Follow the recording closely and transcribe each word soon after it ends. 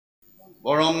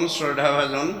परम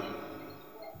श्रद्धाभाजन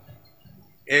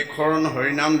एकशरण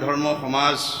हरिनाम धर्म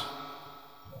समाज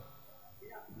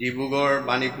डिब्रुगढ़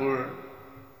बाणीपुर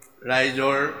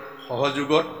राइजर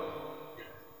सहयोगत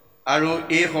और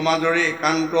ये समाजरे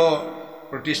एकांत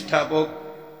प्रतिष्ठापक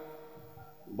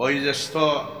वयोज्येष्ठ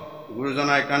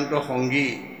गुरुजना एकांत संगी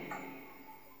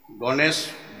गणेश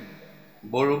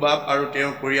बरुबाप और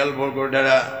परियालबर्गर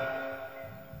द्वारा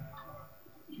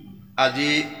আজি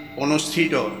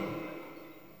अनुष्ठित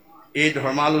এই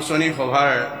ধৰ্মালোচনী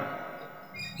সভাৰ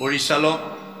পৰিচালক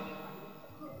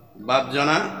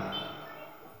বাপজনা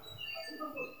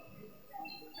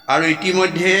আৰু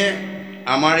ইতিমধ্যে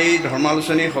আমাৰ এই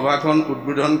ধৰ্মালোচনী সভাখন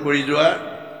উদ্বোধন কৰি যোৱা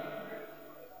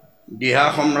দিহা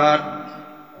সম্ৰাট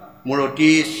মোৰ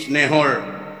অতি স্নেহৰ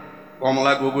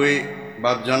কমলা গগৈ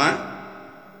বাপজনা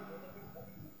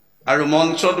আৰু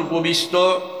মঞ্চত উপবিষ্ট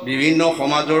বিভিন্ন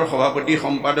সমাজৰ সভাপতি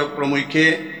সম্পাদক প্ৰমুখ্যে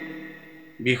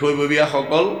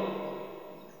বিষয়ববীয়াসকল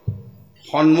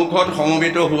সন্মুখত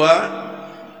সমবেত হোৱা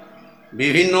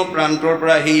বিভিন্ন প্ৰান্তৰ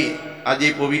পৰা আহি আজি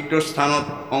পবিত্ৰ স্থানত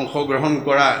অংশগ্ৰহণ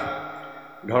কৰা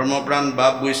ধৰ্মপ্ৰাণ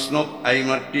বাপ বৈষ্ণৱ আই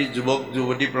মাতৃ যুৱক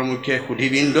যুৱতী প্ৰমুখ্যে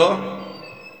সুধীবৃন্দ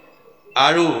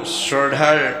আৰু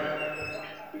শ্ৰদ্ধাৰ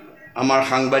আমাৰ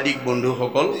সাংবাদিক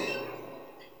বন্ধুসকল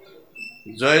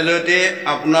জয় জয়তে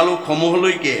আপোনালোক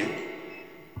সমূহলৈকে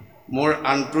মোৰ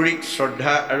আন্তৰিক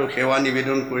শ্ৰদ্ধা আৰু সেৱা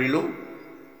নিবেদন কৰিলোঁ।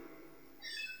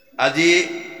 আজি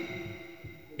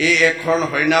এই একশৰণ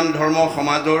হৰিনাম ধৰ্ম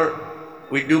সমাজৰ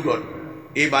উদ্যোগত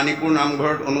এই বাণীপুৰ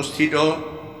নামঘৰত অনুষ্ঠিত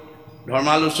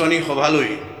ধৰ্মালোচনী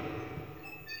সভালৈ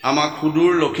আমাক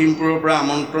সুদূৰ লখিমপুৰৰ পৰা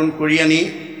আমন্ত্ৰণ কৰি আনি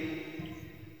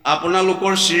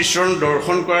আপোনালোকৰ শ্ৰীচৰণ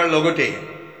দৰ্শন কৰাৰ লগতে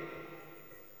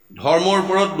ধৰ্মৰ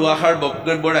ওপৰত দুআষাৰ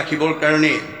বক্তব্য ৰাখিবৰ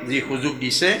কাৰণে যি সুযোগ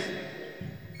দিছে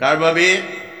তাৰ বাবে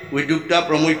উদ্যোক্তা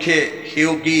প্ৰমুখ্যে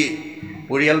সেউকী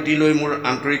পৰিয়ালটিলৈ মোৰ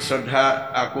আন্তৰিক শ্ৰদ্ধা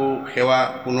আকৌ সেৱা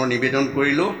পুনৰ নিবেদন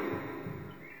কৰিলোঁ।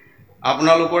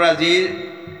 আপোনালোকৰ আজি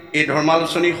এই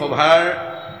ধৰ্মালোচনী সভাৰ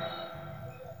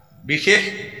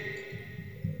বিশেষভাৱে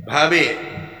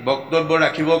বক্তব্য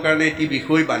ৰাখিবৰ কাৰণে এটি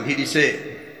বিষয় বান্ধি দিছে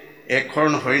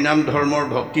একশৰণ হৰিনাম ধৰ্মৰ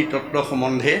ভক্তি তত্ত্ব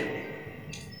সম্বন্ধে।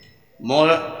 মই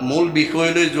মূল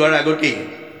বিষয়লৈ যোৱাৰ আগতে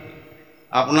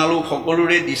আপোনালোক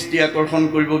সকলোৰে দৃষ্টি আকৰ্ষণ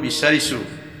কৰিব বিচাৰিছোঁ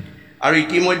আৰু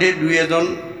ইতিমধ্যে দুই এজন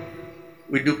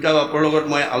উদ্যোক্তা বাপৰ লগত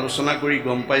মই আলোচনা কৰি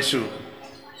গম পাইছোঁ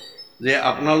যে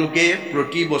আপোনালোকে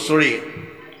প্ৰতি বছৰে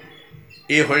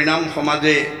এই হৰিনাম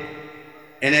সমাজে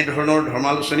এনেধৰণৰ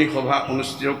ধৰ্মালোচনী সভা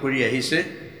অনুষ্ঠিত কৰি আহিছে।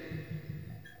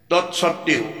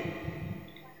 তৎসত্ত্বেও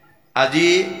আজি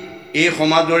এই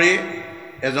সমাজৰে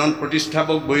এজন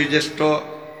প্ৰতিষ্ঠাপক বয়োজ্যেষ্ঠ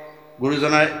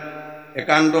গুৰুজনাৰ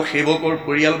একান্ত সেৱকৰ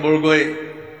পৰিয়ালবৰ্গই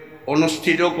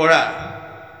অনুষ্ঠিত কৰা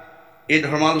এই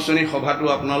ধৰ্মালোচনী সভাটো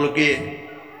আপোনালোকে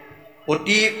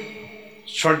অতি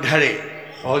শ্ৰদ্ধাৰে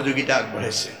সহযোগিতা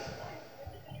আগবঢ়াইছে।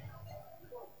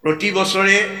 প্ৰতি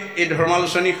বছৰে এই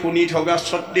ধৰ্মালোচনী শুনি থকা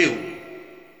স্বত্তেও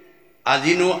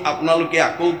আজিনো আপোনালোকে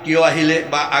আকৌ কিয় আহিলে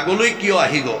বা আগলৈ কিয়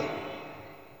আহিব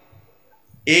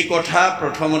এই কথা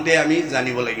প্ৰথমতে আমি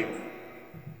জানিব লাগিব।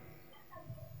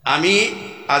 আমি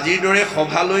আজিৰ দৰে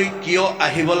সভালৈ কিয়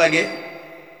আহিব লাগে,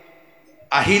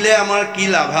 আহিলে আমাৰ কি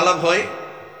লাভালাভ হয়,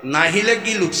 নাহিলে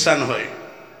কি লোকচান হয়,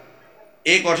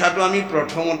 এই কথাটো আমি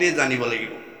প্ৰথমতে জানিব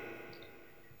লাগিব।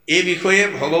 এই বিষয়ে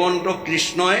ভগৱন্ত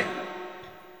কৃষ্ণই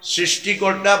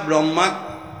সৃষ্টিকৰ্তা ব্ৰহ্মাক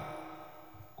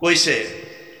কৈছে,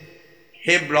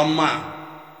 হে ব্ৰহ্মা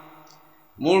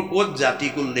মোৰ ক'ত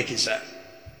জাতিকুল দেখিছা,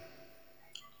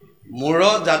 মোৰ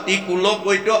জাতিকুল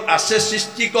কৈতো আছে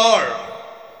সৃষ্টিকৰ,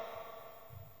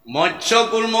 মৎস্য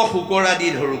কুৰ্ম শুকৰ আদি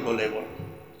ধৰো ক'লে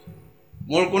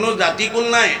মোৰ কোনো জাতিকুল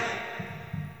নাই।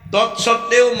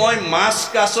 তৎসত্ত্বেও মই মাছ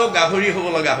কাছ গাহৰি হ'ব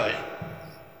লগা হয়।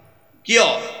 কিয়?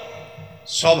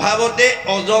 স্বভাৱতে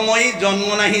অজময়ী জন্ম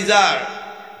নাহি যাৰ,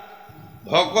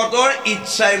 ভকতৰ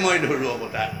ইচ্ছাই মই ধৰো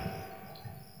অৱতাৰ।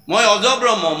 মই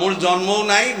অজব্ৰহ্ম, মোৰ জন্মও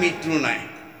নাই মৃত্যু নাই।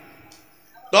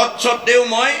 তৎসত্ত্বেও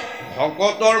মই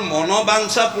ভকতৰ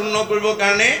মনোবাঞ্ছা পূৰ্ণ কৰিবৰ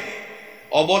কাৰণে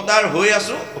অৱতাৰ হৈ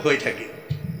আছো, হৈ থাকিম।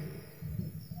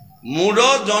 মোৰ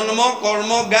জন্ম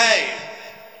কৰ্ম গাই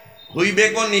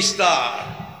হৈবেক নিষ্ঠাৰ,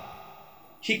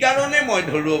 সেইকাৰণে মই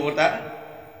ধৰো অৱতাৰ।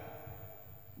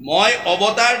 মই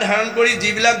অৱতাৰ ধাৰণ কৰি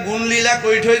যিবিলাক গুণ লীলা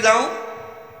কৰি থৈ যাওঁ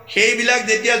সেইবিলাক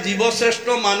যেতিয়া জীৱশ্ৰেষ্ঠ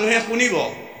মানুহে শুনিব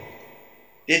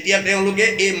তেতিয়া তেওঁলোকে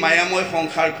এই মায়াময়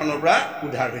সংসাৰখনৰ পৰা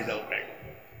উদ্ধাৰ হৈ যাব পাৰে।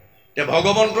 তে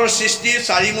ভগৱন্তৰ সৃষ্টি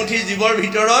চাৰিমুঠি জীৱৰ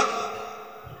ভিতৰত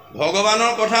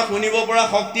ভগৱানৰ কথা শুনিব পৰা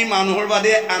শক্তি মানুহৰ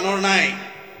বাদে আনৰ নাই।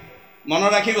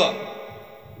 মনত ৰাখিব,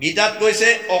 গীতাত কৈছে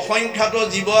অসংখ্যাত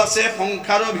জীৱ আছে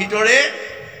সংসাৰৰ ভিতৰে,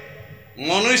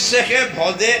 মনুষ্যহে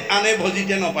ভজে আনে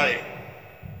ভজিতে নপাৰে।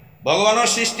 ভগৱানৰ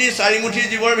সৃষ্টি চাৰিমুঠি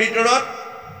জীৱৰ ভিতৰত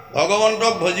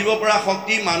ভগৱন্তক ভজিব পৰা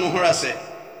শক্তি মানুহৰ আছে,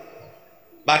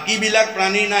 বাকীবিলাক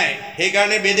প্ৰাণীৰ নাই।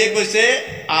 সেইকাৰণে বেদে কৈছে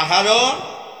আহাৰ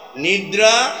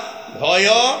নিদ্ৰা ভয়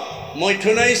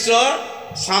মৈথুনৈশ্য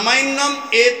সামান্যম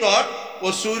এতৎ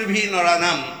পশুৰভি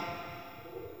নৰানাম।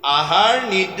 আহাৰ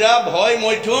নিদ্ৰা ভয়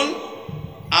মৈথুন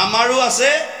আমাৰো আছে,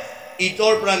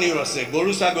 ইতৰ প্ৰাণীও আছে,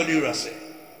 গৰু ছাগলীও আছে।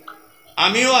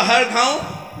 আমিও আহাৰ খাওঁ,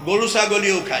 গৰু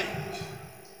ছাগলীও খায়।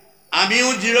 আমিও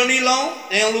জিৰণি লওঁ,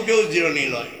 তেওঁলোকেও জিৰণি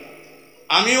লয়।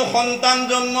 আমিও সন্তান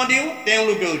জন্ম দিওঁ,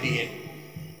 তেওঁলোকেও দিয়ে।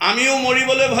 আমিও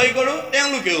মৰিবলৈ ভয় কৰোঁ,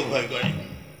 তেওঁলোকেও ভয় কৰে।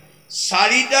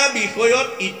 চাৰিটা বিষয়ত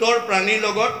ইতৰ প্ৰাণীৰ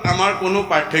লগত আমাৰ কোনো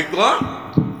পাৰ্থক্য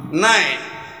নাই।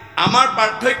 আমাৰ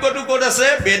পাৰ্থক্যটো ক'ত আছে?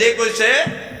 বেদে কৈছে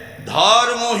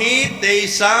ধৰ্মহি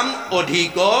তেইছাম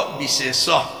অধিক বিশেষ।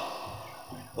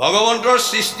 ভগৱন্তৰ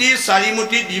সৃষ্টি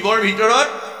চাৰিমুঠি জীৱৰ ভিতৰত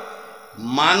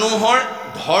মানুহৰ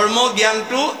ধৰ্ম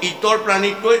জ্ঞানটো ইতৰ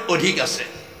প্ৰাণীতকৈ অধিক আছে,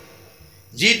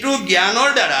 যিটো জ্ঞানৰ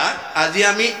দ্বাৰা আজি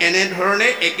আমি এনেধৰণে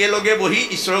একেলগে বহি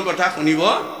ঈশ্বৰৰ কথা শুনিব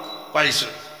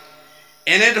পাৰিছোঁ।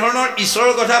 এনেধৰণৰ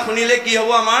ঈশ্বৰৰ কথা শুনিলে কি হ'ব?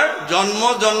 আমাৰ জন্ম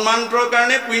জন্মান্তৰ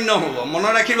কাৰণে পুণ্য হ'ব।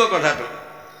 মনত ৰাখিব কথাটো।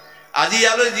 আজি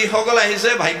ইয়ালৈ যিসকল আহিছে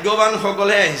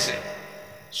ভাগ্যৱানসকলেহে আহিছে,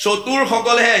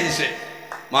 চতুৰসকলেহে আহিছে।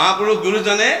 মহাপুৰুষ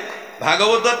গুৰুজনে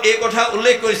ভাগৱতত এই কথা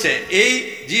উল্লেখ কৰিছে। এই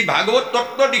যি ভাগৱত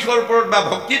তত্ত্ব দিশৰ ওপৰত বা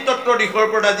ভক্তি তত্ত্বৰ দিশৰ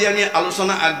ওপৰত আজি আমি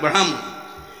আলোচনা আগবঢ়াম।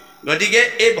 গতিকে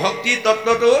এই ভক্তি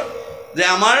তত্ত্বটো যে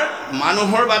আমাৰ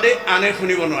মানুহৰ বাদে আনে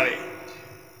শুনিব নোৱাৰে,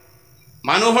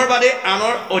 মানুহৰ বাদে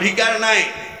আনৰ অধিকাৰ নাই।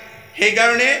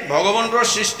 সেইকাৰণে ভগৱন্তৰ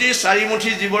সৃষ্টিৰ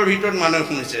চাৰিমুঠি জীৱৰ ভিতৰত মানুহে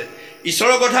শুনিছে।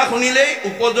 ঈশ্বৰৰ কথা শুনিলেই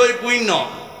উপজয় পুণ্য,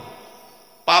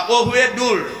 পাপ হুৱে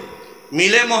দূৰ,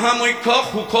 মিলে মহামুখ্য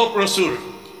সুখ প্ৰচুৰ।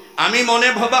 আমি মনে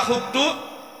ভবা সুখটো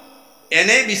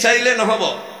এনেই বিচাৰিলে নহ'ব,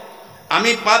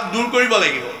 আমি পাপ দূৰ কৰিব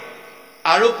লাগিব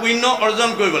আৰু পুণ্য অৰ্জন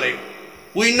কৰিব লাগিব।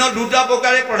 পুণ্য দুটা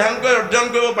প্ৰকাৰে প্ৰধানকৈ অৰ্জন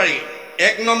কৰিব পাৰি।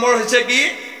 এক নম্বৰ হৈছে কি?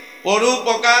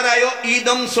 পৰোপকাৰায়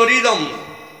ইদম শৰীৰম।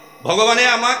 ভগৱানে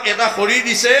আমাক এটা শৰীৰ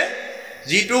দিছে,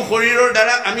 যিটো শৰীৰৰ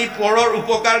দ্বাৰা আমি পৰৰ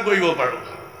উপকাৰ কৰিব পাৰোঁ।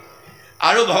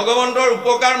 আৰু ভগৱন্তৰ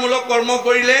উপকাৰমূলক কৰ্ম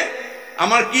কৰিলে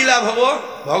আমাৰ কি লাভ হ'ব?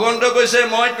 ভগৱন্তই কৈছে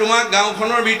মই তোমাক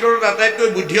গাঁওখনৰ ভিতৰত আটাইতকৈ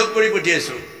বুদ্ধিয়ক কৰি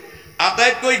পঠিয়াইছোঁ,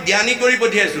 আটাইতকৈ জ্ঞানী কৰি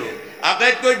পঠিয়াইছোঁ,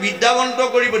 আটাইতকৈ বিদ্যাৱন্ত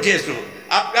কৰি পঠিয়াইছোঁ,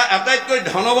 আটাইতকৈ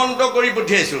ধনৱন্ত কৰি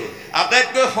পঠিয়াইছোঁ,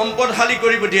 আটাইতকৈ সম্পদশালী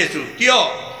কৰি পঠিয়াইছোঁ। কিয়?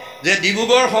 যে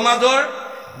ডিব্ৰুগড়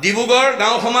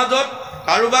গাঁও সমাজত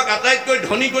কাৰোবাক আটাইতকৈ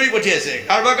ধনী কৰি পঠিয়াইছে,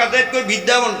 কাৰোবাক আটাইতকৈ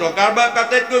বিদ্যাৱন্ত, কাৰোবাক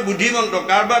আটাইতকৈ বুদ্ধিমন্ত,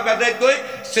 কাৰোবাক আটাইতকৈ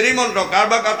শ্ৰীমন্ত,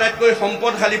 কাৰোবাক আটাইতকৈ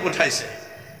সম্পদশালী পঠাইছে।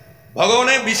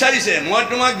 ভগৱানে বিচাৰিছে মই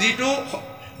তোমাক যিটো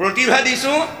প্ৰতিভা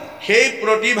দিছোঁ, সেই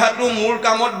প্ৰতিভাটো মোৰ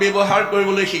কামত ব্যৱহাৰ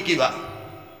কৰিবলৈ শিকিবা।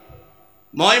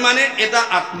 মই মানে এটা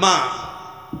আত্মা,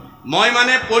 মই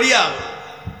মানে পৰিয়াল,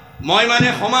 মই মানে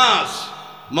সমাজ,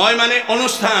 মই মানে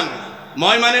অনুষ্ঠান,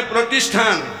 মই মানে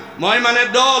প্ৰতিষ্ঠান, মই মানে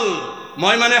দল,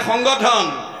 মই মানে সংগঠন,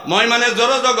 মই মানে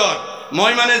জড় জগত,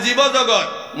 মই মানে জীৱ জগত,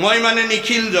 মই মানে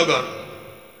নিখিল জগত।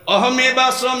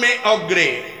 অহমেবাসমে অগ্ৰে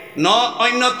ন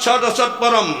অন্যচ্ছদ অসৎ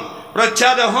পৰম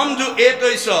প্ৰচ্ছাদ অহম যো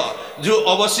এতৈছ যো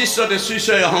অৱশিষ্টতে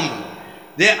সুইচয় অহম।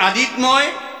 যে আদিত মই,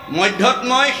 মধ্যত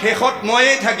মই, শেষত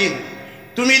ময়েই থাকিম।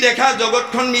 তুমি দেখা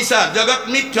জগতখন মিছা, জগত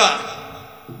মিথ্যা,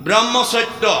 ব্ৰহ্ম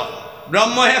সত্য,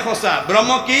 ব্ৰহ্মহে সঁচা।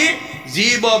 ব্ৰহ্ম কি?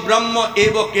 জীৱ ব্ৰহ্ম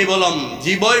এব কেৱলম,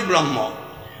 জীৱই ব্ৰহ্ম।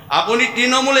 আপুনি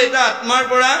তৃণমূল এটা আত্মাৰ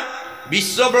পৰা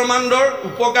বিশ্ব ব্ৰহ্মাণ্ডৰ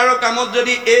উপকাৰৰ কামত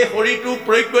যদি এই শৰীৰটো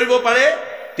প্ৰয়োগ কৰিব পাৰে,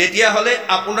 তেতিয়াহ'লে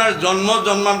আপোনাৰ জন্ম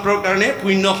জন্মান্তৰ কাৰণে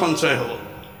পুণ্য সঞ্চয় হ'ব।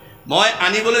 মই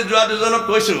আনিবলৈ যোৱা দুজনক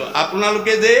কৈছোঁ,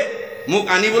 আপোনালোকে যে মোক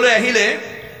আনিবলৈ আহিলে,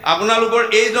 আপোনালোকৰ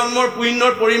এই জন্মৰ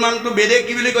পুণ্যৰ পৰিমাণটো বেদে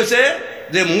কি বুলি কৈছে?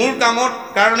 যে মোৰ কামত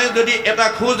কাৰণে যদি এটা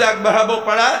খোজ আগবঢ়াব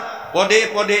পাৰা, পদে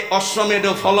পদে অশ্বমেধ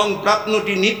ফলং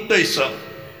প্ৰাপ্নোতি নিত্যস্য।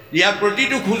 ইয়াৰ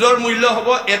প্ৰতিটো খোজৰ মূল্য হ'ব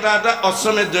এটা এটা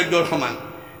অশ্বমেধ যজ্ঞৰ সমান।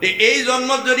 এই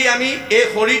জন্মত যদি আমি এই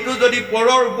শৰীৰটো যদি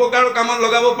পৰৰ উপকাৰৰ কামত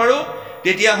লগাব পাৰোঁ,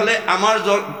 তেতিয়াহ'লে আমাৰ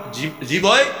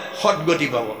জীৱই সদগতি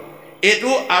পাব।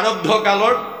 এইটো আৰব্ধ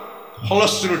কালৰ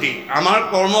ফলশ্ৰুতি। আমাৰ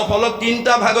কৰ্মফলক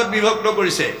তিনিটা ভাগত বিভক্ত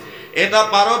কৰিছে, এটা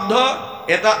প্ৰাৰব্ধ,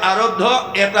 এটা আৰব্ধ,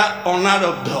 এটা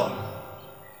অনাৰব্ধ।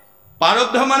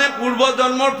 প্ৰাৰব্ধ মানে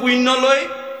পূৰ্বজন্মৰ পুণ্য লৈ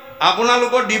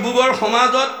আপোনালোকৰ ডিব্ৰুগড়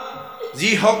সমাজত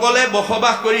যিসকলে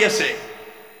বসবাস কৰি আছে,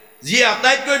 যি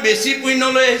আটাইতকৈ বেছি পুণ্য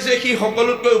লৈ আহিছে, সি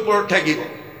সকলোতকৈ ওপৰত থাকিব।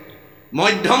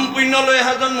 মধ্যম পুণ্য লৈ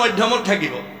অহাজন মধ্যমত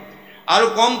থাকিব, আৰু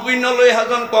কম পুণ্য লৈ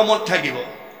অহাজন কমত থাকিব।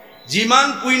 যিমান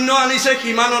পুণ্য আনিছে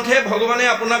সিমানতহে ভগৱানে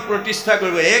আপোনাক প্ৰতিষ্ঠা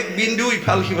কৰিব, এক বিন্দু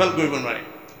ইফাল সিফাল কৰিব নোৱাৰে।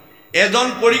 এজন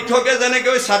পৰীক্ষকে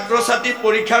যেনেকৈ ছাত্ৰ ছাত্ৰী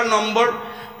পৰীক্ষাৰ নম্বৰ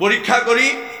পৰীক্ষা কৰি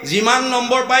যিমান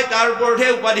নম্বৰ পায় তাৰ ওপৰতহে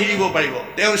উপাধি দিব পাৰিব।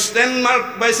 তেওঁ ষ্টেণ্ড মাৰ্ক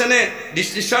পাইছেনে,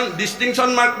 ডিষ্টিংশ্যন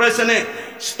মাৰ্ক পাইছেনে,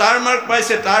 ষ্টাৰ মাৰ্ক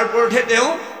পাইছে, তাৰ ওপৰতহে তেওঁ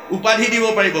উপাধি দিব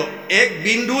পাৰিব। এক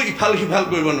বিন্দু ইফাল সিফাল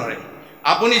কৰিব নোৱাৰে।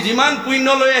 আপুনি যিমান পুণ্য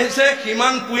লৈ আহিছে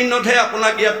সিমান পুণ্যতহে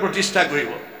আপোনাক ইয়াত প্ৰতিষ্ঠা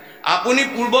কৰিব। আপুনি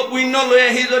পূৰ্ব পুণ্য লৈ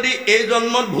আহি যদি এই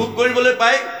জন্মত ভোগ কৰিবলৈ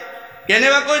পায়,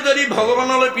 কেনেবাকৈ যদি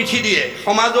ভগৱানলৈ পিঠি দিয়ে,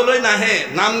 সমাজলৈ নাহে,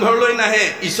 নামঘৰলৈ নাহে,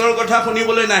 ঈশ্বৰৰ কথা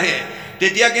শুনিবলৈ নাহে,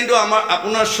 তেতিয়া কিন্তু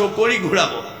আপোনাৰ চকৰি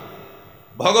ঘূৰাব।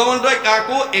 ভগৱন্তই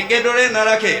কাকো একেদৰে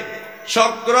নাৰাখে।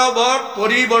 চক্ৰবত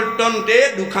পৰিৱৰ্তনতে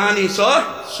দুখানিছ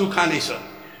সুখানিছ।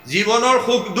 জীৱনৰ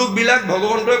সুখ দুখবিলাক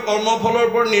ভগৱন্তই কৰ্মফলৰ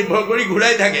ওপৰত নিৰ্ভৰ কৰি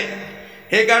ঘূৰাই থাকে।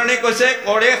 সেইকাৰণে কৈছে,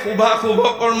 কৰে শুভ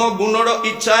কৰ্ম গুণৰ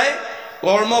ইচ্ছাই,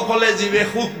 কৰ্মফলে জীৱে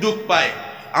সুখ দুখ পায়।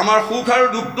 আমাৰ সুখ আৰু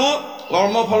দুখটো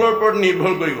কৰ্মফলৰ ওপৰত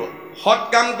নিৰ্ভৰ কৰিব। সৎ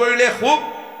কাম কৰিলে সুখ,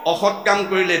 অসৎ কাম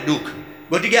কৰিলে দুখ।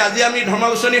 গতিকে আজি আমি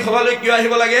ধৰ্মালোচনী সভালৈ কিয়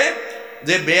আহিব লাগে?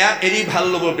 যে বেয়া এৰি ভাল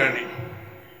ল'বৰ কাৰণে।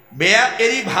 বেয়া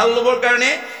এৰি ভাল ল'বৰ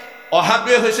কাৰণে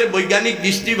অহাটোৱে হৈছে বৈজ্ঞানিক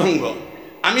দৃষ্টিভংগ।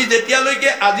 আমি যেতিয়ালৈকে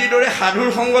আজিৰ দৰে সাধুৰ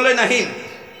সংগলৈ নাহিম,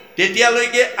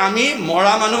 তেতিয়ালৈকে আমি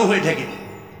মৰা মানুহ হৈ থাকিম।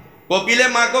 কপিলে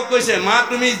মাকক কৈছে, মা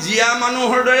তুমি জীয়া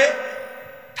মানুহৰ দৰে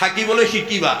থাকিবলৈ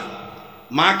শিকিবা।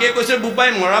 মাকে কৈছে, বোপাই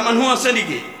মৰা মানুহ আছে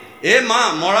নেকি? মা,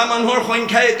 মৰা মানুহৰ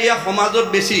সংখ্যা এতিয়া সমাজত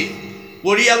বেছি,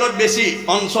 পৰিয়ালত বেছি,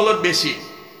 অঞ্চলত বেছি।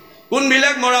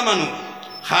 কোনবিলাক মৰা মানুহ?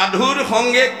 সাধুৰ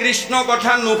সংগে কৃষ্ণ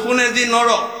কথা নুশুনে যি নৰ,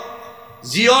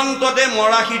 জীয়ন্ততে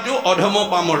মৰা সিটো অধম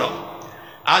পামৰ।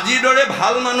 আজিৰ দৰে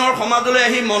ভাল মানুহৰ সমাজলৈ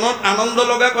আহি মনত আনন্দ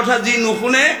লগা কথা যি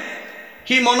নুশুনে,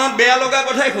 সি মনত বেয়া লগা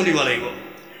কথাই শুনিব লাগিব।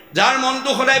 যাৰ মনটো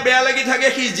সদায় বেয়া লাগি থাকে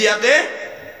সি জীয়াতে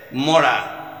মৰা।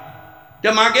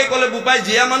 এতিয়া মাকে ক'লে, বোপাই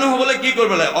জীয়া মানুহ হ'বলৈ কি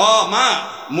কৰিব লাগে? মা,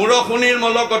 মোৰ শুনিৰ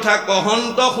মল কথা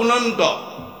কহন্ত শুনন্ত,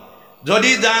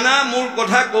 যদি জানা মোৰ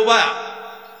কথা ক'বা,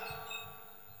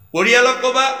 পৰিয়ালক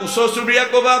ক'বা, ওচৰ চুবুৰীয়াক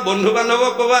ক'বা, বন্ধু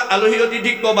বান্ধৱক ক'বা, আলহী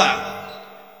অতিথিক ক'বা।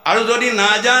 আৰু যদি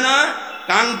নাজানা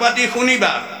কাণ পাতি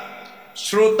শুনিবা।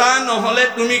 শ্ৰোতা নহ'লে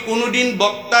তুমি কোনোদিন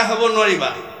বক্তা হ'ব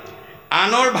নোৱাৰিবা।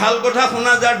 আনৰ ভাল কথা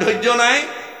শুনা যাৰ ধৈৰ্য নাই,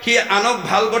 সি আনক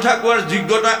ভাল কথা কোৱাৰ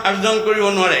যোগ্যতা অৰ্জন কৰিব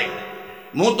নোৱাৰে।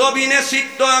 মোত বিনে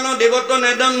চিত্ত আন দেৱত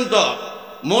নেদন্ত,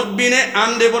 মোত বিনে আন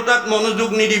দেৱতাত মনোযোগ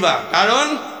নিদিবা। কাৰণ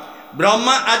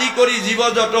ব্ৰহ্মা আদি কৰি জীৱ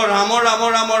যত ৰাম ৰাম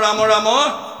ৰাম ৰাম ৰাম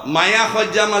মায়া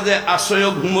সজ্জা মাজে আশ্ৰয়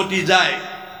ঘুমতি যায়।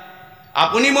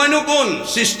 আপুনি মইনো কোন?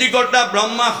 সৃষ্টিকৰ্তা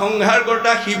ব্ৰহ্মা,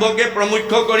 সংহাৰকৰ্তা শিৱকে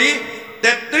প্ৰমুখ্য কৰি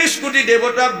 ৩৩ কোটি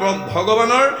দেৱতা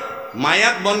ভগৱানৰ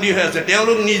মায়াত বন্দী হৈ আছে।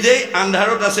 তেওঁলোক নিজেই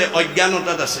আন্ধাৰত আছে,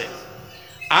 অজ্ঞানতাত আছে।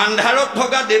 আন্ধাৰত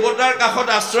থকা দেৱতাৰ কাষত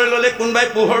আশ্ৰয় ল'লে কোনোবাই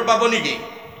পোহৰ পাব নেকি?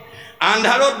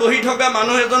 আন্ধাৰত বহি থকা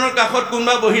মানুহ এজনৰ কাষত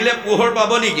কোনোবা বহিলে পোহৰ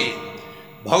পাব নেকি?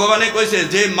 ভগৱানে কৈছে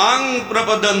যে মাং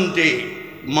প্ৰপদন্তে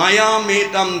মায়া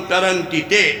মেতাম তৰন্তি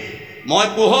তে, মই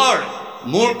পোহৰ,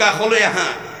 মোৰ কাষলৈ আহা,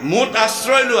 মোত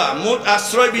আশ্ৰয় লোৱা। মোত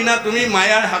আশ্ৰয় বিনা তুমি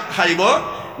মায়াৰ হাত সাৰিব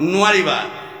নোৱাৰিবা।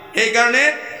 সেইকাৰণে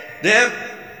যে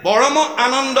পৰম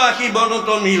আনন্দ আহিবনত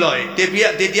মিলয়,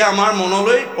 তেতিয়া আমাৰ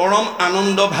মনলৈ পৰম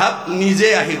আনন্দ ভাৱ নিজে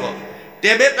আহিব।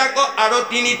 তেবে তাক আৰু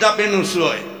 ৩ তাপে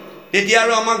নোচোয়, তেতিয়া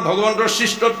আৰু আমাক ভগৱন্তৰ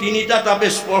সৃষ্ট ৩টা তাপে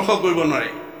স্পৰ্শ কৰিব নোৱাৰে।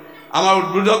 আমাৰ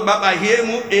উদ্বোধক বাপ আহিয়ে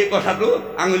মোক এই কথাটো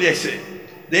আঙুলিয়াইছে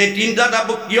যে এই 3টা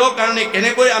তাপক কিয় কাৰণে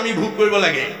কেনেকৈ আমি ভোগ কৰিব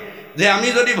লাগে। যে আমি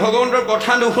যদি ভগৱন্তৰ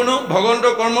কথা নুশুনো,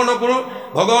 ভগৱন্তৰ কৰ্ম নকৰোঁ,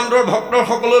 ভগৱন্তৰ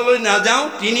ভক্তসকললৈ নাযাওঁ,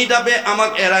 3 তাপে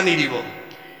আমাক এৰা নিদিব।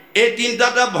 এই 3টা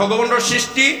তাপ ভগৱন্তৰ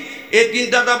সৃষ্টি। এই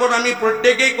 3টা তাপত আমি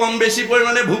প্ৰত্যেকেই কম বেছি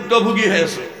পৰিমাণে ভুক্তভোগী হৈ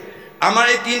আছোঁ। আমাৰ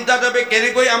এই 3টা তাপে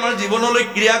কেনেকৈ আমাৰ জীৱনলৈ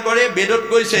ক্ৰিয়া কৰে, বেদত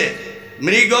কৈছে,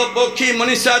 মৃগ পক্ষী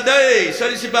মনুষ্য দেই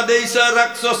সৰীসৃপা দেই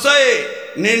ৰাক্ষসে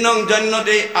নিৰ্ণং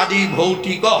জন্যতে আদি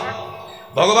ভৌতিক।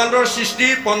 ভগৱানৰ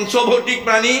সৃষ্টিৰ পঞ্চভৌতিক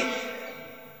প্ৰাণী,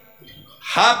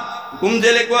 সাপ,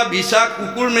 কুমজেলেকুৱা, বিছা,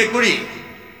 কুকুৰ, মেকুৰী,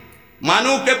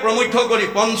 মানুহকে প্ৰমুখ্য কৰি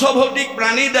পঞ্চভৌতিক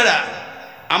প্ৰাণীৰ দ্বাৰা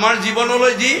আমাৰ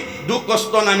জীৱনলৈ যি দুখ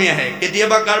কষ্ট নামি আহে।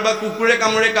 কেতিয়াবা কাৰোবাক কুকুৰে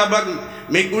কামুৰে, কাৰোবাক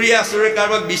মেকুৰীয়ে আচৰে,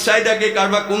 কাৰোবাক বিচাই ডাকে,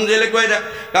 কাৰোবাক কুমজেলেকুৱাই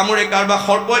কামুৰে, কাৰোবাক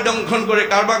সৰ্পই দংশন কৰে,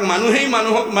 কাৰোবাক মানুহেই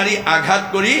মানুহক মাৰি আঘাত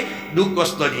কৰি দুখ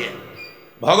কষ্ট দিয়ে।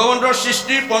 ভগৱন্তৰ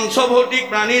সৃষ্টিৰ পঞ্চভৌতিক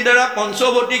প্ৰাণীৰ দ্বাৰা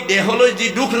পঞ্চভৌতিক দেহলৈ যি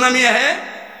দুখ নামি আহে,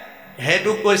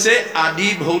 সেইটোক কৈছে আদি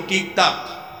ভৌতিক তাপ।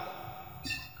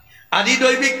 আদি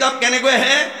দৈবিক তাপ কেনেকৈ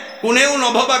আহে? কোনেও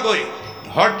নভবাকৈ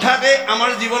হঠাতে আমাৰ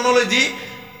জীৱনলৈ যি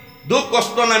দুখ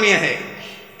কষ্ট নামি আহে,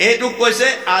 এইটোক কৈছে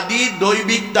আদি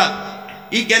দৈবিক তাপ।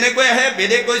 ই কেনেকৈ আহে?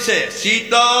 বেদে কৈছে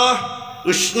শীত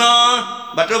উষ্ণ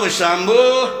বাতবৈশাম্ভু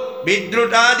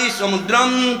বিদ্যুতাদি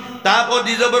সমুদ্ৰম তাপ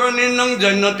দ্বিজবৰ নিৰ্ণং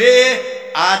জন্যতে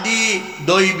আদি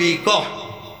দৈবিক।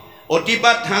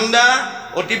 অতিপাত ঠাণ্ডা,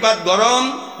 অতিপাত গৰম,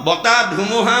 বতাহ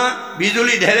ধুমুহা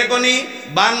বিজুলী ঢেৰেকনি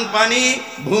বানপানী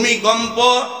ভূমিকম্প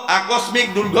আকস্মিক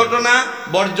দুৰ্ঘটনা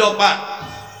বজ্ৰপাত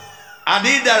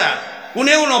আদিৰ দ্বাৰা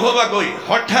কোনেও নভবাকৈ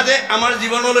হঠাতে আমাৰ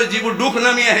জীৱনলৈ যিবোৰ দুখ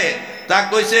নামি আহে তাক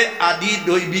কৈছে আদি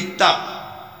দৈবিক তাপ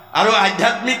আৰু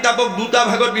আধ্যাত্মিক তাপক দুটা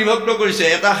ভাগত বিভক্ত কৰিছে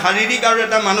এটা শাৰীৰিক আৰু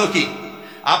এটা মানসিক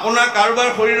আপোনাৰ কাৰোবাৰ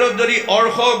শৰীৰত যদি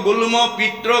অৰ্শ গুল্ম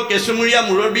পিত্ৰ কেঁচুমূৰীয়া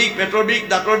মূৰৰ বিষ পেটৰ বিষ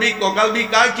দাঁতৰ বিষ কঁকাল বিষ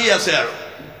কাৰ কি আছে আৰু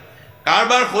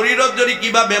কাৰোবাৰ শৰীৰত যদি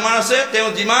কিবা বেমাৰ আছে তেওঁ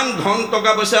যিমান ধন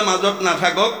টকা পইচা মাজত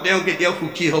নাথাকক তেওঁ কেতিয়াও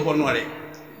সুখী হ'ব নোৱাৰে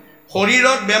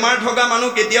শৰীৰত বেমাৰ থকা মানুহ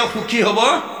কেতিয়াও সুখী হ'ব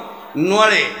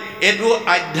নোৱাৰে এটো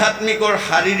আধ্যাত্মিকৰ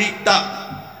শাৰীৰিক তাপ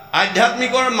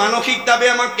আধ্যাত্মিকৰ মানসিক তাপে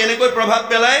আমাক কেনেকৈ প্ৰভাৱ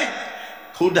পেলায়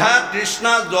ক্ষুধা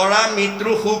তৃষ্ণা জৰা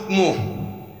মৃত্যু শোক মোহ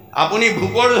আপুনি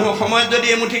ভোকৰ সময়ত যদি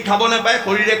এমুঠি খাব নাপায়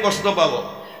শৰীৰে কষ্ট পাব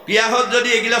পিয়াহত যদি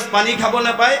এগিলাচ পানী খাব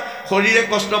নাপায় শৰীৰে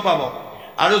কষ্ট পাব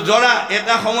আৰু জৰা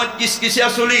এটা সময়ত কিচকিচিয়া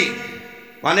চুলি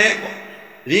মানে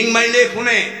ৰিং মাৰিলে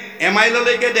শুনে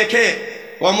এমাইললৈকে দেখে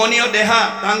কমনীয় দেহা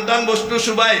টান টান বস্তু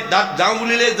চুবাই দাঁত যাওঁ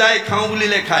বুলিলে যায় খাওঁ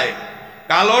বুলিলে খায়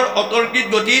কালৰ অতৰ্কিত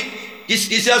গতিত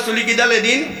কিচকিচিয়া চুলিকেইডাল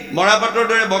এদিন মৰাপাতৰ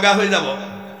দৰে বগা হৈ যাব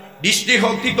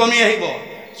দৃষ্টিশক্তি কমি আহিব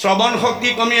শ্ৰৱণ শক্তি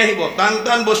কমি আহিব টান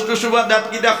টান বস্তু চুবা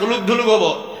দাঁতকেইটা খুলুক ধুলুক হ'ব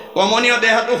কমনীয়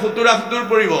দেহাটো সুতুৰা সুতুৰ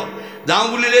পৰিব যাওঁ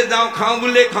বুলিলে যাওঁ খাওঁ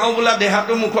বুলিলে খাওঁ বোলা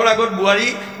দেহাটো মুখৰ আগত বোৱাৰী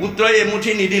পুত্ৰই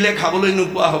এমুঠি নিদিলে খাবলৈ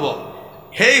নোপোৱা হ'ব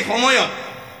সেই সময়ত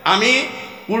আমি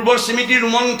পূৰ্বৰ স্মৃতি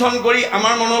ৰোমন্থন কৰি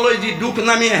আমাৰ মনলৈ যি দুখ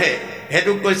নামি আহে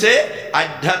সেইটোক কৈছে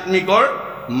আধ্যাত্মিকৰ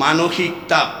মানসিক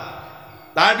তাপ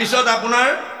তাৰপিছত আপোনাৰ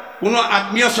কোনো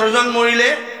আত্মীয় স্বজন মৰিলে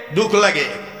দুখ লাগে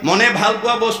মনে ভাল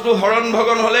পোৱা বস্তু হৰণ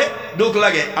ভগন হ'লে দুখ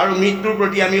লাগে আৰু মৃত্যুৰ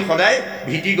প্ৰতি আমি সদায়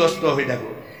ভীতিগ্ৰস্ত হৈ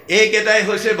থাকোঁ এইকেইটাই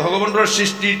হৈছে ভগৱন্তৰ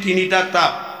সৃষ্টিৰ তিনিটা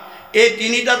তাপ এই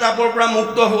তিনিটা তাপৰ পৰা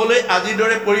মুক্ত হ'বলৈ আজিৰ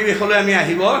দৰে পৰিৱেশলৈ আমি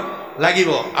আহিব লাগিব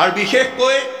আৰু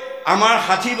বিশেষকৈ আমাৰ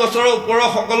 60 বছৰৰ ওপৰৰ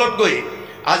সকলতকৈ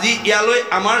আজি ইয়ালৈ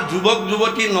আমাৰ যুৱক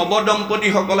যুৱতী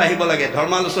নৱদম্পতীসকল আহিব লাগে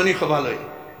ধৰ্মালোচনী সভালৈ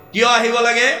কিয় আহিব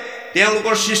লাগে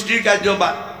তেওঁলোকৰ সৃষ্টিৰ কাৰ্য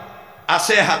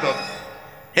আছে হাতত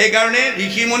সেইকাৰণে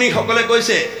ঋষিমুনিসকলে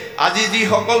কৈছে আজি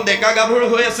যিসকল ডেকা গাভৰু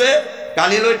হৈ আছে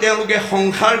কালিলৈ তেওঁলোকে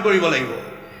সংসাৰ কৰিব লাগিব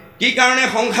কি কাৰণে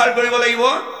সংসাৰ কৰিব লাগিব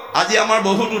আজি আমাৰ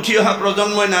বহুত উঠি অহা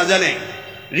প্ৰজন্মই নাজানে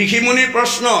ঋষিমুনিৰ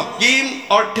প্ৰশ্ন কিম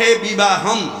অৰ্থে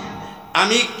বিবাহম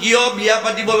আমি কিয় বিয়া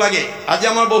পাতিব লাগে আজি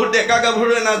আমাৰ বহুত ডেকা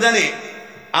গাভৰুৱে নাজানে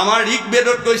আমাৰ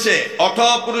ঋকবেদত কৈছে অথ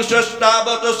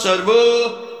পুৰুষস্তাৱত সৰ্ব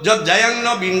যত জায়াং ন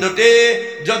বিন্দতে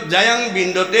যত জায়াং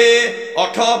বিন্দতে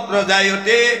অথ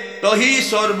প্ৰজায়তে তহি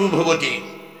সৰ্বভৱতি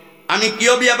আমি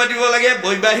কিয় বিয়া পাতিব লাগে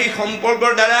বৈবাহিক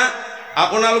সম্পৰ্কৰ দ্বাৰা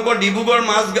আপোনালোকৰ ডিব্ৰুগড়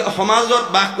সমাজত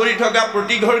বাস কৰি থকা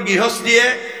প্ৰতিঘৰ গৃহস্থীয়ে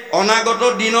অনাগত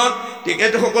দিনত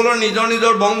তেখেতসকলৰ নিজৰ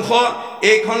নিজৰ বংশ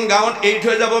এইখন গাঁৱত এৰি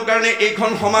থৈ যাবৰ কাৰণে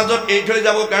এইখন সমাজত এৰি থৈ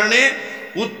যাবৰ কাৰণে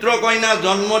পুত্ৰ কন্যা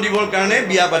জন্ম দিবৰ কাৰণে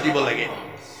বিয়া পাতিব লাগে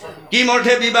কিম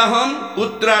অৰ্থে বিবাহম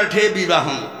পুত্ৰাৰ্থে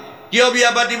বিবাহম কিয়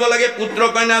বিয়া পাতিব লাগে পুত্ৰ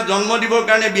কন্যা জন্ম দিবৰ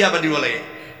কাৰণে বিয়া পাতিব লাগে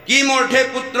কিম অৰ্থে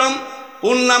পুত্ৰম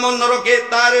পুণ্যাম নৰকে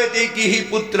তাৰ কিহি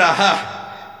পুত্ৰাহা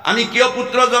আমি কিয়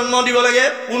পুত্ৰ জন্ম দিব লাগে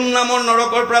পুণ্যামৰ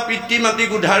নৰকৰ পৰা পিতৃ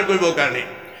মাতৃক উদ্ধাৰ কৰিবৰ কাৰণে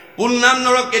পুণ্যাম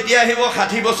নৰক কেতিয়া আহিব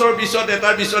 60 বছৰৰ পিছত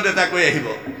এটাৰ পিছত এটাকৈ আহিব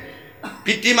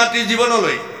পিতৃ মাতৃৰ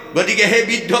জীৱনলৈ গতিকে সেই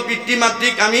বৃদ্ধ পিতৃ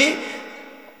মাতৃক আমি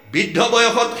বৃদ্ধ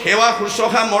বয়সত সেৱা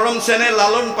শুশ্ৰূষা মৰম চেনেহ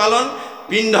লালন পালন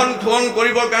পিন্ধন খোৱন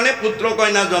কৰিবৰ কাৰণে পুত্ৰ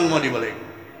কন্যা জন্ম দিব লাগিব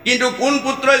কিন্তু কোন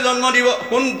পুত্ৰই জন্ম দিব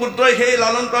কোন পুত্ৰই সেই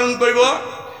লালন পালন কৰিব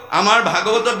আমাৰ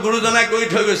ভাগৱতত গুৰুজনাই কৈ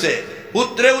থৈ গৈছে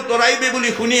পুত্ৰেও তৰাইবে বুলি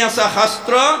শুনি আছা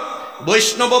শাস্ত্ৰ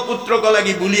বৈষ্ণৱ পুত্ৰক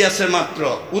লাগি বুলি আছে মাত্ৰ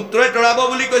পুত্ৰই তৰাব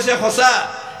বুলি কৈছে সঁচা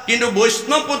কিন্তু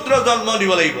বৈষ্ণৱ পুত্ৰ জন্ম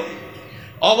দিব লাগিব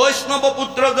অবৈষ্ণৱ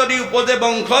পুত্ৰ যদি উপজে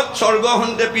বংশত স্বৰ্গ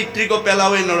হন্তে পিতৃক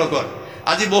পেলাওৱে নৰকত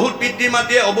আজি বহুত পিতৃ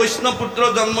মাতৃয়ে অবৈষ্ণৱ পুত্ৰ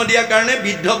জন্ম দিয়াৰ কাৰণে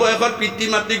বৃদ্ধ বয়সত পিতৃ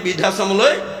মাতৃক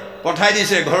বৃদ্ধাশ্ৰমলৈ পঠাই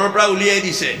দিছে ঘৰৰ পৰা উলিয়াই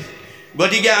দিছে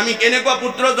গতিকে আমি কেনেকুৱা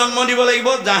পুত্ৰ জন্ম দিব লাগিব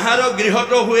যাহাৰ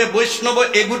গৃহত হোৱে বৈষ্ণৱ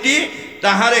এগুটি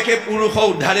তাহাৰ একে পুৰুষ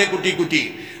উদ্ধাৰে কোটি কোটি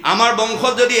আমাৰ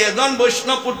বংশত যদি এজন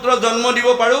বৈষ্ণৱ পুত্ৰ জন্ম দিব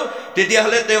পাৰো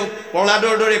তেতিয়াহ'লে তেওঁ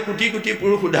প্ৰহ্লাদৰ দৰে কোটি কোটি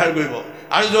পুৰুষ উদ্ধাৰ কৰিব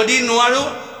আৰু যদি নোৱাৰো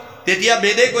তেতিয়া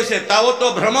বেদে কৈছে তাৱত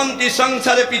ভ্ৰমন্তি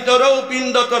সংসাৰে পিতৰৌ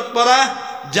পিণ্ড তৎপৰা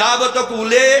যাৱত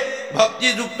কুলে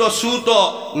ভক্তিযুক্ত সুত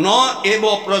ন এব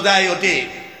প্ৰজায়তে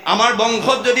আমাৰ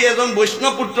বংশত যদি এজন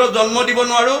বৈষ্ণৱ পুত্ৰ জন্ম দিব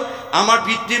নোৱাৰো আমাৰ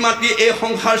পিতৃ মাতৃ এই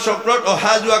সংসাৰ চক্ৰত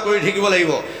অহা যোৱা কৰি থাকিব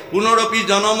লাগিব পুনৰপি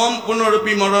জনমম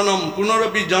পুনৰপি মৰণম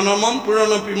পুনৰপি জনমম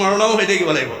পুনৰপি মৰণম হৈ থাকিব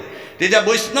লাগিব তেতিয়া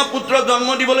বৈষ্ণৱ পুত্ৰ জন্ম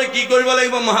দিবলৈ কি কৰিব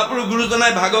লাগিব মহাপুৰুষ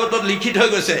গুৰুজনাই ভাগৱতত লিখি থৈ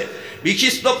গৈছে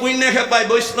বিশিষ্ট পুণ্যহে পায়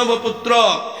বৈষ্ণৱ পুত্ৰ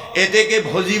এতেকে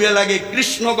ভজিবে লাগে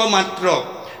কৃষ্ণক মাত্ৰ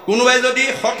কোনোবাই যদি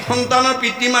সৎ সন্তানৰ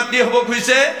পিতৃ মাতৃ হ'ব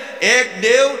খুজিছে এক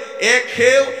দেও এক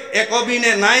সেও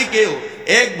একবিনে নাই কেও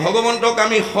এক ভগৱন্তক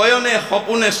আমি শয়নে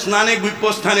সপোনে স্নানে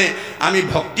গুপ্যস্থানে আমি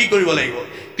ভক্তি কৰিব লাগিব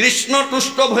কৃষ্ণ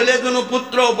তুষ্ট ভলে জনো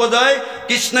পুত্ৰ উপজয়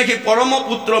কৃষ্ণ কি পৰম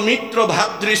পুত্ৰ মিত্ৰ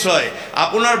ভাতৃছয়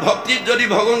আপোনাৰ ভক্তিত যদি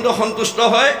ভগৱন্ত সন্তুষ্ট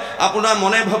হয় আপোনাৰ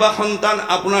মনে ভবা সন্তান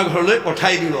আপোনাৰ ঘৰলৈ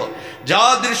পঠাই দিব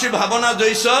যাদৃশী ভাৱনা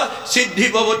জৈছ সিদ্ধি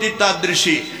ভৱতি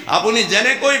তাদৃশী আপুনি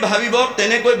যেনেকৈ ভাবিব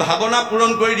তেনেকৈ ভাৱনা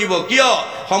পূৰণ কৰি দিব কিয়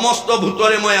সমস্ত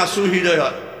ভূতৰে মই আছো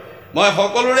হৃদয়ত মই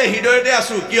সকলোৰে হৃদয়তে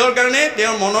আছো কিহৰ কাৰণে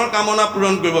তেওঁৰ মনৰ কামনা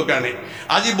পূৰণ কৰিবৰ কাৰণে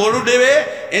আজি বৰুদেৱে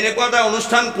এনেকুৱা এটা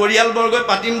অনুষ্ঠান পৰিয়ালবৰ্গই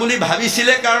পাতিম বুলি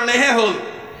ভাবিছিলে কাৰণেহে হ'ল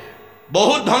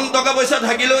বহুত ধন টকা পইচা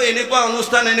থাকিলেও এনেকুৱা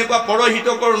অনুষ্ঠান এনেকুৱা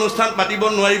পৰহিতকৰ অনুষ্ঠান পাতিব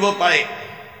নোৱাৰিব পাৰে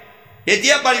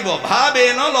এতিয়া পাৰিব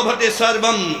ভাবেন লভতে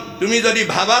সৰ্বম তুমি যদি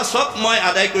ভাবা সব মই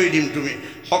আদায় কৰি দিম তুমি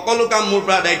সকলো কাম মোৰ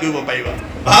পৰা আদায় কৰিব পাৰিবা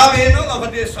ভাবেন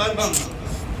লভতে সৰ্বম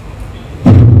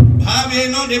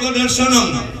ভাবেন দেৱ দৰ্শনম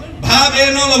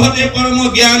ভাবেন লভতে পৰম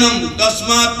জ্ঞানম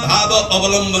তস্মাৎ ভাব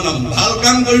অৱলম্বনম ভাল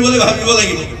কাম কৰিবলৈ ভাবিব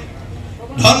লাগিব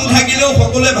ধন থাকিলেও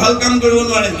সকলোৱে ভাল কাম কৰিব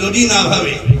নোৱাৰে যদি না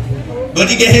ভাবে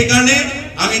গতিকে সেই কাৰণে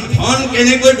আমি ধন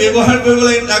কেনেকৈ ব্যৱহাৰ কৰিব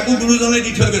লাগে তাকো গুৰুজনে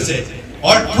দি থৈ গৈছে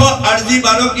অৰ্থ আৰ্জি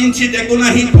 12 কিঞ্চিত একো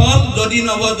নাহি ফল যদি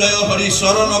নব জয় হৰি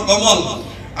চৰণ কমল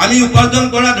আমি উপাৰ্জন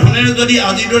কৰা ধনেৰে যদি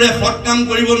আজি দৰে সৎ কাম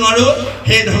কৰিব নোৱাৰো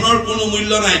সেই ধনৰ কোনো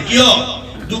মূল্য নাই কিয়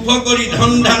দুখ কৰি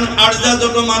ধন ধান আৰ্জা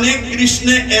যত মানে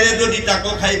কৃষ্ণে এৰে যদি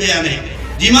তাকো খাইবে আনে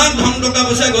যিমান ধন টকা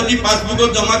পইচা গতি পাছবুকত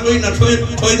জমা কৰি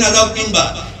থৈ নাযাও কিংবা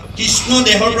কৃষ্ণ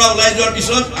দেহৰ পৰা ওলাই যোৱাৰ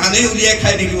পিছত আনে উলিয়াই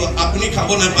খাই থাকিব আপুনি খাব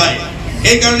নাপায়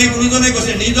এই কাৰণে গুৰুজনে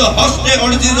কৈছে নিজ হস্তে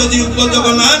অৰ্জি যদি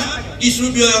উপজগন্নাথ কিছু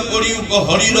ব্যয় কৰি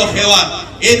হৰিৰ সেৱা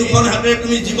এই দুখন হাতেৰে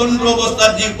তুমি জীৱন্ত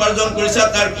অৱস্থাত যি উপাৰ্জন কৰিছা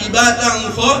তাৰ কিবা এটা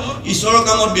অংশ ঈশ্বৰৰ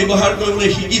কামত ব্যৱহাৰ কৰিবলৈ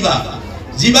শিকিবা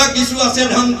জীৱা কিছু আছে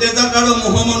ধন তেজাত আৰু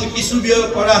মোহমন কিছু ব্যয়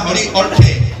কৰা হৰি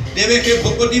অৰ্থে দেৱেকে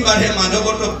ভকতি বাঢ়ে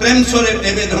মাধৱত প্ৰেম চৰে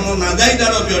দেৱে ধন নাযায়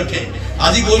তাৰ ব্যৰ্থে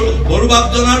আজি গৰু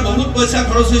বাপজনাৰ বহুত পইচা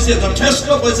খৰচ হৈছে যথেষ্ট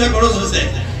পইচা খৰচ হৈছে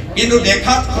কিন্তু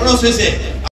দেখাত খৰচ হৈছে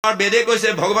আমাৰ বেদে কৈছে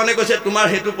ভগৱানে কৈছে তোমাৰ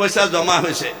হেতু পইচা জমা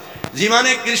হৈছে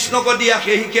যিমানে কৃষ্ণক দিয়া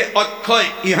সেইকে অক্ষয়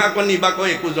ইহাক নিবাক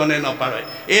একো জনে নপাৰে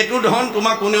এইটো ধন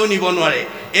তোমাক কোনেও নিব নোৱাৰে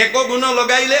এক গুণ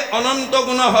লগাইলে অনন্ত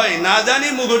গুণ হয় নাজানি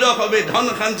মুগ্ধ হবে ধন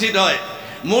সাঞ্চিত হয়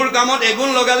মোৰ কামত এগুণ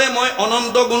লগালে মই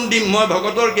অনন্ত গুণ দিম মই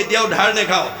ভগতৰ কেতিয়াও ধাৰ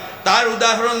নেখাওঁ তাৰ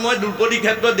উদাহৰণ মই দ্ৰুপদী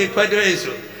ক্ষেত্ৰত দেখুৱাই থৈ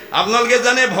আহিছোঁ আপোনালোকে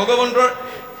জানে ভগৱন্তৰ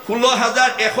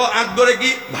 16,108 গৰাকী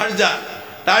ভাৰ্যা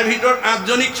তাৰ ভিতৰত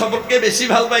 8জনীক সবতকৈ বেছি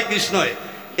ভাল পায় কৃষ্ণই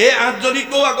এই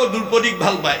 8জনীকো আকৌ দ্ৰুপদীক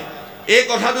ভাল পায় এই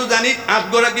কথাটো জানি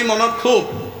 8 গৰাকী মনত খুব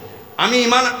আমি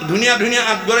ইমান ধুনীয়া ধুনীয়া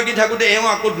 8 গৰাকী থাকোঁতে এওঁ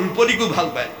আকৌ দ্ৰুপদীকো ভাল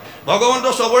পায় ভগৱন্ত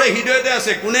সবৰে হৃদয়তে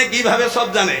আছে কোনে কি ভাবে সব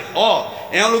জানে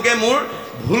এওঁলোকে মোৰ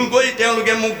ভুল কৰি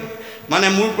তেওঁলোকে মোক মানে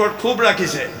মোৰ ওপৰত খুব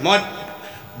ৰাখিছে মই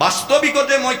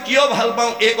বাস্তৱিকতে মই কিয় ভাল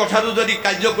পাওঁ এই কথাটো যদি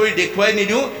কাৰ্য কৰি দেখুৱাই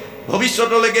নিদিওঁ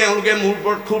ভৱিষ্যতলৈকে এওঁলোকে মোৰ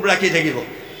ওপৰত খুব ৰাখি থাকিব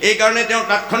এই কাৰণে তেওঁ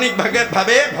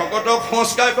তাৎক্ষণিকভাৱে ভকতক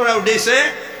সংস্কাৰ কৰাৰ উদ্দেশ্যে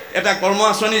এটা কৰ্ম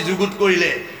আঁচনি যুগুত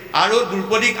কৰিলে আৰু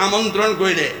দ্ৰুপদীক আমন্ত্ৰণ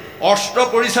কৰিলে অস্ত্ৰ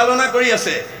পৰিচালনা কৰি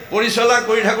আছে পৰিচালনা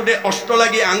কৰি থাকোঁতে অস্ত্ৰ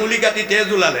লাগি আঙুলি কাটি তেজ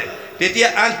ওলালে তেতিয়া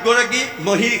 8 গৰাকী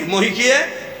মহিষীয়ে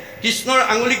কৃষ্ণৰ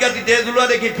আঙুলি কাটি তেজ ওলোৱা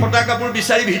দেখি ফটা কাপোৰ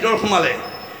বিচাৰি ভিতৰ সোমালে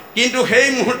কিন্তু সেই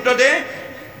মুহূৰ্ততে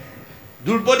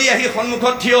দ্ৰুপদী আহি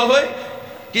সন্মুখত থিয় হৈ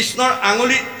কৃষ্ণৰ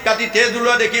আঙুলিত কাটি তেজ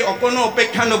ওলোৱা দেখি অকণো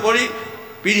অপেক্ষা নকৰি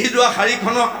পিন্ধি যোৱা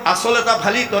শাৰীখনৰ আঁচল এটা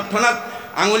ফালি তৎক্ষণাত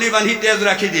আঙুলি বান্ধি তেজ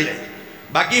ৰাখি দিলে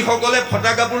বাকীসকলে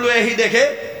ফটা কাপোৰ লৈ আহি দেখে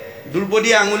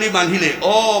দ্ৰুপদীয়ে আঙুলি বান্ধিলে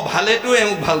ভালেতো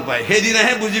এওঁক ভাল পায়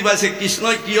সেইদিনাহে বুজি পাইছে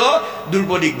কৃষ্ণই কিয়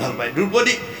দ্ৰুপদীক ভাল পায়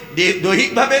দ্ৰুপদীক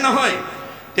দৈহিকভাৱে নহয়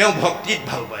তেওঁ ভক্তিত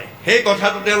ভাল পায় সেই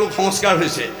কথাটো তেওঁলোক সংস্কাৰ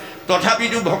হৈছে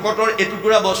তথাপিতো ভকতৰ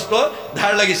এটুকুৰা বস্ত্ৰ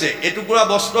ধাৰ লাগিছে এটুকুৰা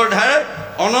বস্ত্ৰৰ ধাৰ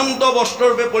অনন্ত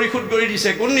বস্ত্ৰৰূপে পৰিশোধ কৰি দিছে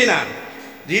কোনদিনা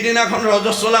যিদিনাখন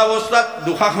ৰজস্বলা অৱস্থাত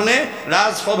দুষাখনে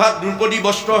ৰাজসভাত দ্ৰুপদী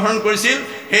বস্ত্ৰহৰণ কৰিছিল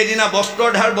সেইদিনা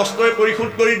বস্ত্ৰৰ ধাৰ বস্ত্ৰৰে পৰিশোধ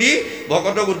কৰি দি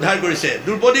ভকতক উদ্ধাৰ কৰিছে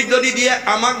দ্ৰুপদীক যদি দিয়ে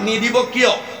আমাক নিদিব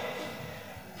কিয়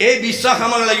এই বিশ্বাস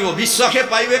আমাক লাগিব বিশ্বাসে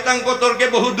পাইবে তাংক তৰ্কে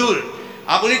বহু দূৰ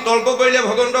আপুনি তৰ্ক কৰিলে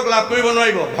ভগৱন্তক লাভ কৰিব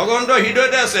নোৱাৰিব ভগৱন্তৰ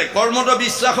হৃদয়তে আছে কৰ্মত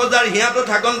বিশ্বাস যাৰ হিয়াতো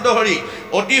থাকন্ত হৰি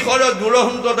অতিশৰ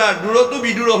দূৰহন্ততাৰ দূৰতো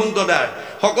বিদূৰহন্ততাৰ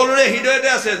সকলোৰে হৃদয়তে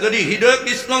আছে যদি হৃদয়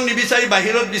কৃষ্ণক নিবিচাৰি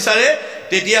বাহিৰত বিচাৰে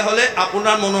তেতিয়াহ'লে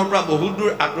আপোনাৰ মনৰ পৰা বহুত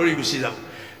দূৰ আঁতৰি গুচি যাব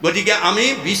গতিকে আমি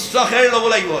বিশ্বাসেৰে ল'ব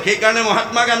লাগিব সেইকাৰণে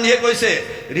মহাত্মা গান্ধীয়ে কৈছে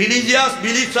religious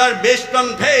বিলিফছ R based on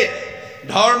faith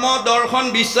ধৰ্ম দৰ্শন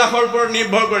বিশ্বাসৰ ওপৰত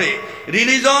নিৰ্ভৰ কৰে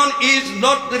religion is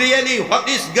not really what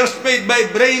is গ্ৰাস্পড by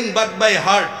brain but by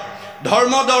heart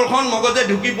ধৰ্ম দৰ্শন মগজে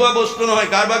ঢুকি পোৱা বস্তু নহয়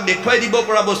কাৰোবাক দেখুৱাই দিব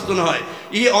পৰা বস্তু নহয়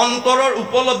ই অন্তৰৰ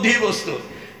উপলব্ধিৰ বস্তু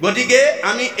গতিকে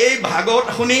আমি এই ভাগৱত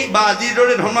শুনি বা আজিৰ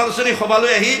দৰে ধৰ্মালোচনী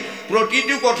সভালৈ আহি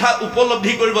প্ৰতিটো কথা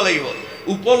উপলব্ধি কৰিব লাগিব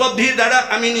উপলব্ধিৰ দ্বাৰা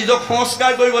আমি নিজক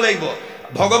সংস্কাৰ কৰিব লাগিব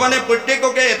ভগৱানে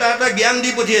প্ৰত্যেককে এটা এটা জ্ঞান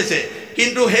দি পঠিয়াইছে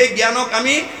কিন্তু সেই জ্ঞানক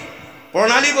আমি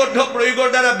প্ৰণালীবদ্ধ প্ৰয়োগৰ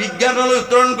দ্বাৰা বিজ্ঞানলৈ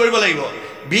উত্তৰণ কৰিব লাগিব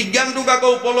বিজ্ঞানটোক আকৌ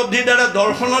উপলব্ধিৰ দ্বাৰা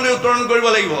দৰ্শনলৈ উত্তৰণ কৰিব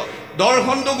লাগিব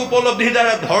দৰ্শনটোক উপলব্ধিৰ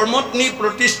দ্বাৰা ধৰ্মত নি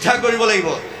প্ৰতিষ্ঠা কৰিব লাগিব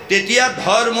তেতিয়া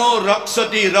ধৰ্ম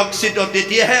ৰক্ষতি ৰক্ষিত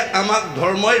তেতিয়াহে আমাক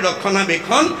ধৰ্মই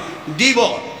ৰক্ষণাবেক্ষণ দিব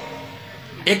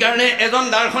এইকাৰণে এজন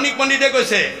দাৰ্শনিক পণ্ডিতে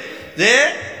কৈছে যে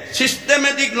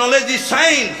systematic knowledge is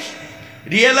science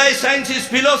realized science is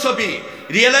philosophy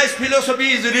realized philosophy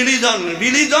is religion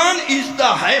religion is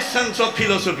the highest sense of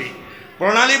philosophy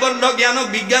প্ৰণালীবদ্ধ জ্ঞানক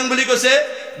বিজ্ঞান বুলি কৈছে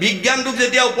বিজ্ঞানটোক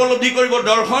যেতিয়া উপলব্ধি কৰিব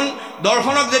দৰ্শন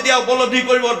দৰ্শনক যেতিয়া উপলব্ধি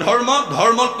কৰিব ধৰ্ম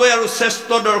ধৰ্মতকৈ আৰু শ্ৰেষ্ঠ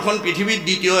দৰ্শন পৃথিৱীত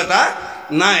দ্বিতীয় এটা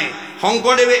নাই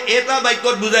শংকৰদেৱে এটা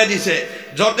বাক্যত বুজাই দিছে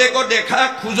যতেক দেখা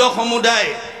খোজ সমুদায়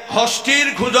হস্তিৰ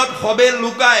খোজত হবে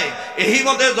লুকায়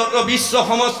এহিমতে যত বিশ্ব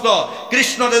সমস্ত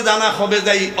কৃষ্ণতে জানা হবে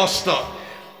যাই অস্ত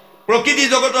প্ৰকৃতি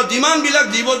জগতত যিমানবিলাক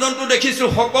জীৱ জন্তু দেখিছো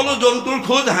সকলো জন্তুৰ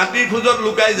খোজ হাতীৰ খোজত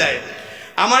লুকাই যায়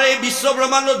আমাৰ এই বিশ্ব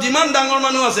ব্ৰহ্মাণ্ডত যিমান ডাঙৰ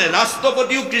মানুহ আছে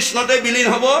ৰাষ্ট্ৰপতিও কৃষ্ণতে বিলীন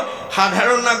হ'ব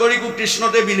সাধাৰণ নাগৰিকো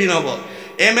কৃষ্ণতে বিলীন হ'ব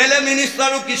এমএলএ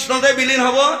মিনিষ্টাৰো কৃষ্ণতে বিলীন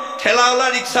হ'ব ঠেলাওলা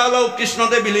ৰিক্সাওলাও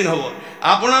কৃষ্ণতে বিলীন হ'ব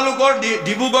আপোনালোকৰ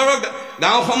ডিব্ৰুগড়ৰ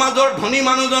গাঁও সমাজৰ ধনী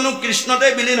মানুহজনো কৃষ্ণতে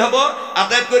বিলীন হ'ব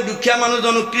আটাইতকৈ দুখীয়া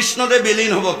মানুহজনো কৃষ্ণতে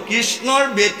বিলীন হ'ব কৃষ্ণৰ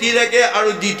ব্যতিৰেকে আৰু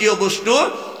দ্বিতীয় বস্তু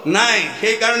নাই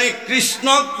সেইকাৰণে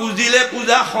কৃষ্ণক পুজিলে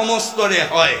পূজা সমস্তৰে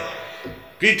হয়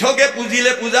পৃথকে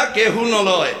পুজিলে পূজা কেহু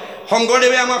নলয়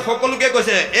শংকৰদেৱে আমাক সকলোকে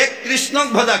কৈছে এক কৃষ্ণক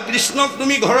ভজা কৃষ্ণক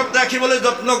তুমি ঘৰত ৰাখিবলৈ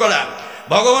যত্ন কৰা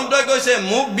ভগৱন্তই কৈছে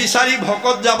মোক বিচাৰি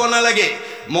ভকত যাব নালাগে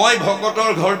মই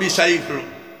ভকতৰ ঘৰ বিচাৰি ফুৰো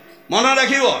মনত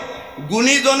ৰাখিব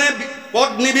গুণীজনে পদ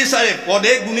নিবিচাৰে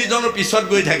পদে গুণীজনৰ পিছত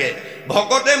গৈ থাকে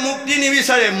ভকতে মুক্তি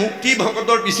নিবিচাৰে মুক্তি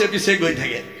ভকতৰ পিছে পিছে গৈ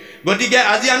থাকে গতিকে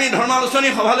আজি আমি ধৰ্মালোচনী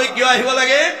সভালৈ কিয় আহিব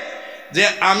লাগে যে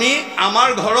আমি আমাৰ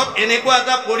ঘৰত এনেকুৱা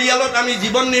এটা পৰিয়ালত আমি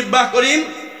জীৱন নিৰ্বাহ কৰিম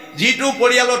যিটো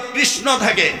পৰিয়ালত কৃষ্ণ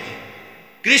থাকে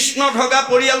কৃষ্ণ থকা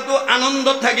পৰিয়ালটো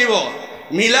আনন্দত থাকিব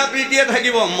মিলা প্ৰীতিয়ে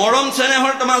থাকিব মৰম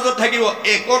চেনেহৰ মাজত থাকিব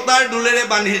একতাৰ দোলেৰে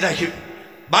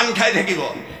বান্ধ খাই থাকিব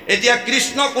এতিয়া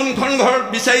কৃষ্ণ কোনখন ঘৰত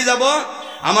বিচাৰি যাব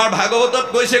আমাৰ ভাগৱতত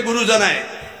কৈছে গুৰুজনাই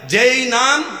যেই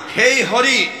নাম সেই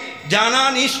হৰি জানা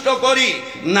নিষ্ঠ কৰি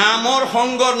নামৰ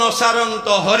সংগ নচাৰন্ত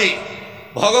হৰি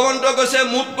ভগৱন্ত কৈছে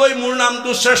মোতকৈ মোৰ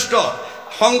নামটো শ্ৰেষ্ঠ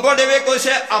শংকৰদেৱে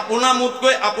কৈছে আপোনাৰ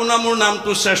মোতকৈ আপোনাৰ মোৰ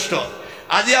নামটো শ্ৰেষ্ঠ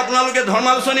আজি আপোনালোকে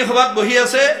ধৰ্মালোচনী সভাত বহি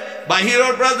আছে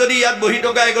বাহিৰৰ পৰা যদি ইয়াত বহি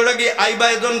থকা এগৰাকী আই বা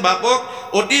এজন বাপক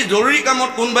অতি জৰুৰী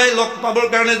কামত কোনোবাই লগ পাবৰ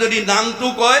কাৰণে যদি নামটো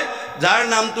কয় যাৰ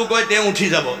নামটো কয় তেওঁ উঠি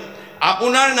যাব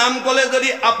আপোনাৰ নাম ক'লে যদি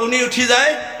আপুনি উঠি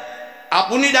যায়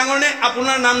আপুনি ডাঙৰ নে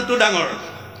আপোনাৰ নামটো ডাঙৰ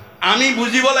আমি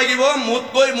বুজিব লাগিব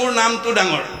মোতকৈ মোৰ নামটো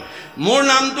ডাঙৰ মোৰ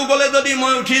নামটো ক'লে যদি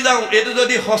মই উঠি যাওঁ এইটো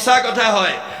যদি সঁচা কথা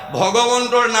হয়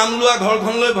ভগৱন্তৰ নাম লোৱা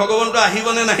ঘৰখনলৈ ভগৱন্ত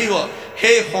আহিবনে নাহিব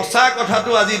সেই সঁচা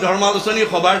কথাটো আজি ধৰ্মালোচনী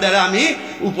সভাৰ দ্বাৰা আমি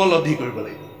উপলব্ধি কৰিব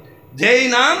লাগিব যেই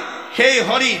নাম সেই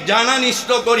হৰি জানা নিষ্ঠ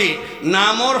কৰি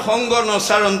নামৰ সংগ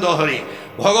নচাৰন্ত হৰি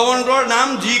ভগৱন্তৰ নাম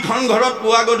যিখন ঘৰত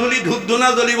পুৱা গধূলি ধূপ ধূনা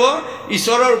জ্বলিব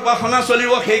ঈশ্বৰৰ উপাসনা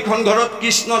চলিব সেইখন ঘৰত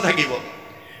কৃষ্ণ থাকিব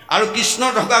আৰু কৃষ্ণ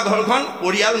থকা ঘৰখন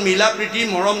পৰিয়াল মিলা প্ৰীতি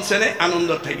মৰম চেনেহ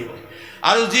আনন্দত থাকিব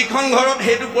আৰু যিখন ঘৰত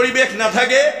সেইটো পৰিৱেশ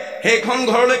নাথাকে সেইখন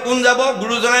ঘৰলৈ কোন যাব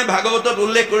গুৰুজনাই ভাগৱতত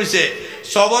উল্লেখ কৰিছে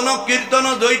শ্ৰৱণ কীৰ্তন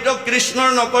জড়িত কৃষ্ণৰ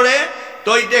নকৰে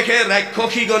তৈতেখে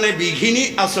ৰাক্ষসীগণে বিঘিনী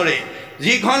আচৰে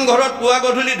যিখন ঘৰত পুৱা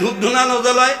গধূলি ধূপ ধূনা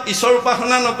নজ্বলায় ঈশ্বৰ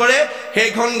উপাসনা নকৰে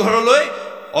সেইখন ঘৰলৈ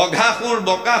অঘাসুৰ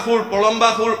বকাসুৰ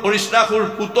পলম্বাসুৰ অৰিষ্টাসুৰ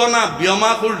পুতনা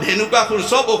ব্যমাসুৰ ধেনুকাসুৰ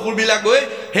সব অসুৰবিলাক গৈ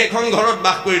সেইখন ঘৰত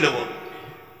বাস কৰি ল'ব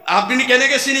আপুনি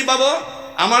কেনেকৈ চিনি পাব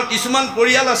আমাৰ কিছুমান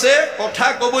পৰিয়াল আছে কথা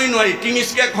ক'বই নোৱাৰি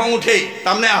টিঙিচকে খং উঠেই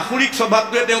তাৰমানে আসুৰিক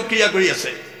স্বভাৱটোৱে তেওঁ ক্ৰিয়া কৰি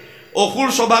আছে অসুৰ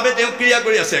স্বভাৱে তেওঁ ক্ৰিয়া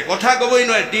কৰি আছে কথা ক'বই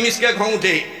নোৱাৰে টিঙিচকে খং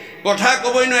উঠেই কথা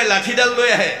ক'বই নোৱাৰে লাঠিডাল লৈ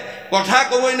আহে কথা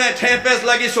ক'বই নোৱাৰে ঠেহ পেচ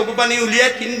লাগি চকু পানী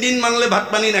উলিয়াই 3 দিন মানলৈ ভাত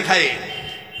পানী নাখায়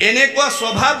এনেকুৱা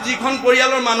স্বভাৱ যিখন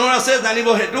পৰিয়ালৰ মানুহ আছে জানিব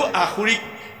সেইটো আসুৰিক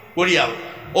পৰিয়াল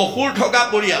অসুৰ থকা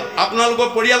পৰিয়াল আপোনালোকৰ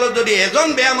পৰিয়ালত যদি এজন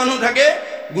বেয়া মানুহ থাকে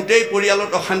গোটেই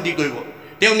পৰিয়ালত অশান্তি কৰিব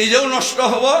তেওঁ নিজেও নষ্ট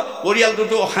হ'ব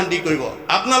পৰিয়ালটোতো অশান্তি কৰিব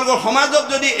আপোনালোকৰ সমাজত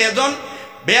যদি এজন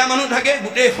বেয়া মানুহ থাকে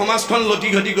গোটেই সমাজখন লটি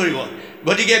ঘটি কৰিব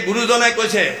গতিকে গুৰুজনাই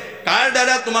কৈছে কাৰ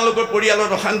দ্বাৰা তোমালোকৰ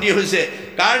পৰিয়ালত অশান্তি হৈছে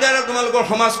কাৰ দ্বাৰা তোমালোকৰ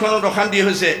সমাজখনত অশান্তি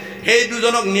হৈছে সেই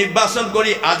দুজনক নিৰ্বাচন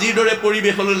কৰি আজিৰ দৰে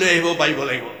পৰিৱেশলৈ লৈ আহিব পাৰিব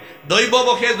লাগিব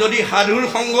দৈৱবশে যদি সাধুৰ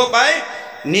সংগ পায়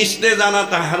নিশ্চয় জানা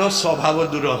তাহাৰৰ স্বভাৱ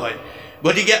দূৰ হয়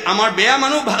গতিকে আমাৰ বেয়া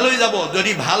মানুহ ভাল হৈ যাব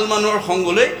যদি ভাল মানুহৰ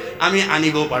সংগলৈ আমি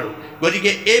আনিব পাৰোঁ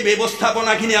গতিকে এই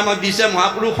ব্যৱস্থাপনাখিনি আমাক দিছে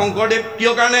মহাপুৰুষ শংকৰদেৱ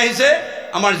কিয় কাৰণে আহিছে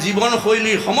আমাৰ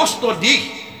জীৱনশৈলীৰ সমস্ত দিশ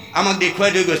আমাক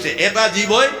দেখুৱাই থৈ গৈছে। এটা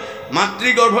জীৱই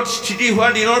মাতৃগৰ্ভত স্থিতি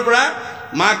হোৱাৰ দিনৰ পৰা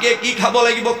মাকে কি খাব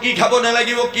লাগিব, কি খাব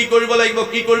নালাগিব, কি কৰিব লাগিব,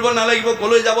 কি কৰিব নালাগিব,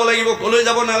 কলৈ যাব লাগিব, কলৈ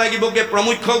যাব নালাগিবকে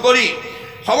প্ৰমুখ্য কৰি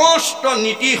সমস্ত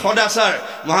নীতি সদাচাৰ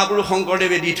মহাপুৰুষ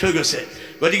শংকৰদেৱে দি থৈ গৈছে।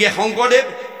 গতিকে শংকৰদেৱ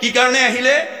কি কাৰণে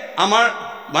আহিলে? আমাৰ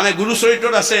মানে গুৰু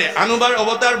চৰিত্ৰত আছে, আনুবাৰ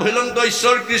অৱতাৰ ভৈলন্ত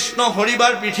ঈশ্বৰ কৃষ্ণ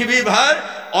হৰিবাৰ পৃথিৱীৰ ভাৰ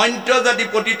অন্ত্যজাতি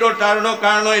পতিতৰ তাৰণ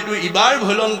কাৰণ এইটো ইবাৰ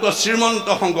ভৈলন্ত শ্ৰীমন্ত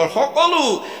শংকৰ। সকলো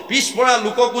পিছপৰা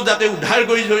লোককো যাতে উদ্ধাৰ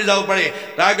কৰি ধৰি যাব পাৰে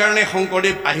তাৰ কাৰণে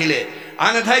শংকৰদেৱ আহিলে।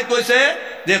 আন এঠাইত কৈছে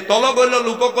যে তলগল্য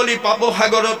লোককলি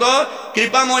পাপসাগৰত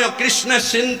কৃপাময় কৃষ্ণে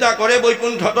চিন্তা কৰে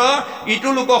বৈকুণ্ঠত ইটো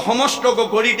লোক সমস্তক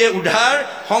কৰিতে উদ্ধাৰ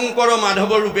শংকৰ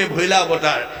মাধৱ ৰূপে ভৈলা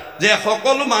অৱতাৰ। যে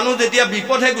সকলো মানুহ যেতিয়া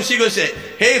বিপথে গুচি গৈছে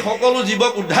সেই সকলো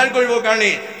জীৱক উদ্ধাৰ কৰিবৰ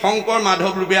কাৰণে শংকৰ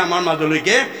মাধৱ ৰূপে আমাৰ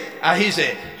মাজলৈকে আহিছে।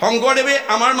 শংকৰদেৱে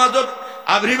আমাৰ মাজত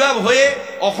আবিৰ্ভাৱ হৈয়ে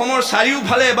অসমৰ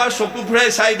চাৰিওফালে এবাৰ চকু ফুৰাই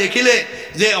চাই দেখিলে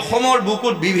যে অসমৰ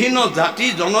বুকুত বিভিন্ন জাতি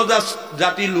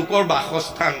জনজাতি লোকৰ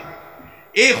বাসস্থান।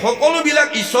 এই সকলোবিলাক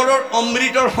ঈশ্বৰৰ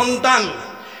অমৃতৰ সন্তান।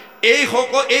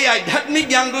 এই আধ্যাত্মিক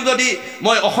জ্ঞানটো যদি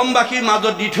মই অসমবাসীৰ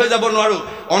মাজত দি থৈ যাব নোৱাৰোঁ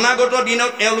অনাগত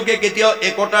দিনত এওঁলোকে কেতিয়াও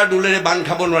একতাৰ দোলেৰে বান্ধ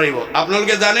খাব নোৱাৰিব।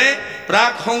 আপোনালোকে জানে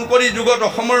প্ৰাক শংকৰী যুগত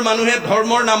অসমৰ মানুহে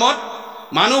ধৰ্মৰ নামত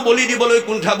মানুহ বলি দিবলৈ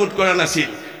কুণ্ঠাবোধ কৰা নাছিল,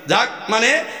 যাক মানে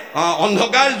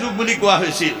অন্ধকাৰ যুগ বুলি কোৱা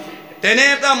হৈছিল। তেনে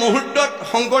এটা মুহূৰ্তত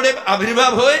শংকৰদেৱ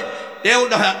আবিৰ্ভাৱ হৈ তেওঁ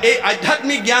এই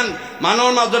আধ্যাত্মিক জ্ঞান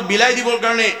মানুহৰ মাজত বিলাই দিবৰ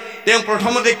কাৰণে তেওঁ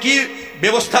প্ৰথমতে কি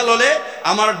ব্যৱস্থা ল'লে?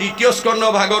 আমাৰ দ্বিতীয় স্কন্ধ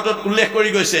ভাগৱতত উল্লেখ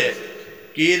কৰি গৈছে,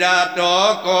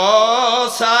 কিৰাতক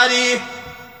চাৰি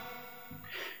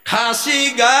খাচী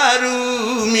গাৰু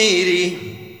মিৰি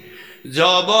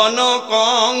জবন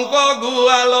কংক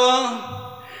গোৱাল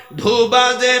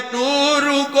ধুবাজে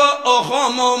তুৰুক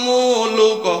অসম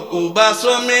মূলোক কুবাচ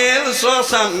মেল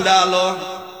চান্দাল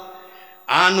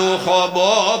আনু হব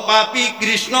পাপী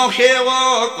কৃষ্ণ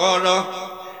সেৱকৰ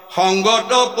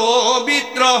সংগত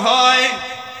পবিত্ৰ হয়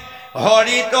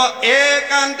হৰিত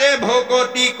একান্তে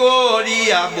ভকতি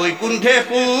কৰিয়া বৈকুণ্ঠে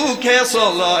সুখে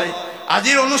চলয়।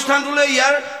 আজিৰ অনুষ্ঠানটোলৈ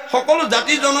ইয়াৰ সকলো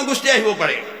জাতি জনগোষ্ঠী আহিব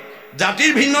পাৰে,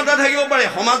 জাতিৰ ভিন্নতা থাকিব পাৰে,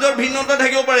 সমাজৰ ভিন্নতা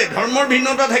থাকিব পাৰে, ধৰ্মৰ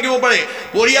ভিন্নতা থাকিব পাৰে,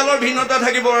 পৰিয়ালৰ ভিন্নতা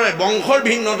থাকিব পাৰে, বংশৰ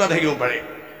ভিন্নতা থাকিব পাৰে,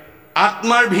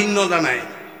 আত্মাৰ ভিন্নতা নাই।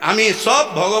 আমি চব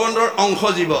ভগৱন্তৰ অংশ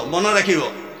জীৱ। মনত ৰাখিব,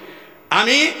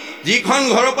 আমি যিখন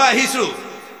ঘৰৰ পৰা আহিছোঁ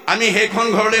আমি সেইখন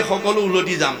ঘৰলৈ সকলো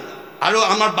উলটি যাম আৰু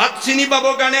আমাৰ বাট চিনি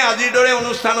পাবৰ কাৰণে আজিৰ দৰে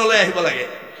অনুষ্ঠানলৈ আহিব লাগে।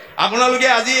 আপোনালোকে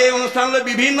আজি এই অনুষ্ঠানলৈ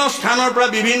বিভিন্ন স্থানৰ পৰা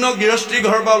বিভিন্ন গৃহস্থী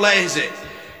ঘৰৰ পৰা ওলাই আহিছে।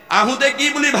 আহোঁতে কি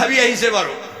বুলি ভাবি আহিছে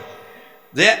বাৰু?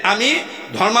 যে আমি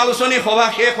ধৰ্মালোচনী সভা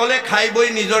শেষ হ'লে খাই বৈ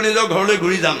নিজৰ নিজৰ ঘৰলৈ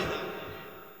ঘূৰি যাম।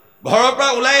 ঘৰৰ পৰা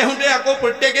ওলাই আহোঁতে আকৌ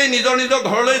প্ৰত্যেকেই নিজৰ নিজৰ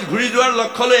ঘৰলৈ ঘূৰি যোৱাৰ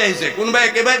লক্ষ্য লৈ আহিছে। কোনোবাই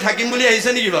একেবাৰে থাকিম বুলি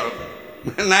আহিছে নেকি বাৰু?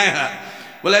 নাই অহা।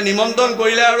 বোলে নিমন্ত্ৰণ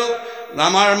কৰিলে আৰু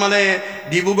আমাৰ মানে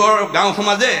ডিব্ৰুগড় গাঁও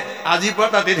সমাজে আজিৰ পৰা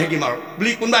তাতে থাকিম আৰু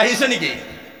বুলি কোনোবা আহিছে নেকি?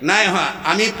 নাই অহা।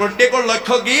 আমি প্ৰত্যেকৰ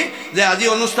লক্ষ্য কি? যে আজি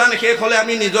অনুষ্ঠান শেষ হ'লে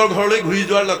আমি নিজৰ ঘৰলৈ ঘূৰি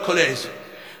যোৱাৰ লক্ষ্য লৈ আহিছোঁ।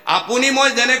 আপুনি মই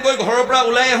যেনেকৈ ঘৰৰ পৰা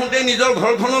ওলাই আহোঁতে নিজৰ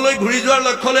ঘৰখনলৈ ঘূৰি যোৱাৰ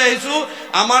লক্ষ্য লৈ আহিছোঁ,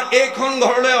 আমাৰ এইখন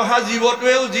ঘৰলৈ অহা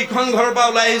জীৱটোৱেও যিখন ঘৰৰ পৰা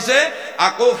ওলাই আহিছে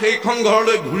আকৌ সেইখন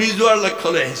ঘৰলৈ ঘূৰি যোৱাৰ লক্ষ্য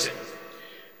লৈ আহিছে।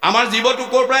 আমাৰ জীৱটো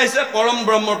ক'ৰ পৰা আহিছে? পৰম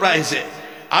ব্ৰহ্মৰ পৰা আহিছে।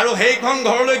 আৰু সেইখন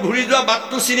ঘৰলৈ ঘূৰি যোৱা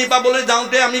বাটটো চিনি পাবলৈ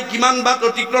যাওঁতে আমি কিমান বাট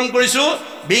অতিক্ৰম কৰিছোঁ?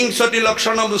 বিংশতি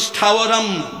লক্ষণম স্থাৱৰম।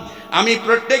 আমি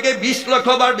প্ৰত্যেকে 20 লক্ষ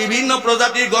বাৰ বিভিন্ন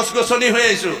প্ৰজাতিৰ গছ গছনি হৈ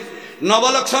আহিছোঁ।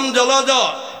 নৱলক্ষম জলজ,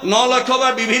 9 লক্ষ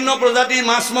বাৰ বিভিন্ন প্ৰজাতিৰ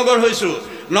মাছ মগৰ হৈছোঁ।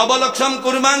 নৱলক্ষম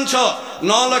কুৰ্মাঞ্চ,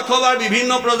 9 লক্ষ বাৰ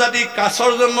বিভিন্ন প্ৰজাতিৰ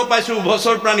কাছৰ জন্ম পাইছোঁ,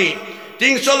 উভচৰ প্ৰাণী।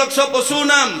 300 লক্ষ পশু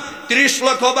নাম, 30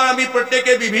 লক্ষ বাৰ আমি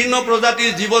প্ৰত্যেকে বিভিন্ন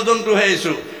প্ৰজাতিৰ জীৱ জন্তু হৈ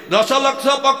আহিছোঁ। 10 লক্ষ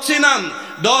পক্ষী নাম,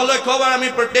 10 লক্ষ বাৰ আমি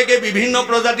প্ৰত্যেকে বিভিন্ন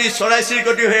প্ৰজাতিৰ চৰাই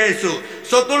চিৰিকটি হৈ আহিছোঁ।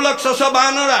 40 লক্ষ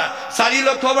বানৰা, 4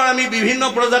 লক্ষ বাৰ আমি বিভিন্ন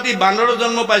প্ৰজাতিৰ বান্দৰৰ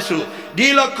জন্ম পাইছোঁ। 2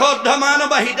 লক্ষ অৰ্ধমানৱ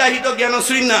বা হিতাহিত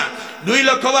জ্ঞানশূন্য, 2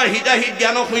 লক্ষ বাৰ হিতাহিত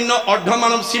জ্ঞানশূন্য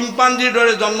অৰ্ধমানৱ চিম্পাঞ্জীৰ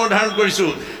দৰে জন্ম ধাৰণ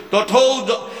কৰিছোঁ।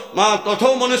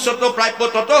 তথৌ মনুষ্যত্ব প্ৰাপ্য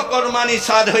তত কৰ্মানি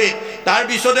সাধয়ে, তাৰ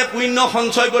পিছতে পুণ্য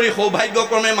সঞ্চয় কৰি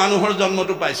সৌভাগ্যক্ৰমে মানুহৰ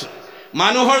জন্মটো পাইছোঁ।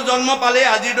 মানুহৰ জন্ম পালে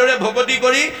আজিৰ দৰে ভকতি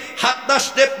কৰি 7টা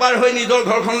ষ্টেপ পাৰ হৈ নিজৰ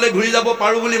ঘৰখনলৈ ঘূৰি যাব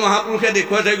পাৰোঁ বুলি মহাপুৰুষে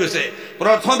দেখুৱাই থৈ গৈছে।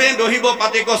 প্ৰথমে দহিব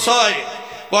পাতেক ছয়,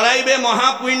 কৰাইবে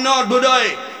মহাপুণ্য অভ্যুদয়,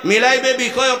 মিলাইবে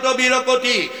বিষয়ত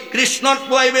বীৰকতি, কৃষ্ণত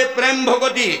পোৱাইবে প্ৰেম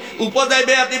ভগতি,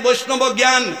 উপজাইবে আতি বৈষ্ণৱ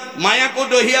জ্ঞান, মায়াকো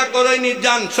দহিয়া কৰৈ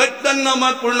নিৰ্যান,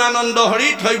 চৈতন্যময় পূৰ্ণানন্দ হৰি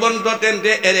থৈবন্ত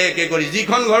তেন্তে এৰে একে কৰি।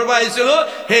 যিখন ঘৰৰ পৰা আহিছিলোঁ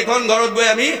সেইখন ঘৰত গৈ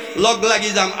আমি লগ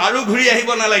লাগি যাম আৰু ঘূৰি আহিব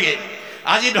নালাগে।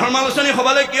 আজি ধৰ্মালোচনী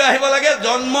সভালৈ কিয় আহিব লাগে?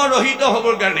 জন্মৰহিত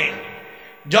হ'বৰ কাৰণে।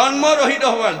 জন্মৰহিত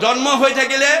হ'বৰ, জন্ম হৈ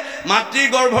থাকিলে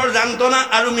মাতৃগৰ্ভৰ যান্ত্ৰণা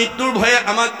আৰু মৃত্যুৰ ভয়ে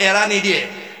আমাক এৰা নিদিয়ে।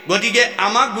 গতিকে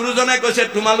আমাক গুৰুজনে কৈছে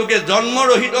তোমালোকে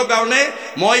জন্মৰহিতৰ কাৰণে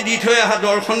মই দি থৈ অহা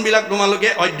দৰ্শনবিলাক তোমালোকে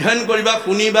অধ্যয়ন কৰিবা,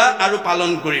 শুনিবা আৰু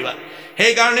পালন কৰিবা।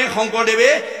 সেইকাৰণে শংকৰদেৱে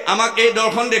আমাক এই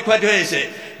দৰ্শন দেখুৱাই থৈ আহিছে।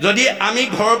 যদি আমি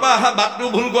ঘৰৰ পৰা অহা বাটটো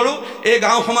ভুল কৰোঁ, এই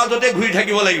গাঁও সমাজতে ঘূৰি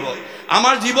থাকিব লাগিব।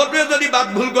 আমাৰ জীৱটোৱে যদি বাট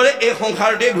ভুল কৰে, এই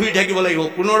সংসাৰতে ঘূৰি থাকিব লাগিব।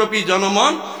 পুনৰপি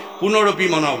জনমন পুনৰপি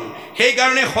মনম।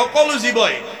 সেইকাৰণে সকলো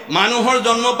জীৱই মানুহৰ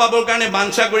জন্ম পাবৰ কাৰণে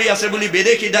বাঞ্ছা কৰি আছে বুলি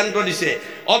বেদে সিদ্ধান্ত দিছে।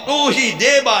 অতৌহি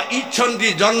দেৱা ইচ্ছন্তি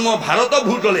জন্ম ভাৰত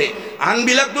ভূতলে।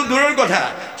 আনবিলাকতো দূৰৰ কথা,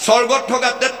 স্বৰ্গত থকা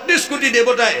 ৩৩ কোটি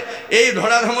দেৱতাই এই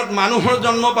ধৰাধামত মানুহৰ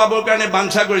জন্ম পাবৰ কাৰণে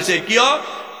বাঞ্ছা কৰিছে। কিয়?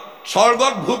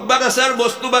 স্বৰ্গত ভোগবাদ আছে আৰু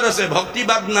বস্তুবাদ আছে,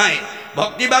 ভক্তিবাদ নাই।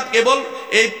 ভক্তিবাদ কেৱল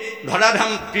এই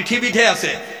ধৰাধাম পৃথিৱীতহে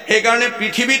আছে। সেইকাৰণে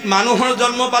পৃথিৱীত মানুহৰ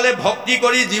জন্ম পালে ভক্তি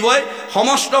কৰি জীৱই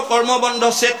সমস্ত কৰ্মবন্ধ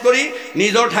ছেদ কৰি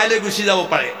নিজৰ ঠাইলৈ গুচি যাব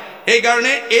পাৰে।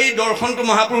 সেইকাৰণে এই দৰ্শনটো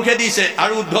মহাপুৰুষে দিছে।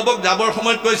 আৰু উদ্ধৱক যাবৰ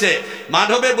সময়ত কৈছে,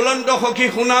 মাধৱে বুলন্ত সখী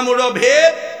শুনা মূৰ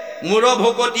ভেদ, মূৰ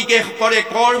ভকতিকে কৰে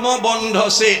কৰ্মবন্ধ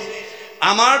ছেদ।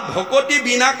 আমাৰ ভকতি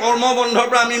বিনা কৰ্মবন্ধৰ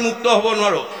পৰা আমি মুক্ত হ'ব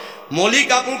নোৱাৰোঁ। মলি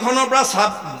কাপোৰখনৰ পৰা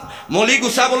মলি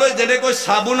গুচাবলৈ যেনেকৈ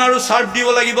চাবোন আৰু চাৰ্ফ দিব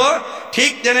লাগিব,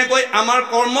 ঠিক তেনেকৈ আমাৰ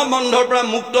কৰ্মবন্ধৰ পৰা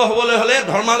মুক্ত হ'বলৈ হ'লে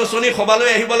ধৰ্মালোচনী সভালৈ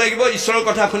আহিব লাগিব, ঈশ্বৰৰ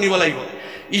কথা শুনিব লাগিব।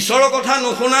 ঈশ্বৰৰ কথা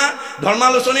নুশুনা,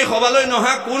 ধৰ্মালোচনী সভালৈ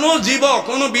নহা কোনো জীৱ,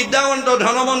 কোনো বিদ্যাৱন্ত,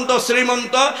 ধনৱন্ত,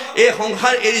 শ্ৰীমন্ত এই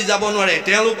সংসাৰ এৰি যাব নোৱাৰে।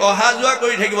 তেওঁলোক অহা যোৱা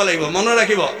কৰি থাকিব লাগিব, মনত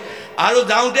ৰাখিব। আৰু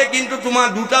যাওঁতে কিন্তু তোমাৰ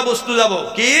দুটা বস্তু যাব।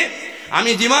 কি?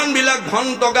 আমি যিমানবিলাক ধন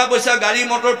টকা পইচা, গাড়ী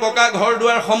মটৰ, পকা ঘৰ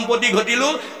দুৱাৰ, সম্পত্তি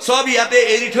ঘটিলোঁ, চব ইয়াতে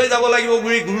এৰি থৈ যাব লাগিব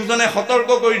বুলি গুৰুজনে সতৰ্ক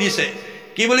কৰি দিছে।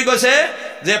 কি বুলি কৈছে?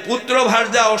 যে পুত্ৰ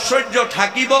ভাৰ্যা ঐশ্বৰ্য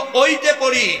থাকিব ঐতে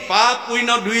পৰি, পাপ পুণ্য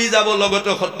দুই যাব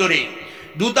লগতে সত্তৰি।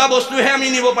 দুটা বস্তুহে আমি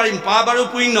নিব পাৰিম, পাপ আৰু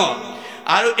পুণ্য।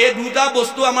 আৰু এই দুটা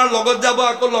বস্তু আমাৰ লগত যাব,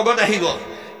 আকৌ লগত আহিব।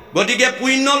 গতিকে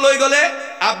পুণ্য লৈ গ'লে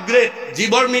আপগ্ৰেড,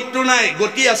 জীৱৰ মৃত্যু নাই,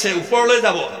 গতি আছে, ওপৰলৈ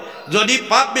যাব। যদি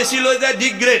পাপ বেছি লৈ যায়,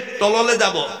 ডিগ্ৰেড, তললৈ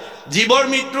যাব। জীৱৰ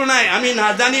মৃত্যু নাই। আমি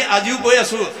নাজানি আজিও কৈ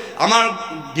আছোঁ, আমাৰ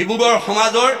ডিব্ৰুগড়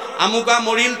সমাজৰ আমুকা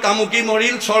মৰিল, তামুকী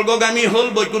মৰিল, স্বৰ্গগামী হ'ল,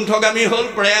 বৈকুণ্ঠগামী হ'ল,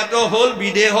 প্ৰয়াত হ'ল,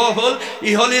 বিদেহ হ'ল,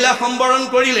 ইহলীলা সম্বৰণ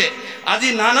কৰিলে। আজি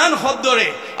নানান শব্দৰে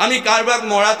আমি কাৰোবাক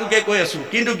মৰাটোকে কৈ আছোঁ।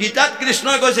 কিন্তু গীতাত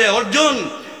কৃষ্ণই কৈছে, অৰ্জুন,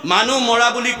 মানুহ মৰা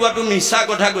বুলি কোৱাটো মিছা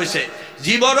কথা কৈছে।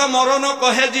 জীৱৰ মৰণ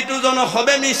কহে যিটো জন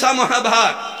হবে মিছা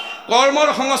মহাভাগ। কৰ্মৰ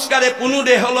সংস্কাৰে কোনো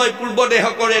দেহলৈ পূৰ্ব দেহ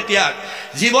কৰে ত্যাগ।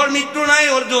 জীৱৰ মৃত্যু নাই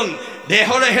অৰ্জুন,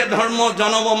 দেহৰেহে ধৰ্ম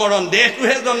জনম মৰণ।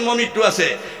 দেহটোহে জন্ম মৃত্যু আছে,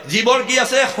 জীৱৰ কি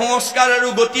আছে? সংস্কাৰ আৰু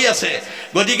গতি আছে।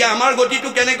 গতিকে আমাৰ গতিটো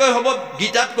কেনেকৈ হ'ব?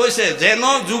 গীতাত কৈছে, যেন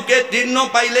জোকে তৃণ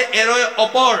পাইলে এৰয়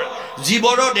অপৰ,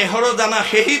 জীৱৰ দেহৰ জানা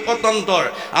সেই পতন্তৰ।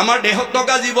 আমাৰ দেহত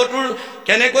থকা জীৱটোৰ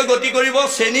কেনেকৈ গতি কৰিব?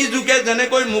 চেনী জোকে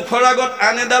যেনেকৈ মুখৰ আগত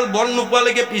আন এডাল বন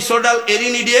নোপোৱালৈকে পিছৰডাল এৰি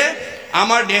নিদিয়ে,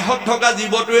 আমাৰ দেহত থকা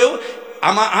জীৱটোৱেও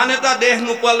আমাৰ আন এটা দেহ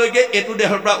নোপোৱালৈকে এইটো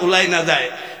দেহৰ পৰা ওলাই নাযায়।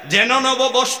 যেন নৱ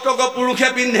বস্ত্ৰক পুৰুষে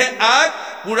পিন্ধে আগ,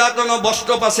 পুৰাতন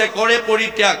বস্ত্ৰ পাছে কৰে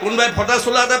পৰিত্যাগ। কোনোবাই ফটা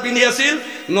চোলা এটা পিন্ধি আছিল,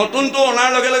 নতুনটো অনাৰ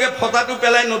লগে লগে ফটাটো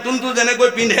পেলাই নতুনটো যেনেকৈ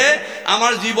পিন্ধে,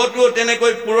 আমাৰ জীৱটোও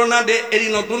তেনেকৈ পুৰণা দেহ এৰি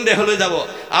নতুন দেহলৈ যাব।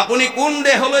 আপুনি কোন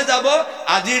দেহলৈ যাব,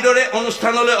 আজিৰ দৰে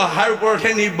অনুষ্ঠানলৈ অহাৰ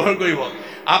ওপৰতহে নিৰ্ভৰ কৰিব।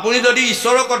 আপুনি যদি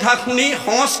ঈশ্বৰৰ কথা শুনি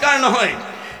সংস্কাৰ নহয়,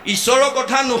 ঈশ্বৰৰ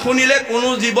কথা নুশুনিলে কোনো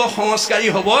জীৱ সংস্কাৰী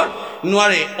হ'ব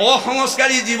নোৱাৰে।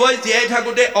 অসংস্কাৰী জীৱই জীয়াই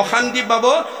থাকোঁতে অশান্তি পাব,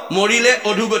 মৰিলে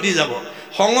অধোগতি যাব।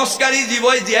 সংস্কাৰী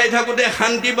জীৱই জীয়াই থাকোঁতে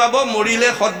শান্তি পাব, মৰিলে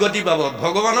সৎগতি পাব।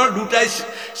 ভগৱানৰ দুটাই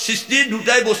সৃষ্টি,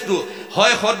 দুটাই বস্তু,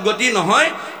 হয় সৎগতি নহয়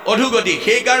অধোগতি।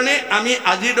 সেইকাৰণে আমি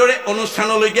আজিৰ দৰে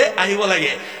অনুষ্ঠানলৈকে আহিব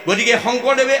লাগে। গতিকে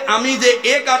শংকৰদেৱে আমি যে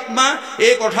এক আত্মা,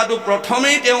 এই কথাটো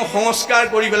প্ৰথমেই তেওঁ সংস্কাৰ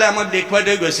কৰি পেলাই আমাক দেখুৱাই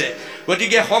থৈ গৈছে।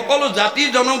 গতিকে সকলো জাতি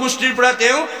জনগোষ্ঠীৰ পৰা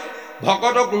তেওঁ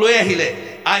ভকতক লৈ আহিলে,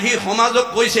 আহি সমাজক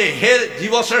কৈছে, হে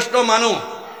জীৱশ্ৰেষ্ঠ মানুহ,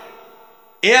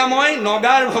 এয়া মই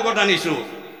নগাৰ ভকত আনিছোঁ।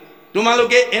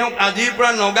 তোমালোকে এওঁক আজিৰ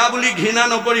পৰা নগা বুলি ঘৃণা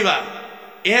নকৰিবা।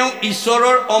 এওঁ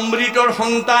ঈশ্বৰৰ অমৃতৰ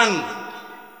সন্তান।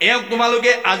 এওঁক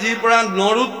তোমালোকে আজিৰ পৰা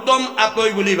নৰোত্তম আতৈ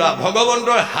বুলিবা।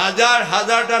 ভগৱন্তৰ হাজাৰ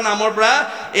হাজাৰটা নামৰ পৰা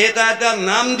এটা এটা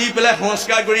নাম দি পেলাই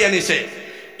সংস্কাৰ কৰি আনিছে।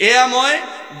 এয়া মই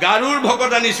গাৰুৰ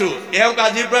ভকত আনিছোঁ, এওঁক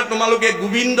আজিৰ পৰা তোমালোকে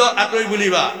গোবিন্দ আতৈ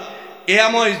বুলিবা। এয়া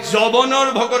মই যৱনৰ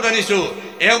ভকত আনিছোঁ,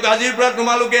 এওঁক আজিৰ পৰা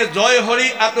তোমালোকে জয় হৰি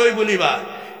আতৈ বুলিবা।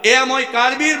 এয়া মই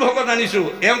কাৰ্বিৰ ভকত আনিছোঁ,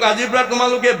 এওঁক আজিৰ পৰা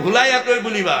তোমালোকে ভোলাই আতৈ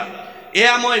বুলিবা।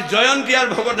 এয়া মই জয়ন্তীয়াৰ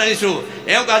ভকত আনিছোঁ,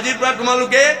 এওঁক আজিৰ পৰা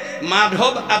তোমালোকে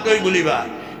মাধৱ আতৈ বুলিবা।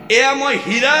 এয়া মই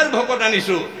হীৰাৰ ভকত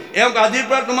আনিছোঁ, এওঁক আজিৰ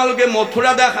পৰা তোমালোকে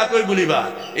মথুৰা দাস আতৈ বুলিবা।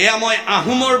 এয়া মই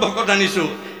আহোমৰ ভকত আনিছোঁ,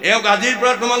 এওঁক আজিৰ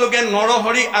পৰা তোমালোকে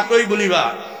নৰহৰি আতৈ বুলিবা।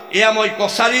 এয়া মই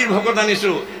কছাৰীৰ ভকত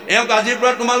আনিছোঁ, এওঁক আজিৰ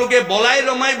পৰা তোমালোকে বলাই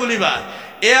ৰমাই বুলিবা।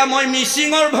 এয়া মই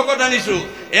মিচিঙৰ ভকত আনিছোঁ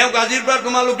এওঁক আজিৰ পৰা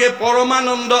তোমালোকে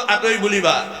পৰমানন্দ আতৈ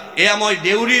বুলিবা এয়া মই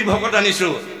দেউৰীৰ ভকত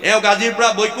আনিছোঁ এওঁক আজিৰ পৰা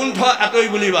বৈকুণ্ঠ আতৈ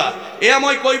বুলিবা এয়া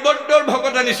মই কৈবৰ্তৰ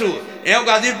ভকত আনিছোঁ এওঁক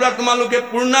আজিৰ পৰা তোমালোকে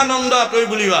পূৰ্ণানন্দ আতৈ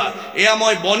বুলিবা এয়া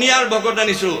মই বনিয়াৰ ভকত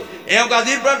আনিছোঁ এওঁক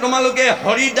আজিৰ পৰা তোমালোকে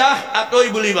হৰিদাস আতৈ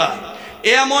বুলিবা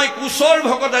এয়া মই কুশৰ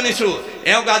ভকত আনিছোঁ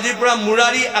এওঁক আজিৰ পৰা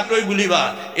মুৰাৰী আতৈ বুলিবা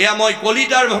এয়া মই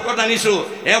কলিতাৰ ভকত আনিছোঁ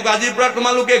এওঁক আজিৰ পৰা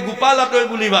তোমালোকে গোপাল আতৈ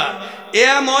বুলিবা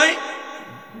এয়া মই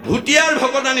ভুটিয়াৰ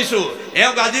ভকত আনিছোঁ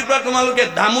এওঁক আজিৰ পৰা তোমালোকে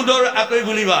দামোদৰ আতৈ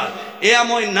বুলিবা এয়া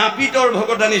মই নাপিতৰ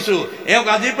ভকত আনিছোঁ এওঁক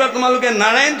আজিৰ পৰা তোমালোকে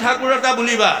নাৰায়ণ ঠাকুৰতা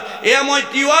বুলিবা এয়া মই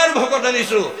তিৱাৰ ভকত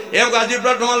আনিছোঁ এওঁক আজিৰ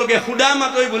পৰা তোমালোকে সুদাম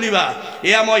আতৈ বুলিবা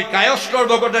এয়া মই কায়স্থৰ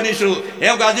ভকত আনিছোঁ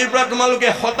এওঁক আজিৰ পৰা তোমালোকে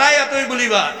হতাই আতৈ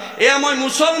বুলিবা এয়া মই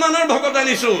মুছলমানৰ ভকত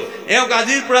আনিছোঁ এওঁক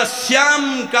আজিৰ পৰা শ্যাম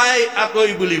কাই আতৈ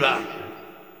বুলিবা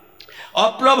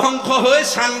অপ্ৰভংশ হৈ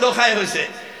চান্দখাই হৈছে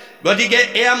গতিকে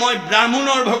এয়া মই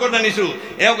ব্ৰাহ্মণৰ ভকত আনিছোঁ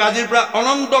এওঁক আজিৰ পৰা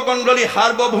অনন্ত কণ্ডলী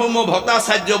সাৰ্বভৌম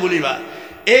ভট্টাচাৰ্য বুলিবা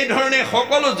এই ধৰণে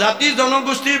সকলো জাতি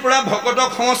জনগোষ্ঠীৰ পৰা ভকতক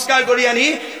সংস্কাৰ কৰি আনি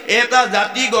এটা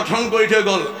জাতি গঠন কৰি থৈ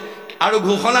গ'ল আৰু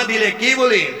ঘোষণা দিলে কি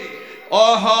বুলি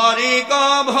অহৰিক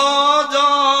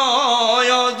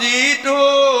ভজয় যিটো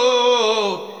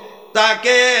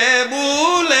তাকে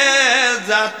বোলে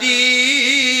জাতি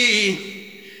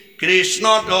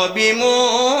কৃষ্ণত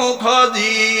বিমুখ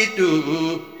যিটো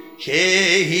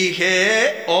সেহিহে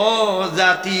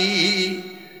অজাতি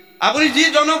আপুনি যি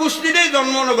জনগোষ্ঠীতেই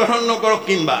জন্ম গ্ৰহণ নকৰক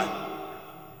কিম্বা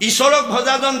ঈশ্বৰক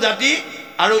ভজাজন জাতি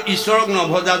আৰু ঈশ্বৰক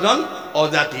নভজাজন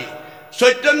অজাতি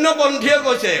চৈতন্যপন্থীয়ে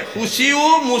কৈছে সুচিও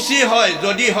মুচি হয়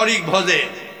যদি হৰিক ভজে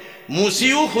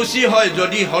মুচিও সুচি হয়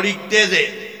যদি হৰিক তেজে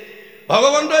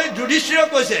ভগৱন্তই যুধিষ্ঠিৰক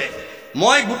কৈছে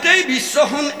মই গোটেই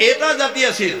বিশ্বখন এটা জাতি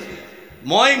আছিল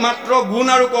মই মাত্ৰ গুণ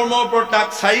আৰু কৰ্মৰ ওপৰত তাক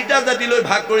চাৰিটা জাতিলৈ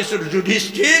ভাগ কৰিছোঁ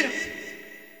যুধিষ্ঠিৰ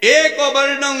এক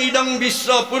বৰ্ণং ইদং বিশ্ব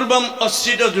পূৰ্বম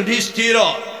অশ্ৰিত যুধিষ্ঠিৰ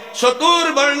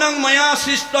চতুৰ্বৰ্ণং ময়া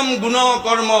সৃষ্টম গুণ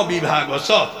কৰ্ম বিভাগছ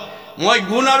মই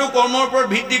গুণ আৰু কৰ্মৰ ওপৰত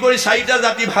ভিত্তি কৰি চাৰিটা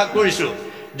জাতি ভাগ কৰিছোঁ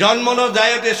জন্মন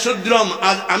জায়তে শূদ্ৰম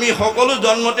আমি সকলো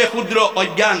জন্মতে ক্ষুদ্ৰ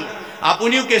অজ্ঞান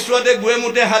আপুনিও কেঁচুৱাতে গুৱে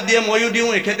মুঠে হাত দিয়ে ময়ো দিওঁ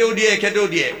এখেতেও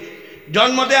দিয়ে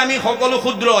জন্মতে আমি সকলো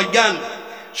ক্ষুদ্ৰ অজ্ঞান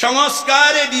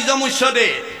সংস্কাৰে দ্বিজমুচ্যতে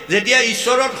যেতিয়া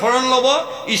ঈশ্বৰত শৰণ ল'ব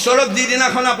ঈশ্বৰক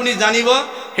যিদিনাখন আপুনি জানিব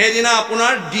সেইদিনা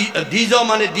আপোনাৰ দ্বিজ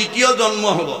মানে দ্বিতীয় জন্ম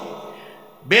হ'ব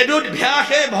বেদুত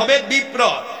ভ্যাসে ভৱেত বিপ্ৰ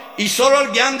ঈশ্বৰৰ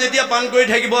জ্ঞান যেতিয়া পান কৰি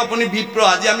থাকিব আপুনি বিপ্ৰ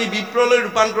আজি আমি বিপ্ৰলৈ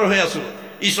ৰূপান্তৰ হৈ আছোঁ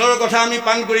ঈশ্বৰৰ কথা আমি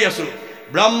পান কৰি আছোঁ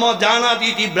ব্ৰহ্ম জানাতি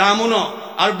ইতি ব্ৰাহ্মণ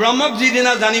আৰু ব্ৰহ্মক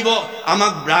যিদিনা জানিব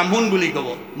আমাক ব্ৰাহ্মণ বুলি ক'ব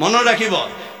মনত ৰাখিব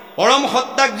পৰম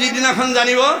সত্তাক যিদিনাখন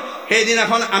জানিব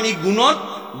সেইদিনাখন আমি গুণত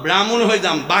ব্ৰাহ্মণ হৈ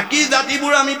যাম বাকী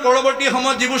জাতিবোৰ আমি পৰৱৰ্তী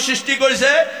সময়ত যিবোৰ সৃষ্টি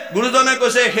কৰিছে গুৰুজনে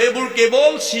কৈছে সেইবোৰ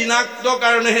কেৱল চিনাক্ত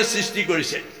কাৰণেহে সৃষ্টি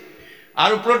কৰিছে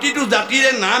আৰু প্ৰতিটো জাতিৰে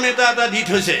নাম এটা এটা দি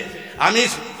থৈছে আমি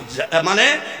মানে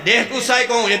দেহটো চাই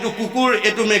কওঁ এইটো কুকুৰ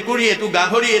এইটো মেকুৰী এইটো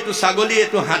গাহৰি এইটো ছাগলী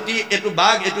এইটো হাতী এইটো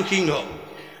বাঘ এইটো সিংহ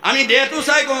আমি দেহটো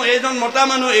চাই কওঁ এইজন মতা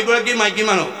মানুহ এগৰাকী মাইকী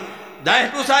মানুহ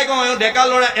দেহটো চাই কওঁ এওঁ ডেকা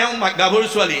ল'ৰা এওঁ গাভৰু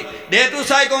ছোৱালী দেহটো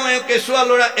চাই কওঁ এওঁ কেঁচুৱা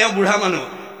ল'ৰা এওঁ বুঢ়া মানুহ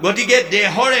গতিকে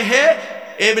দেহৰেহে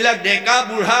এইবিলাক ডেকা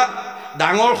বুঢ়া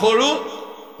ডাঙৰ সৰু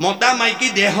মতা মাইকী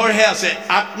দেহৰহে আছে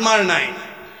আত্মাৰ নাই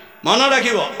মনত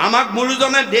ৰাখিব আমাক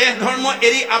গুৰুজনে দেহ ধৰ্ম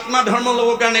এৰি আত্মা ধৰ্ম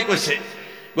ল'বৰ কাৰণে কৈছে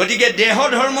গতিকে দেহ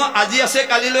ধৰ্ম আজি আছে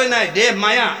কালিলৈ নাই দেহ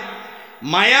মায়া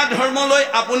মায়া ধৰ্মলৈ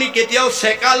আপুনি কেতিয়াও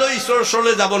চেকালৈ ঈশ্বৰৰ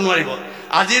ওচৰলৈ যাব নোৱাৰিব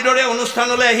আজিৰ দৰে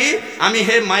অনুষ্ঠানলৈ আহি আমি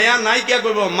সেই মায়া নাইকিয়া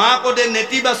কৰিব মা পদে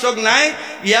নেতিবাচক নাই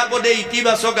ইয়া পদে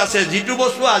ইতিবাচক আছে যিটো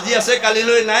বস্তু আজি আছে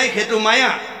কালিলৈ নাই সেইটো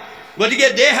মায়া গতিকে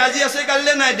দেহ আজি আছে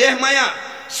কালিলৈ নাই দেহ মায়া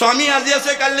স্বামী আজি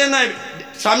আছে কালিলৈ নাই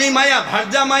স্বামী মায়া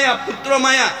ভাৰ্যা মায়া পুত্ৰ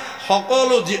মায়া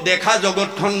সকলো দেখা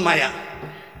জগতখন মায়া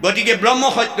গতিকে ব্ৰহ্ম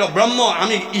সত্য ব্ৰহ্ম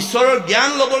আমি ঈশ্বৰৰ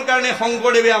জ্ঞান ল'বৰ কাৰণে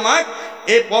শংকৰদেৱে আমাক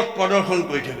এই পথ প্ৰদৰ্শন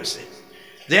কৰি থৈ গৈছে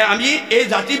যে আমি এই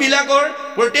জাতিবিলাকৰ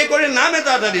প্ৰত্যেকৰে নাম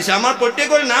এটা এটা দিছে আমাৰ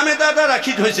প্ৰত্যেকৰে নাম এটা এটা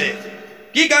ৰাখি থৈছে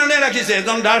কি কাৰণে ৰাখিছে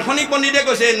এজন দাৰ্শনিক পণ্ডিতে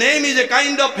কৈছে name is a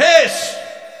kind of face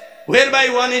where buy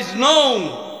one is noun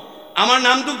আমাৰ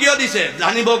নামটো কিয় দিছে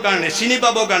জানিবৰ কাৰণে চিনি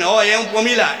পাবৰ কাৰণে এওঁ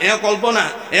প্ৰমিলা এওঁ কল্পনা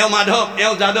এওঁ মাধৱ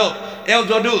এওঁ যাদৱ এওঁ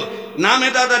যদু নাম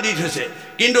এটা এটা দি থৈছে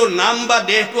কিন্তু নাম বা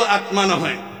দেহটো আত্মা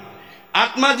নহয়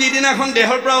আত্মা যিদিনাখন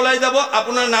দেহৰ পৰা ওলাই যাব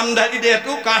আপোনাৰ নামধাৰী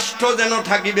দেহটো কাষ্ঠ যেন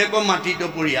থাকিবে ক মাটিটো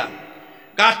পৰিয়া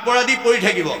কাঠ পৰা দি পৰি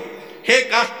থাকিব সেই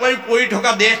কাঠ পৰি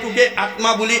থকা দেহটোকে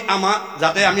আত্মা বুলি আমাক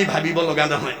যাতে আমি ভাবিব লগা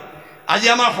নহয় আজি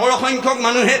আমাৰ সৰহসংখ্যক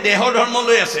মানুহে দেহ ধৰ্ম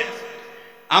লৈ আছে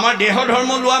আমাৰ দেহ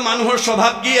ধৰ্ম লোৱা মানুহৰ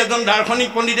স্বভাৱ কি এজন দাৰ্শনিক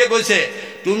পণ্ডিতে কৈছে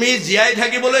তুমি জীয়াই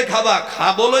থাকিবলৈ খাবা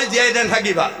খাবলৈ জীয়াই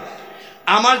নাথাকিবা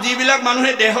আমাৰ যিবিলাক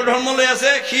মানুহে দেহ ধৰ্ম লৈ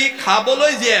আছে সি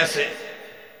খাবলৈ জীয়াই আছে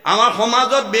আমাৰ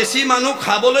সমাজত বেছি মানুহ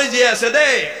খাবলৈ জীয়াই আছে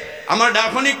দেই আমাৰ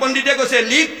দাৰ্শনিক পণ্ডিতে কৈছে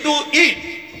leave to it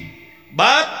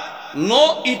but no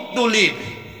it two live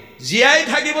জীয়াই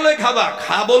থাকিবলৈ খাবা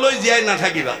খাবলৈ জীয়াই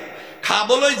নাথাকিবা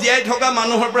খাবলৈ জীয়াই থকা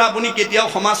মানুহৰ পৰা আপুনি কেতিয়াও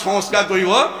সমাজ সংস্কাৰ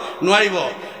কৰিব নোৱাৰিব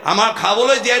আমাৰ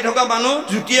খাবলৈ জীয়াই থকা মানুহ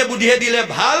জুতিয়ে বুদ্ধিয়ে দিলে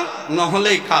ভাল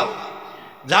নহলেই খাও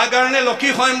যাৰ কাৰণে লক্ষী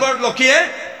স্বয়ম্বৰ লক্ষীয়ে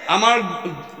আমাৰ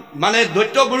মানে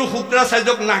দৈত্য গুৰু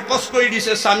শুক্ৰাচাৰ্যক নাকচ কৰি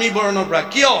দিছে স্বামী বৰণৰ পৰা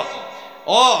কিয়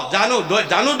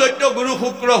জানো দৈত্য গুৰু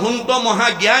শুক্ৰ হুন্ত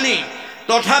মহাজ্ঞানী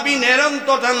তথাপি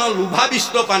নিৰন্তৰতান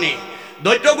লোভাবিষ্ট পানী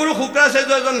দৈত্য গুৰু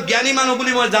শুক্ৰাচাৰ্য এজন জ্ঞানী মানুহ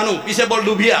বুলি মই জানো পিছে বৰ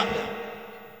লুভিয়া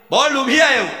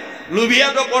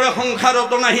লুভিয়াটো কৰে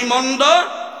সংসাৰত নাহি মন্দ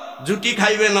জুতি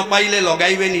খাইবে নপাইলে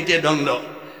লগাইবে নিতে দণ্ড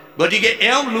গতিকে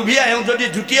লুভিয়া যদি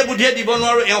জুতিয়ে বুদ্ধিয়ে দিব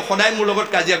নোৱাৰো সদায় মোৰ লগত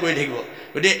কাজিয়া কৰি থাকিব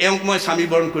গতিকে মই স্বামী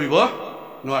বৰণ কৰিব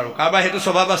নোৱাৰো কাৰোবাৰ সেইটো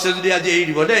স্বভাৱ আছে যদি আজি এৰি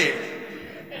দিব দেই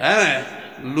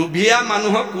লুভিয়া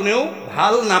মানুহক কোনেও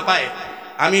ভাল নাপায়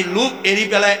আমি লোভ এৰি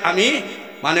পেলাই আমি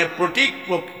মানে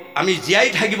আমি জীয়াই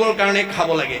থাকিবৰ কাৰণে খাব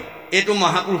লাগে এইটো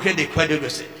মহাপুৰুষে দেখুৱাই থৈ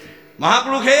গৈছে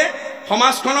মহাপুৰুষে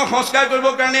সমাজখনক সংস্কাৰ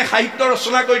কৰিবৰ কাৰণে সাহিত্য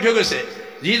ৰচনা কৰি থৈ গৈছে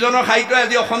যিজনৰ সাহিত্য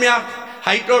আজি অসমীয়া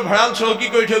সাহিত্যৰ ভঁৰাল চহকী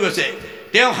কৰি থৈ গৈছে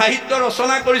তেওঁ সাহিত্য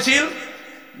ৰচনা কৰিছিল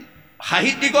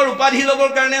সাহিত্যিকৰ উপাধি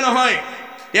ল'বৰ কাৰণে নহয়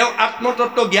তেওঁ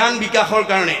আত্মতত্ত্ব জ্ঞান বিকাশৰ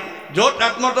কাৰণে য'ত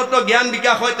আত্মতত্ত্ব জ্ঞান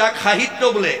বিকাশ হয় তাক সাহিত্য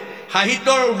বোলে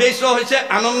সাহিত্যৰ উদ্দেশ্য হৈছে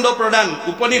আনন্দ প্ৰদান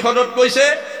উপনিষদত কৈছে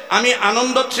আমি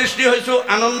আনন্দত সৃষ্টি হৈছোঁ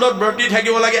আনন্দত ব্ৰতি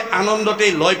থাকিব লাগে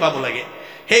আনন্দতেই লয় পাব লাগে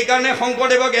সেইকাৰণে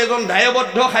শংকৰদেৱক এজন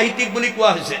দায়বদ্ধ সাহিত্যিক বুলি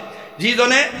কোৱা হৈছে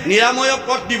যিজনে নিৰাময়ক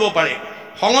পথ দিব পাৰে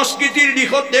সংস্কৃতিৰ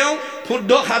দিশত তেওঁ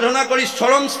শুদ্ধ সাধনা কৰি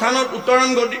চৰম স্থানত উত্তৰণ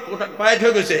পাই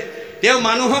থৈ গৈছে তেওঁ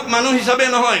মানুহক মানুহ হিচাপে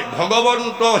নহয়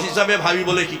ভগৱন্ত হিচাপে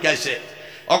ভাবিবলৈ শিকাইছে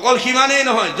অকল সিমানেই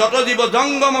নহয় যত জীৱ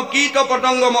জংগম কীট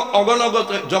পতংগম অগণগত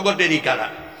জগতেৰি কাৰা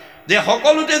যে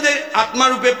সকলোতে যে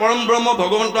আত্মাৰূপে পৰম ব্ৰহ্ম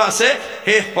ভগৱন্ত আছে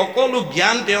সেই সকলো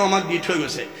জ্ঞান তেওঁ আমাক দি থৈ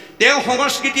গৈছে তেওঁ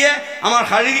সংস্কৃতিয়ে আমাৰ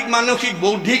শাৰীৰিক মানসিক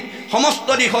বৌদ্ধিক সমস্ত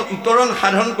দিশত উত্তৰণ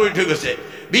সাধন কৰি থৈ গৈছে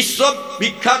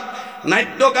বিশ্ববিখ্যাত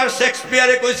নাট্যকাৰ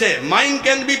শেক্সপিয়াৰে কৈছে mind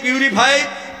can B purified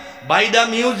by the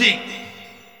music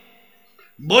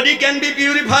body can B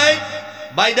purified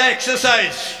by the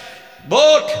exercise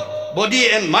both body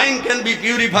and mind can B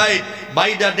purified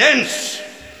by the dance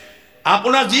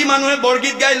আপোনাৰ যি মানুহে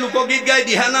বৰগীত গায় লোকগীত গায়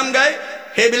দিহানাম গায়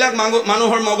সেইবিলাক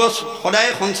মানুহৰ মগজ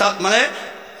সদায় মানে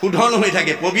শুদ্ধন হৈ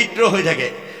থাকে পবিত্ৰ হৈ থাকে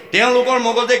তেওঁলোকৰ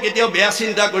মগজে কেতিয়াও বেয়া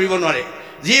চিন্তা কৰিব নোৱাৰে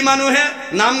যি মানুহে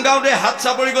নাম গাওঁতে হাত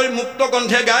চাপৰি কৰি মুক্ত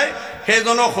কণ্ঠে গায়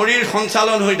সেইজনৰ শৰীৰ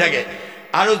সঞ্চালন হৈ থাকে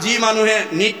আৰু যি মানুহে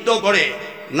নৃত্য কৰে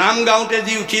নাম গাওঁতে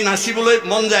যি উঠি নাচিবলৈ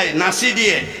মন যায় নাচি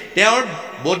দিয়ে তেওঁৰ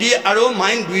বডি আৰু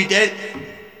মাইণ্ড দুইটাই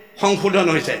সংশোধন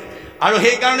হৈছে আৰু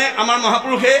সেইকাৰণে আমাৰ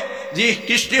মহাপুৰুষে যি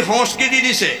কৃষ্টি সংস্কৃতি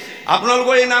দিছে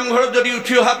আপোনালোকৰ এই নামঘৰত যদি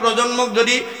উঠি অহা প্ৰজন্মক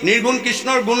যদি নিৰ্গুণ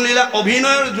কৃষ্ণৰ গুণলীলা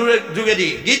অভিনয়ৰ যোগেদি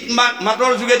গীত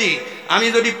মাতৰ যোগেদি আমি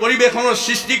যদি পৰিৱেশনৰ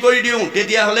সৃষ্টি কৰি দিওঁ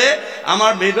তেতিয়াহ'লে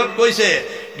আমাৰ বেদত কৈছে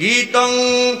গীতং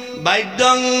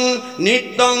বাদ্যং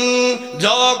নৃত্যং য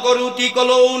কৰোতি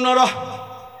কলৌ নৰঃ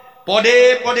পদে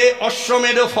পদে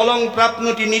অশ্বমেধ ফলং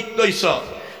প্ৰাপ্নুতি নিত্যৈস্য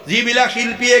যিবিলাক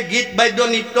শিল্পীয়ে গীত বাদ্য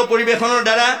নৃত্য পৰিৱেশনৰ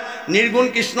দ্বাৰা নিৰ্গুণ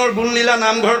কৃষ্ণৰ গুণলীলা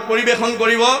নামঘৰত পৰিৱেশন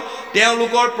কৰিব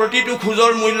তেওঁলোকৰ প্ৰতিটো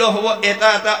খোজৰ মূল্য হ'ব এটা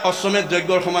এটা অশ্বমেধ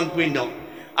যজ্ঞৰ সমান পুণ্য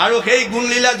আৰু সেই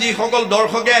গুণলীলা যিসকল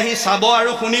দৰ্শকে আহি চাব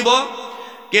আৰু শুনিব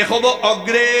কেশৱ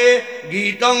অগ্ৰে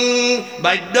গীতং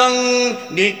বাদ্যং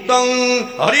নৃত্যং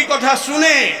হৰি কথা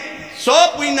শুনে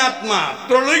স্বপুণ্যাত্মা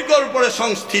ত্ৰৈলোক্যৰ ওপৰে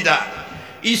সংস্থিতা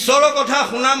ঈশ্বৰৰ কথা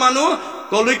শুনা মানুহ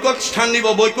ত্ৰৈলোক্যত স্থান দিব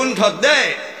বৈকুণ্ঠত দেই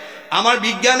আমাৰ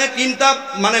বিজ্ঞানে তিনিটা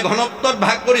মানে ঘনত্বত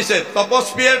ভাগ কৰিছে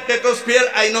টপস্ফিয়াৰ টেটস্ফিয়াৰ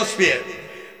আইনস্ফিয়াৰ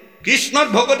কৃষ্ণত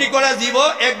ভকতি কৰা জীৱ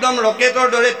একদম ৰকেটৰ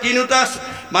দৰে তিনিটা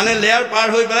মানে লেয়াৰ পাৰ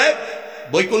হৈ পেলাই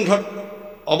বৈকুণ্ঠত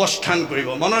অৱস্থান কৰিব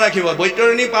মনত ৰাখিব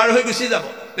বৈতৰণী পাৰ হৈ গুচি যাব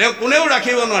তেওঁ কোনেও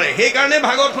ৰাখিব নোৱাৰে সেইকাৰণে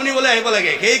ভাগৱত শুনিবলৈ আহিব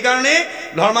লাগে সেইকাৰণে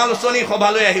ধৰ্মালোচনী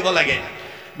সভালৈ আহিব লাগে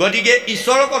গতিকে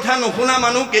ঈশ্বৰৰ কথা নুশুনা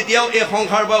মানুহ কেতিয়াও এই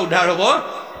সংসাৰৰ পৰা উদ্ধাৰ হ'ব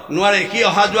নোৱাৰে সি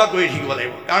অহা যোৱা কৰি থাকিব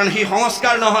লাগিব কাৰণ সি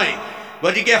সংস্কাৰ নহয়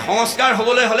গতিকে সংস্কাৰ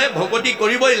হ'বলৈ হ'লে ভকতি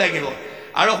কৰিবই লাগিব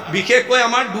আৰু বিশেষকৈ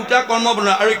আমাৰ দুটা কৰ্মবন্ধ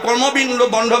আৰু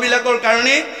কৰ্মবন্ধবিলাকৰ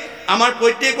কাৰণে আমাৰ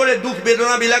প্ৰত্যেকৰে দুখ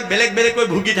বেদনাবিলাক বেলেগ বেলেগকৈ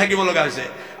ভুগি থাকিব লগা হৈছে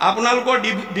আপোনালোকৰ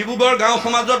ডিব্ৰুগড় গাঁও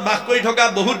সমাজত বাস কৰি থকা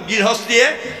বহুত গৃহস্থীয়ে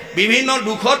বিভিন্ন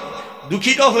দুখত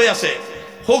দুখিত হৈ আছে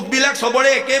সুখবিলাক চবৰে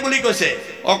একে বুলি কৈছে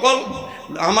অকল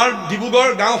আমাৰ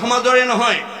ডিব্ৰুগড় গাঁও সমাজৰে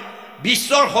নহয়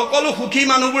বিশ্বৰ সকলো সুখী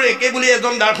মানুহবোৰ একে বুলি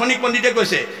এজন দাৰ্শনিক পণ্ডিতে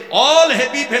কৈছে all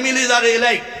happy families R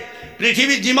alike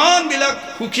পৃথিৱীত যিমানবিলাক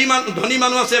সুখী ধনী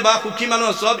মানুহ আছে বা সুখী মানুহ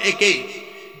সব একেই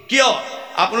কিয়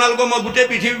আপোনালোকক মই গোটেই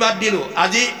পৃথিৱী বাদ দিলোঁ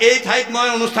আজি এই ঠাইত মই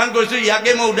অনুষ্ঠান কৰিছোঁ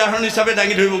ইয়াকে মই উদাহৰণ হিচাপে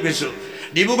দাঙি ধৰিব গৈছোঁ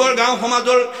ডিব্ৰুগড় গাঁও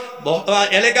সমাজৰ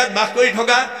এলেকাত বাস কৰি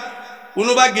থকা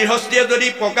কোনোবা গৃহস্থীয়ে যদি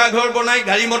পকা ঘৰ বনায়,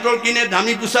 গাড়ী মটৰ কিনে,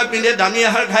 দামী পোছাক পিন্ধে, দামী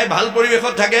আহাৰ খাই ভাল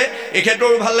পৰিৱেশত থাকে,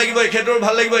 এখেতৰো ভাল লাগিব, এখেতৰো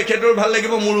ভাল লাগিব, এখেতৰো ভাল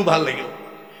লাগিব, মোৰো ভাল লাগিব।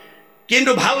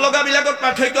 কিন্তু ভাল লগাবিলাকত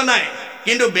পাৰ্থক্য নাই,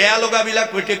 কিন্তু বেয়া লগাবিলাক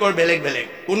প্ৰত্যেকৰ বেলেগ বেলেগ।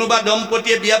 কোনোবা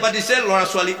দম্পতীয়ে বিয়া পাতিছে, ল'ৰা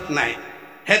ছোৱালী নাই,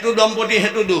 সেইটো দম্পতি,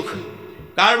 সেইটো দুখ।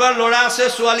 কাৰোবাৰ ল'ৰা আছে,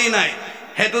 ছোৱালী নাই,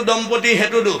 সেইটো দম্পতি,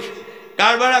 সেইটো দুখ।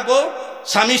 কাৰোবাৰ আকৌ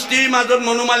স্বামী স্ত্ৰীৰ মাজত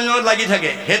মনোমালিন্য লাগি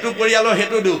থাকে, সেইটো পৰিয়ালৰ,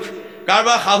 সেইটো দুখ।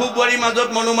 কাৰোবাৰ শাহু বোৱাৰীৰ মাজত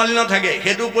মনোমালিন্য থাকে,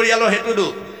 সেইটো পৰিয়ালৰ, সেইটো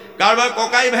দুখ। কাৰোবাৰ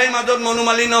ককাই ভাইৰ মাজত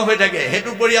মনোমালিন্য হৈ থাকে,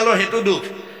 সেইটো পৰিয়ালৰ, সেইটো দুখ।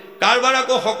 কাৰোবাৰ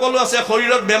আকৌ সকলো আছে,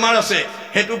 শৰীৰত বেমাৰ আছে,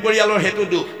 সেইটো পৰিয়ালৰ, সেইটো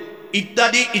দুখ,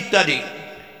 ইত্যাদি ইত্যাদি।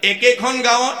 একেখন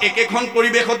গাঁৱত একেখন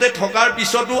পৰিৱেশতে থকাৰ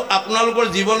পিছতো আপোনালোকৰ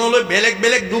জীৱনলৈ বেলেগ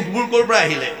বেলেগ দুখবোৰ ক'ৰ পৰা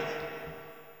আহিলে,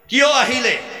 কিয়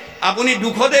আহিলে? আপুনি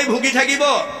দুখতেই ভুগি থাকিব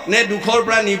নে দুখৰ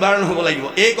পৰা নিবাৰণ হ'ব লাগিব?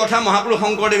 এই কথা মহাপুৰুষ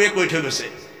শংকৰদেৱে কৈ থৈ গৈছে।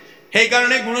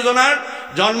 সেইকাৰণে গুৰুজনাৰ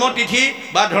জন্মতিথি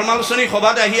বা ধৰ্মালোচনী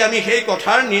সভাত আহি আমি সেই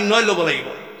কথাৰ নিৰ্ণয় ল'ব লাগিব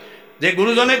যে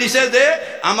গুৰুজনে দিছে যে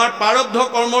আমাৰ প্ৰাৰব্ধ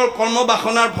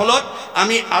কৰ্মবাসনাৰ ফলত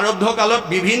আমি আৰব্ধ কালত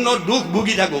বিভিন্ন দুখ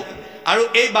ভুগি থাকোঁ, আৰু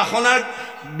এই বাসনাৰ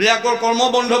বিলাকৰ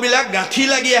কৰ্মবন্ধবিলাক গাঁঠি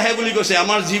লাগি আহে বুলি কৈছে।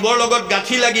 আমাৰ জীৱৰ লগত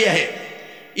গাঁঠি লাগি আহে।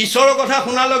 ঈশ্বৰৰ কথা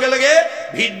শুনাৰ লগে লগে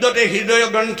হৃদয়তে হৃদয়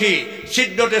গ্ৰন্থি,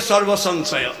 ছিদ্ৰতে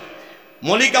সৰ্বসঞ্চয়।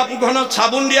 মলি কাপোৰখনত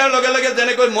চাবোন দিয়াৰ লগে লগে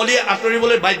যেনেকৈ মলি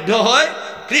আঁতৰিবলৈ বাধ্য হয়,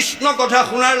 কৃষ্ণ কথা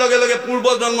শুনাৰ লগে লগে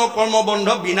পূৰ্বজন্ম কৰ্মবন্ধ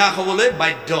বিনাশ হ'বলৈ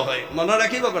বাধ্য হয়। মনত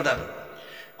ৰাখিব কথাটো।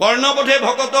 কৰ্ণপথে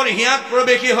ভকতৰ হিয়াত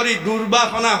প্ৰৱেশী হৰি,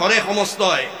 দুৰ্বাসনা হৰে সমস্ত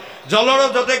হয়। জলৰ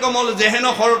যতে কমল যেহেন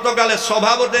শৰতকালে,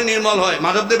 স্বভাৱতে নিৰ্মল হয়।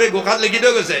 মাধৱদেৱে গোসাঁত লিখি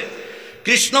থৈ গৈছে।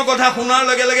 কৃষ্ণ কথা শুনাৰ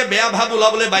লগে লগে বেয়া ভাৱ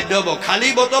ওলাবলৈ বাধ্য হ'ব। খালী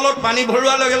বটলত পানী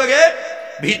ভৰোৱাৰ লগে লগে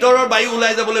ভিতৰৰ বায়ু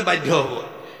ওলাই যাবলৈ বাধ্য হ'ব।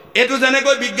 এইটো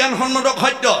যেনেকৈ বিজ্ঞানসন্মত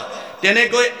সত্য,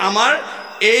 তেনেকৈ আমাৰ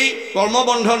এই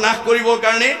কৰ্মবন্ধ নাশ কৰিবৰ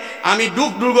কাৰণে, আমি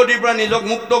দুখ দুৰ্গতিৰ পৰা নিজক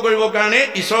মুক্ত কৰিবৰ কাৰণে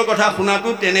ঈশ্বৰৰ কথা শুনাটো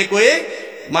তেনেকৈয়ে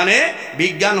মানে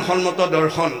বিজ্ঞানসন্মত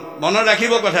দৰ্শন। মনত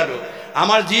ৰাখিব কথাটো।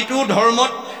 আমাৰ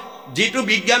যিটো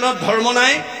বিজ্ঞানত ধৰ্ম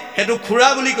নাই সেইটো খুৰা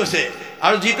বুলি কৈছে,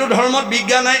 আৰু যিটো ধৰ্মত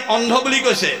বিজ্ঞান নাই অন্ধ বুলি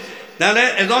কৈছে। তাৰমানে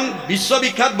এজন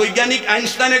বিশ্ববিখ্যাত বৈজ্ঞানিক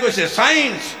আইনষ্টাইনে কৈছে,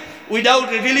 চায়েন্স উইদাউট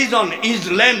ৰিলিজন ইজ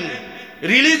লেম,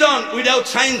 religion without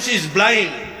science is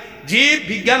blind. যি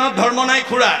বিজ্ঞানত ধৰ্ম নাই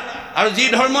খুৰা, আৰু যি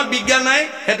ধৰ্মত বিজ্ঞান নাই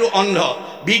সেইটো অন্ধ।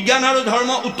 বিজ্ঞান আৰু ধৰ্ম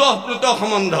ওতঃপ্ৰোত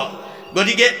সম্বন্ধ।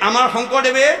 গতিকে আমাৰ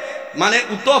শংকৰদেৱে মানে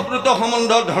ওতঃপ্ৰোত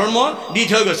সম্বন্ধ ধৰ্ম দি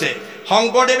থৈ গৈছে।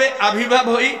 শংকৰদেৱে আবিৰ্ভাৱ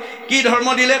হৈ কি ধৰ্ম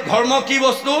দিলে? ধৰ্ম কি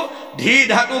বস্তু? ধী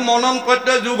ধাতু মনন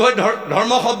প্ৰত্যয় যোগ হৈ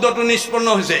ধৰ্ম শব্দটো নিষ্পন্ন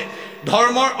হৈছে।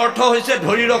 ধৰ্মৰ অৰ্থ হৈছে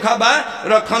ধৰি ৰখা বা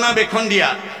ৰক্ষণাবেক্ষণ দিয়া।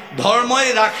 ধৰ্মই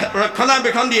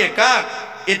ৰক্ষণাবেক্ষণ দিয়ে কাক?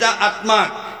 এটা আত্মাক,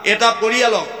 এটা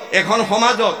পৰিয়ালক, এখন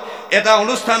সমাজক, এটা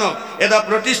অনুষ্ঠানক, এটা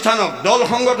প্ৰতিষ্ঠানক, দল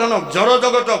সংগঠনক, জড়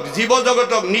জগতক, জীৱ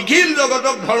জগতক, নিখিল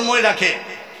জগতক ধৰ্মই ৰাখে।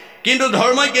 কিন্তু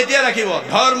ধৰ্মই কেতিয়া ৰাখিব?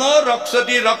 ধৰ্ম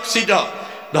ৰক্ষতি ৰক্ষিত।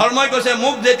 ধৰ্মই কৈছে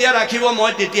মোক যেতিয়া ৰাখিব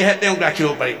মই তেতিয়াহে তেওঁক ৰাখিব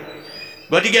পাৰিম।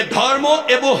 গতিকে ধৰ্ম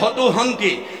এইবোৰ হতু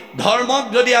হন্তি। ধৰ্মক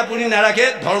যদি আপুনি নাৰাখে,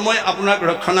 ধৰ্মই আপোনাক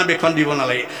ৰক্ষণাবেক্ষণ দিব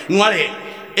নোৱাৰে।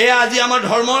 এয়া আজি আমাৰ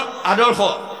ধৰ্মৰ আদৰ্শ।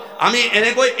 আমি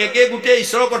এনেকৈ একে গোটেই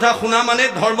ঈশ্বৰৰ কথা শুনা মানে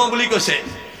ধৰ্ম বুলি কৈছে।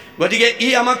 গতিকে ই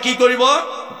আমাক কি কৰিব?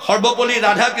 সৰ্বপল্লী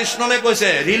ৰাধা কৃষ্ণনে কৈছে,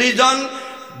 religion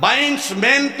বাইণ্ডছ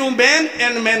man two man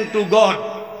and man two god.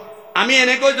 আমি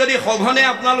এনেকৈ যদি সঘনে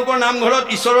আপোনালোকৰ নামঘৰত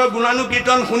ঈশ্বৰৰ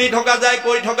গুণানুকীৰ্তন শুনি থকা যায়,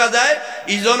 কৈ থকা যায়,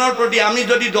 ইজনৰ প্ৰতি আমি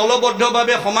যদি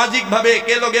দলবদ্ধভাৱে সামাজিকভাৱে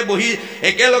একেলগে বহি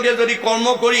একেলগে যদি কৰ্ম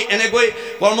কৰি এনেকৈ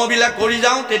কৰ্মবিলাক কৰি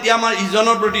যাওঁ, তেতিয়া আমাৰ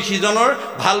ইজনৰ প্ৰতি সিজনৰ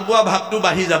ভালপোৱা ভাৱটো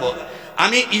বাঢ়ি যাব।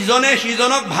 আমি ইজনে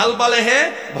সিজনক ভাল পালেহে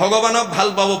ভগৱানক ভাল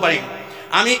পাব পাৰিম।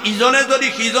 আমি ইজনে যদি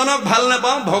সিজনক ভাল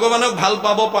নাপাওঁ, ভগৱানক ভাল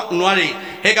পাব নোৱাৰি।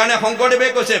 সেইকাৰণে শংকৰদেৱে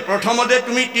কৈছে, প্ৰথমতে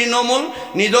তুমি তৃণমূল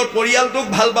নিজৰ পৰিয়ালটোক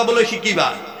ভাল পাবলৈ শিকিবা,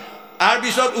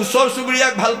 তাৰপিছত ওচৰ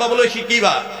চুবুৰীয়াক ভাল পাবলৈ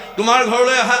শিকিবা, তোমাৰ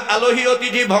ঘৰলৈ অহা আলহী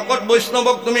অতিথি ভকত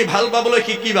বৈষ্ণৱক তুমি ভাল পাবলৈ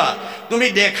শিকিবা, তুমি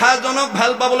দেখাজনক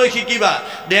ভাল পাবলৈ শিকিবা।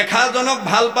 দেখাজনক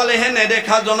ভাল পালেহে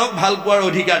নেদেখাজনক ভাল পোৱাৰ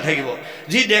অধিকাৰ থাকিব।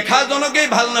 যি দেখাজনকেই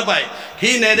ভাল নাপায়, সি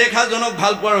নেদেখাজনক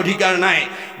ভাল পোৱাৰ অধিকাৰ নাই।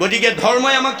 গতিকে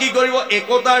ধৰ্মই আমাক কি কৰিব?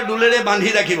 একতাৰ দোলেৰে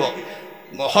বান্ধি ৰাখিব।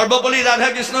 সৰ্বপল্লী ৰাধা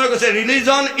কৃষ্ণই কৈছে,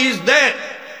 religion is that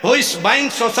which bind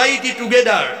society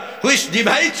together, which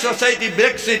divides society,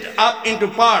 breaks it up into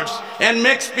parts and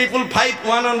makes people fight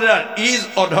one another is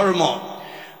অধৰ্ম।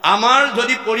 আমাৰ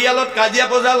যদি পৰিয়ালত কাজিয়া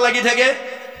পজাল লাগি থাকে,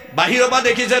 বাহিৰৰ পৰা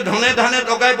দেখিছে ধনে ধানে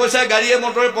টকাই পইচাই গাড়ীয়ে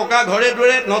মটৰে পকা ঘৰে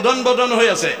দুৱাৰে নদন বদন হৈ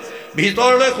আছে,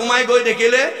 ভিতৰলৈ সোমাই গৈ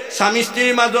দেখিলে স্বামী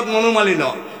স্ত্ৰীৰ মাজত মনোমালিন্য,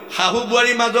 শাহু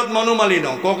বোৱাৰীৰ মাজত মনোমালিন্য,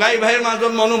 ককাই ভাইৰ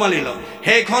মাজত মনোমালিন্য,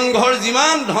 সেইখন ঘৰ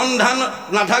যিমান ধন ধান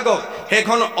নাথাকক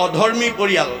সেইখন অধৰ্মী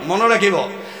পৰিয়াল। মনত ৰাখিব,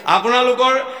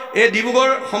 আপোনালোকৰ এই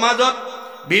ডিব্ৰুগড় সমাজত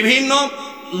বিভিন্ন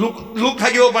লোক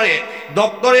থাকিব পাৰে,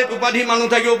 ডক্টৰেট উপাধি মানুহ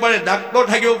থাকিব পাৰে, ডাক্তৰ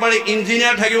থাকিব পাৰে,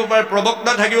 ইঞ্জিনিয়াৰ থাকিব পাৰে,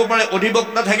 প্ৰবক্তা থাকিব পাৰে,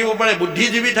 অধিবক্তা থাকিব পাৰে,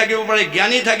 বুদ্ধিজীৱী থাকিব পাৰে,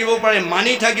 জ্ঞানী থাকিব পাৰে,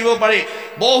 মানি থাকিব পাৰে,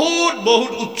 বহুত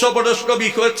বহুত উচ্চপদস্থ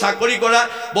বিষয়ত চাকৰি কৰা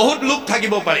বহুত লোক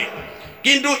থাকিব পাৰে।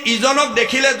 কিন্তু ইজনক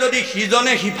দেখিলে যদি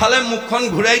সিজনে সিফালে মুখখন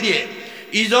ঘূৰাই দিয়ে,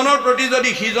 ইজনৰ প্ৰতি যদি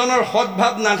সিজনৰ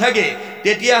সদ্ভাৱ নাথাকে,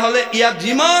 তেতিয়াহ'লে ইয়াত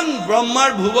যিমান ব্ৰহ্মাৰ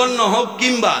ভুৱন নহওক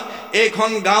কিম্বা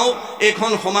এইখন গাঁও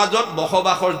এইখন সমাজত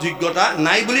বসবাসৰ যোগ্যতা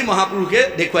নাই বুলি মহাপুৰুষে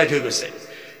দেখুৱাই থৈ গৈছে।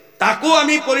 তাকো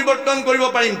আমি পৰিৱৰ্তন কৰিব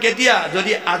পাৰিম কেতিয়া?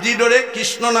 যদি আজিৰ দৰে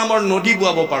কৃষ্ণ নামৰ নদী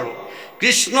বোৱাব পাৰোঁ।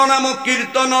 কৃষ্ণ নামক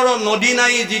কীৰ্তনৰ নদী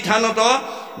নাই যিথানত,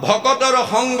 ভকতৰ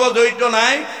সংগ জড়িত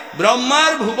নাই,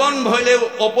 ব্ৰহ্মাৰ ভুৱন ভৈলেও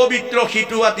অপবিত্ৰ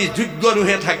সিটোৱাতি যোগ্য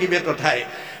নুহে থাকিবে তথাই।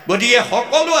 গতিকে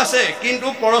সকলো আছে কিন্তু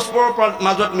পৰস্পৰৰ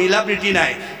মাজত মিলা প্ৰীতি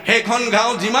নাই। সেইখন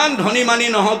গাঁও যিমান ধনী মানি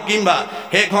নহওক কিম্বা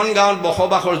সেইখন গাঁৱত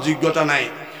বসবাসৰ যোগ্যতা নাই।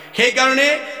 সেইকাৰণে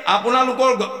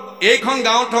আপোনালোকৰ এইখন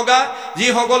গাঁৱত থকা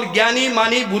যিসকল জ্ঞানী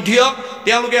মানি বুদ্ধিয়ক,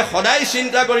 তেওঁলোকে সদায়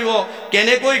চিন্তা কৰিব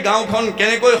কেনেকৈ গাঁওখন,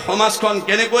 কেনেকৈ সমাজখন,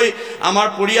 কেনেকৈ আমাৰ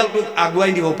পৰিয়ালটোক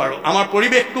আগুৱাই নিব পাৰোঁ, আমাৰ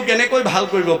পৰিৱেশটো কেনেকৈ ভাল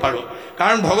কৰিব পাৰোঁ।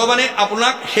 কাৰণ ভগৱানে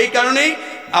আপোনাক সেইকাৰণেই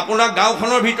আপোনাক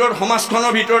গাঁওখনৰ ভিতৰত,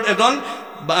 সমাজখনৰ ভিতৰত এজন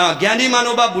জ্ঞানী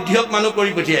মানুহ বা বুদ্ধিয়ক মানুহ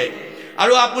কৰি পঠিয়ায়।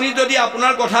 আৰু আপুনি যদি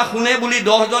আপোনাৰ কথা শুনে বুলি,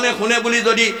 10 জনে শুনে বুলি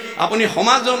যদি আপুনি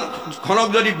সমাজখনক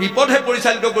যদি বিপথে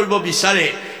পৰিচালিত কৰিব বিচাৰে,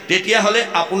 তেতিয়াহ'লে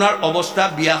আপোনাৰ অৱস্থা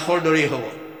ব্যাসৰ দৰেই হ'ব।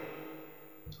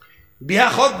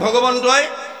 ব্যাসক ভগৱন্তই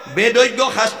বেদজ্ঞ,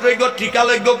 শাস্ত্ৰজ্ঞ,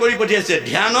 ত্ৰিকালজ্ঞ কৰি পঠিয়াইছে।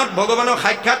 ধ্যানত ভগৱানক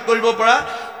সাক্ষাৎ কৰিব পৰা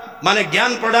মানে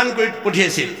জ্ঞান প্ৰদান কৰি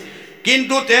পঠিয়াইছিল।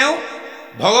 কিন্তু তেওঁ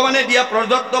ভগৱানে দিয়া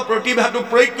প্ৰদত্ত প্ৰতিভাটো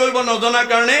প্ৰয়োগ কৰিব নজনাৰ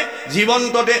কাৰণে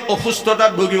জীৱন্ততে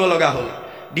অসুস্থতাত ভুগিব লগা হ'ল।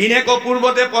 দিনেক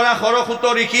পূৰ্বতে পৰা সৰসূত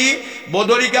ঋষি,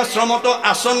 বদৰিকা শ্ৰমত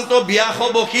আচন্ত ব্যাস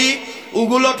বসী,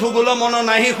 উগুল থুগুল মন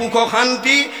নাহি সুখ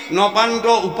শান্তি, নপান্ত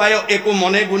উপায় একো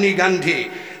মনে গুণী গান্ধী।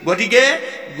 গতিকে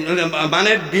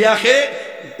মানে ব্যাসে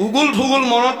উগুল থুগুল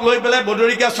মনত লৈ পেলাই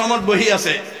বদৰিকা শ্ৰমত বহি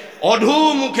আছে। অধু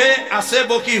মুখে আছে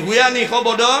বসী হুয়া নিশ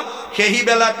বদ, সেহি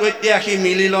বেলা তৈত্যাসী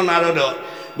মিলিল নাৰদ।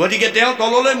 গতিকে তেওঁ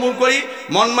তললৈ মূৰ কৰি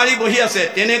মন মাৰি বহি আছে।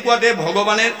 তেনেকুৱাতে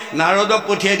ভগৱানে নাৰদক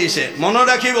পঠিয়াই দিছে। মনত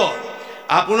ৰাখিব,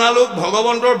 আপোনালোক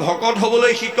ভগৱন্তৰ ভকত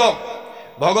হ'বলৈ শিকক।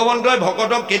 ভগৱন্তই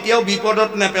ভকতক কেতিয়াও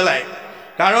বিপদত নেপেলায়।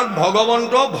 কাৰণ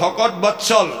ভগৱন্ত ভকত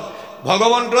বৎসল।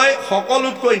 ভগৱন্তই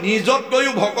সকলোতকৈ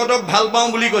নিজতকৈও ভকতক ভাল পাওঁ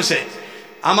বুলি কৈছে।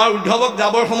 আমাৰ উদ্ধৱক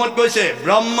যাবৰ সময়ত কৈছে,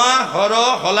 ব্ৰহ্মা হৰ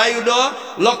হলায়ুধ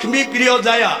লক্ষ্মী প্ৰিয়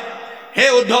জায়া। হে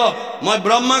উদ্ধৱ, মই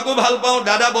ব্ৰহ্মাকো ভাল পাওঁ,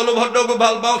 দাদা বলভদ্ৰকো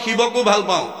ভাল পাওঁ, শিৱকো ভাল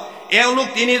পাওঁ। এওঁলোক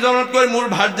তিনিজনতকৈ মোৰ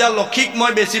ভাৰ্যা লক্ষীক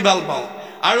মই বেছি ভাল পাওঁ।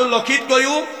 আৰু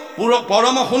লক্ষীতকৈও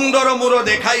পৰম সুন্দৰ মোৰ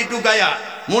দেখা ইটো গায়া।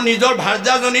 মোৰ নিজৰ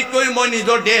ভাৰ্যাজনীতকৈ মই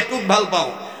নিজৰ দেহটোক ভাল পাওঁ।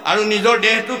 আৰু নিজৰ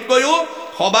দেহটোতকৈও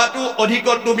সবাতো অধিক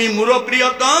তুমি মোৰ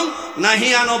প্ৰিয়তম, নাহি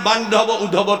আন বান্ধৱ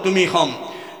উদ্ধৱ তুমি সম।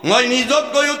 মই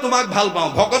নিজতকৈও তোমাক ভাল পাওঁ,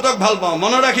 ভকতক ভাল পাওঁ।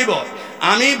 মনত ৰাখিব,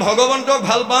 আমি ভগৱন্তক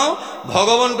ভাল পাওঁ,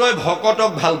 ভগৱন্তই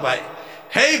ভকতক ভাল পায়।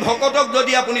 সেই ভকতক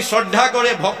যদি আপুনি শ্ৰদ্ধা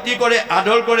কৰে, ভক্তি কৰে,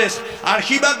 আদৰ কৰে,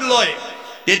 আশীৰ্বাদ লয়,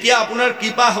 তেতিয়া আপোনাৰ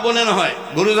কৃপা হ'বনে নহয়?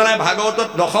 গুৰুজনাই ভাগৱতত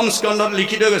 10ম স্কন্ধত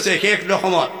লিখি থৈ গৈছে, শেষ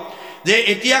 10মত, যে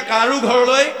এতিয়া কাৰো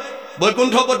ঘৰলৈ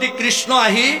বৈকুণ্ঠপতি কৃষ্ণ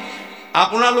আহি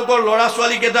আপোনালোকৰ ল'ৰা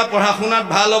ছোৱালীকেইটা পঢ়া শুনাত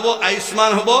ভাল হ'ব,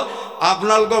 আয়ুষ্মান হ'ব,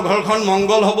 আপোনালোকৰ ঘৰখন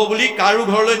মংগল হ'ব বুলি কাৰো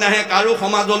ঘৰলৈ নাহে, কাৰো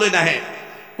সমাজলৈ নাহে।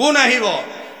 কোন আহিব?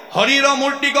 হৰিৰ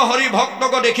মূৰ্তিক হৰি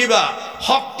ভক্তক দেখিবা,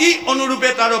 শক্তি অনুৰূপে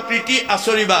তাৰ প্ৰীতি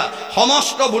আচৰিবা,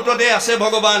 সমস্ত ভূততে আছে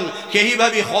ভগৱান, সেহি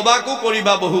ভাবি সবাকো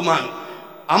কৰিবা বহুমান।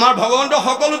 আমাৰ ভগৱন্ত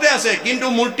সকলোতে আছে, কিন্তু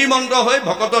মূৰ্তিমন্ত হৈ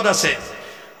ভকতত আছে।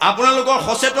 আপোনালোকৰ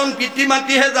সচেতন পিতৃ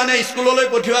মাতৃহে জানে স্কুললৈ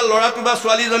পঠিওৱা ল'ৰাটো বা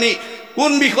ছোৱালীজনী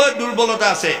কোন বিষয়ত দুৰ্বলতা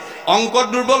আছে। অংকত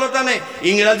দুৰ্বলতা নে,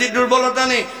 ইংৰাজীত দুৰ্বলতা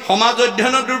নে, সমাজ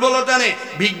অধ্যয়নত দুৰ্বলতা নে,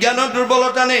 বিজ্ঞানত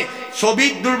দুৰ্বলতা নে,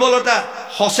 ছবিত দুৰ্বলতা,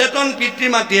 সচেতন পিতৃ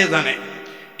মাতৃহে জানে।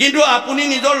 কিন্তু আপুনি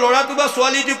নিজৰ ল'ৰাটো বা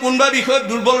ছোৱালীটো কোনোবা বিষয়ত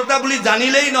দুৰ্বলতা বুলি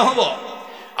জানিলেই নহ'ব।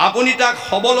 আপুনি তাক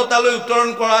সবলতালৈ উত্তৰণ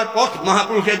কৰাৰ পথ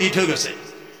মহাপুৰুষে দি থৈ গৈছে।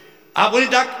 আপুনি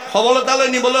তাক সবলতালৈ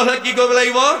নিবলৈ হ'লে কি কৰিব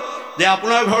লাগিব? যে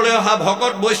আপোনাৰ ঘৰলৈ অহা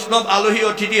ভকত বৈষ্ণৱ আলহী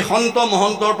অতিথি সন্ত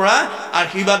মহন্তৰ পৰা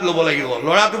আশীৰ্বাদ ল'ব লাগিব।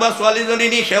 ল'ৰাটো বা ছোৱালীজনী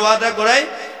নি সেৱা এটা কৰাই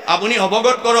আপুনি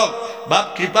অৱগত কৰক বা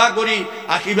কৃপা কৰি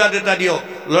আশীৰ্বাদ এটা দিয়ক।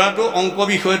 ল'ৰাটো অংক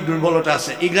বিষয়ত দুৰ্বলতা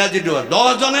আছে, ইংৰাজীটো।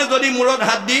 10 জনে যদি মূৰত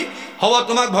হাত দি হ'ব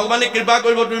তোমাক ভগৱানে কৃপা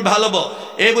কৰিব, তুমি ভাল হ'ব,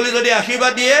 এই বুলি যদি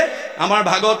আশীৰ্বাদ দিয়ে, আমাৰ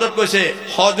ভাগৱতত কৈছে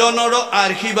সজনৰ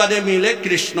আশীৰ্বাদে মিলে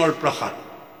কৃষ্ণৰ প্ৰসাদ।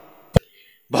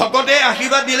 ভকতে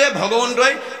আশীৰ্বাদ দিলে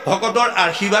ভগৱন্তই ভকতৰ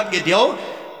আশীৰ্বাদ কেতিয়াও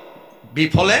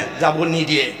বিফলে যাব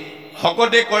নিদিয়ে।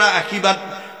 ভকতে কৰা আশীৰ্বাদ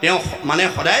তেওঁ মানে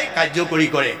সদায় কাৰ্যকৰী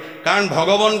কৰে, কাৰণ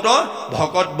ভগৱন্ত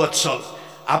ভকত বৎসল।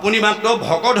 আপুনি মাত্ৰ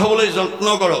ভকত হ'বলৈ যত্ন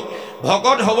কৰক।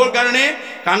 ভকত হ'বৰ কাৰণে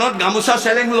কাণত গামোচা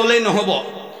চেলেং ল'লেই নহ'ব।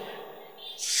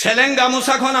 চেলেং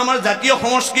গামোচাখন আমাৰ জাতীয়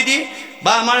সংস্কৃতি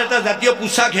বা আমাৰ এটা জাতীয়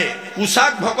পোছাকহে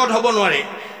পোছাক ভকত হ'ব নোৱাৰে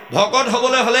ভকত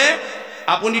হ'বলৈ হ'লে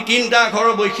আপুনি তিনিটা আখৰৰ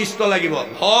বৈশিষ্ট্য লাগিব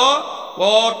ভ ক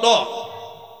ত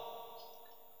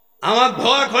আমাক ভ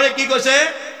আখৰে কি কৈছে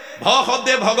ভ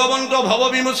শব্দে ভগৱন্ত ভৱ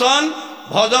বিমোচন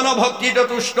ভজন ভক্তিত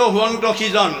তুষ্ট হুৱন্ত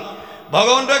সিজন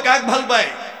ভগৱন্তই কাক ভাল পায়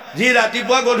যি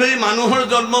ৰাতিপুৱা গধূলি মানুহৰ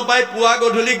জন্ম পাই পুৱা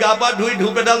গধূলি গা পা ধুই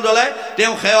ধূপ এডাল জ্বলাই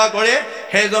তেওঁ সেৱা কৰে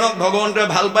সেইজনক ভগৱন্তই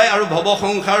ভাল পায় আৰু ভৱ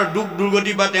সংসাৰৰ দুখ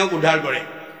দুৰ্গতি পৰা তেওঁক উদ্ধাৰ কৰে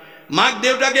মাক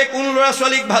দেউতাকে কোন ল'ৰা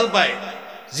ছোৱালীক ভাল পায়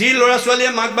যি ল'ৰা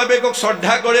ছোৱালীয়ে মাক বাপেকক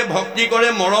শ্ৰদ্ধা কৰে ভক্তি কৰে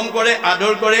মৰম কৰে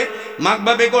আদৰ কৰে মাক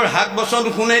বাপেকৰ হাক বচন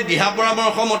শুনে দিহা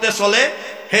পৰামৰ্শ মতে চলে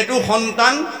সেইটো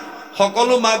সন্তান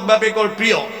সকলো মাক বাপেকৰ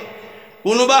প্ৰিয়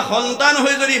কোনোবা সন্তান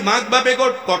হৈ যদি মাক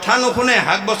বাপেকৰ কথা নুশুনে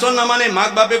হাক বচন নামানে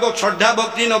মাক বাপেকক শ্ৰদ্ধা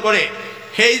ভক্তি নকৰে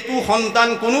সেইটো সন্তান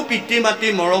কোনো পিতৃ মাতৃ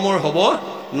মৰমৰ হ'ব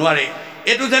নোৱাৰে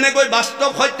এইটো যেনেকৈ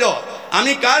বাস্তৱ সত্য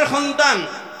আমি কাৰ সন্তান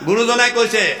গুৰুজনাই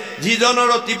কৈছে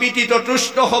যিজনৰ ত্ৰিপিটিত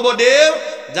তুষ্ট হ'ব দেৱ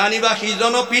জানিবা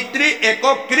সিজন পিতৃ এক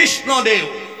কৃষ্ণ দেৱ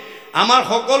আমাৰ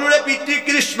সকলোৰে পিতৃ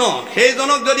কৃষ্ণ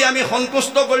সেইজনক যদি আমি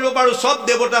সন্তুষ্ট কৰিব পাৰোঁ সব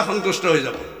দেৱতা সন্তুষ্ট হৈ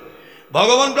যাব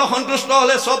ভগৱন্ত সন্তুষ্ট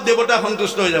হ'লে সব দেৱতা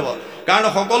সন্তুষ্ট হৈ যাব কাৰণ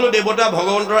সকলো দেৱতা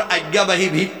ভগৱন্তৰ আজ্ঞাবাহী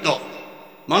ভিত্ত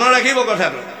মনত ৰাখিব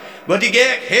কথাটো গতিকে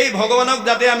সেই ভগৱানক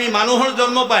যাতে আমি মানুহৰ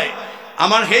জন্ম পাই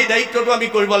আমাৰ সেই দায়িত্বটো আমি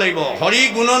কৰিব লাগিব হৰি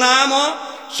গুণনাম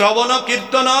শ্ৰৱণ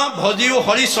কীৰ্তন ভজিও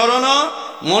হৰি চৰণ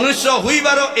মনুষ্য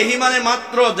হুইবাৰ এহি মানে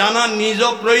মাত্ৰ জানা নিজ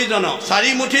প্ৰয়োজন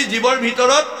চাৰিমুঠি জীৱৰ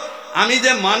ভিতৰত আমি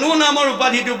যে মানুহ নামৰ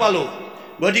উপাধিটো পালোঁ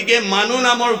গতিকে মানুহ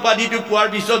নামৰ উপাধিটো পোৱাৰ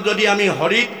পিছত যদি আমি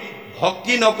হৰিত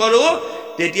ভক্তি নকৰোঁ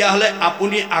তেতিয়াহ'লে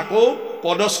আপুনি আকৌ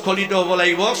পদস্খলিত হ'ব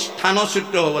লাগিব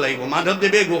স্থানচ্যুত হ'ব লাগিব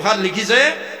মাধৱদেৱে ঘোষাত লিখিছে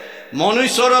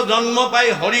মনুষ্যৰ জন্ম পাই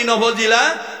হৰি নভজিলা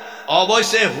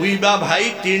অৱশ্যে হুইবা ভাই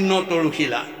তীৰ্ণ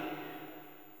তৰুশিলা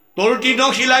তৰুতীৰ্ণ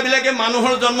শিলাবিলাকে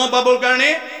মানুহৰ জন্ম পাবৰ কাৰণে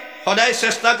সদায়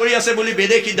চেষ্টা কৰি আছে বুলি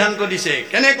বেদে সিদ্ধান্ত দিছে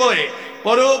কেনেকৈ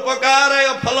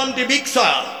পৰোপকাৰায় ফলন্তি বৃক্ষা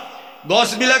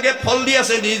গছবিলাকে ফল দি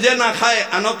আছে নিজে নাখায়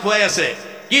আনক খুৱাই আছে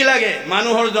কি লাগে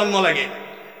মানুহৰ জন্ম লাগে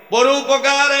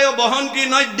পৰোপকাৰায় বহন্তি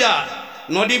নদ্যা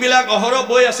নদীবিলাক অহৰহ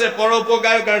বৈ আছে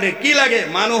পৰোপকাৰৰ কাৰণে কি লাগে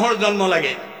মানুহৰ জন্ম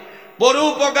লাগে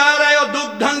পৰোপকাৰায়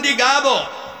দুগ্ধান্তি গাব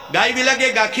গাইবিলাকে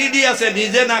গাখীৰ দি আছে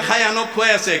নিজে নাখায় আনক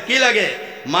খুৱাই আছে কি লাগে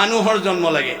মানুহৰ জন্ম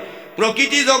লাগে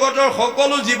প্ৰকৃতি জগতৰ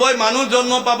সকলো জীৱই মানুহ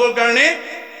জন্ম পাবৰ কাৰণে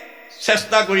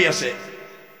চেষ্টা কৰি আছে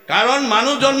কাৰণ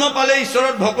মানুহ জন্ম পালে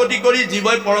ঈশ্বৰৰ ভক্তি কৰি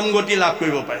জীৱই পৰম গতি লাভ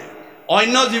কৰিব পাৰে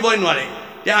অন্য জীৱই নোৱাৰে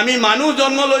তে আমি মানুহ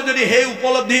জন্ম লৈ যদি সেই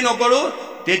উপলব্ধি নকৰোঁ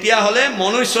তেতিয়াহ'লে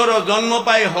মনুষ্যৰ জন্ম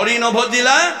পাই হৰি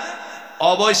নভজিলা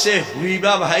অৱশ্যে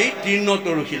হুইবা ভাই তীৰ্ণ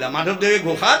তৰুশিলা মাধৱদেৱে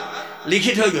ঘোষাত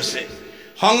লিখি থৈ গৈছে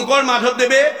শংকৰ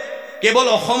মাধৱদেৱে কেৱল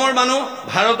অসমৰ মানুহ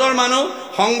ভাৰতৰ মানুহ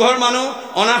সংঘৰ মানুহ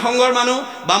অনাসংঘৰ মানুহ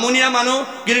বামুণীয়া মানুহ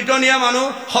কীৰ্তনীয়া মানুহ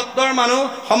সত্ৰৰ মানুহ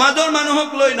সমাজৰ মানুহক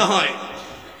লৈ নহয়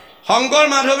শংকৰ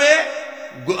মাধৱে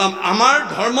আমাৰ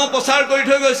ধৰ্ম প্ৰচাৰ কৰি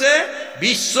থৈ গৈছে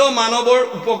বিশ্ব মানৱৰ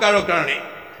উপকাৰৰ কাৰণে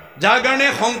যাৰ কাৰণে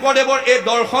শংকৰদেৱৰ এই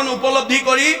দৰ্শন উপলব্ধি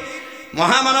কৰি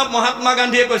মহামানৱ মহাত্মা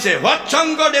গান্ধীয়ে কৈছে what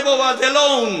Sankardev was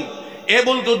alone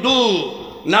able to do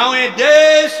now A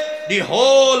days the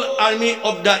whole army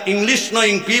of the English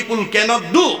knowing people cannot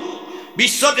do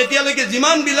বিশ্বত এতিয়ালৈকে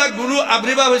যিমান বিলাক গুৰু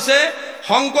আবিৰ্ভাৱ হৈছে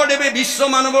শংকৰদেৱে বিশ্ব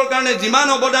মানৱৰ কাৰণে যিমান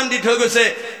অৱদান দি থৈ গৈছে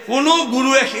কোনো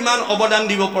গুৰুৱে সিমান অৱদান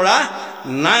দিব পৰা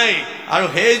নাই আৰু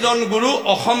সেইজন গুৰু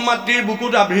অসম মাতৃৰ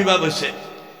বুকুত আবিৰ্ভাৱ হৈছে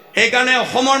সেইকাৰণে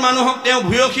অসমৰ মানুহক তেওঁ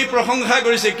ভূয়সী প্ৰশংসা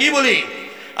কৰিছে কি বুলি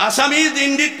Assamese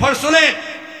indeed fortunate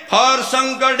for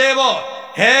Shankardev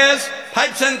has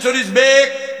 5 centuries back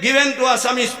given to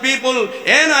Assamese people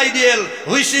an ideal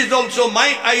which is also my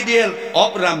ideal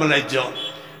of Ram Rajya.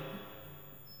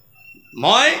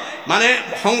 মই মানে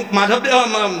মাধৱদেৱ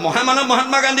মহামানৱ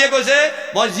মহাত্মা গান্ধীয়ে কৈছে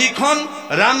মই যিখন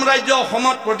ৰাম ৰাজ্য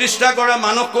অসমত প্ৰতিষ্ঠা কৰা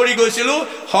মানস কৰি গৈছিলোঁ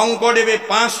শংকৰদেৱে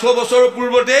 500 বছৰ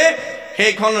পূৰ্বতে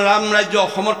সেইখন ৰাম ৰাজ্য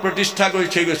অসমত প্ৰতিষ্ঠা কৰি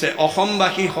থৈ গৈছে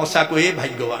অসমবাসী সঁচাকৈয়ে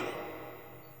ভাগ্যৱান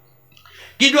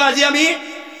কিন্তু আজি আমি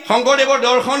শংকৰদেৱৰ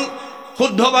দৰ্শন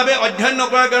শুদ্ধভাৱে অধ্যয়ন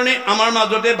নকৰাৰ কাৰণে আমাৰ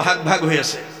মাজতে ভাগ ভাগ হৈ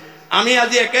আছে আমি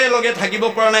আজি একেলগে থাকিব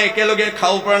পৰা নাই একেলগে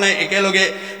খাব পৰা নাই একেলগে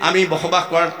আমি বসবাস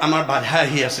কৰাত আমাৰ বাধা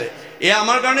আহি আছে এয়া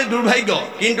আমাৰ কাৰণে দুৰ্ভাগ্য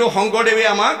কিন্তু শংকৰদেৱে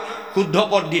আমাক শুদ্ধ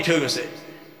পথ দি থৈ গৈছে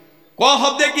ক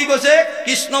শব্দে কি কৈছে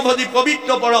কৃষ্ণভজি পবিত্ৰ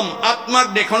পৰম আত্মাক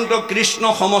দেখন্ত কৃষ্ণ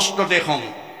সমস্ততে সম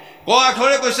ক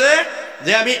আখৰে কৈছে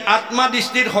যে আমি আত্মা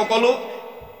দৃষ্টিত সকলো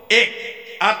এক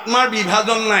আত্মাৰ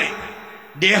বিভাজন নাই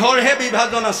দেহৰহে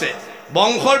বিভাজন আছে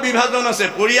বংশৰ বিভাজন আছে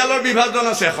পৰিয়ালৰ বিভাজন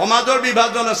আছে সমাজৰ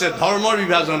বিভাজন আছে ধৰ্মৰ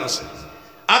বিভাজন আছে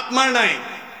আত্মাৰ নাই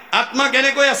আত্মা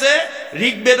কেনেকৈ আছে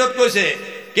ঋগবেদত কৈছে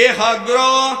কে সাগ্ৰ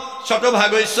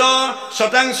শতভাগস্য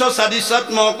শতাংশ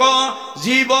সাদিশাত্মক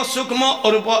জীৱ সূক্ষ্ম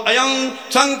অৰূপ অয়ং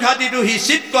সংখ্যাতিটো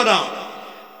হিচিত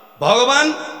ভগৱান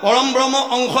পৰম ব্ৰহ্ম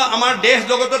অংশ আমাৰ দেহ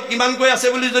জগতত কিমানকৈ আছে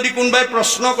বুলি যদি কোনোবাই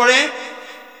প্ৰশ্ন কৰে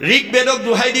ঋগবেদক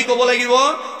দুহাই দি ক'ব লাগিব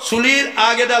চুলিৰ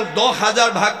আগ এডাল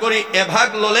 10,000 ভাগ কৰি এভাগ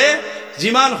ল'লে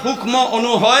যিমান সূক্ষ্ম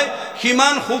অণু হয়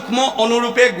সিমান সূক্ষ্ম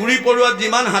অনুৰূপে গুৰি পৰুৱাত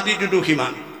যিমান হাতীটোতো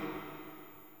সিমান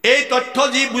এই তথ্য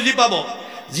যি বুজি পাব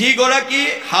যিগৰাকী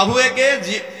শাহুৱেকে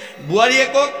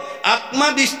বোৱাৰীয়েকক আত্মা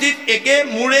দৃষ্টিত একে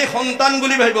মোৰে সন্তান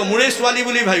বুলি ভাবিব মোৰে ছোৱালী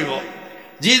বুলি ভাবিব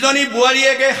যিজনী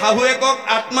বোৱাৰীয়েকে শাহুৱেকক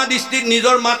আত্মা দৃষ্টিত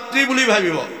নিজৰ মাতৃ বুলি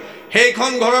ভাবিব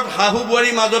সেইখন ঘৰত শাহু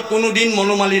বোৱাৰীৰ মাজত কোনো দিন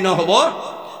মনোমালিন্য হ'ব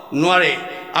নোৱাৰে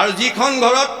আৰু যিখন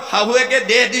ঘৰত শাহুৱেকে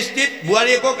দেহ দৃষ্টিত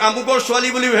বোৱাৰীয়েকক আমুকৰ ছোৱালী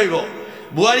বুলি ভাবিব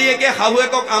বোৱাৰীয়েকে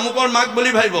শাহুৱেকক আমুকৰ মাক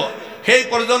বুলি ভাবিব সেই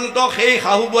পৰ্যন্ত সেই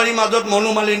শাহু বোৱাৰীৰ মাজত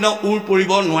মনোমালিন্য উৰ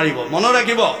পৰিব নোৱাৰিব মনত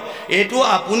ৰাখিব এইটো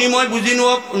আপুনি মই বুজি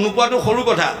নোপোৱাটো সৰু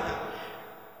কথা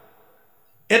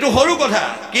এটো সৰু কথা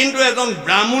কিন্তু এজন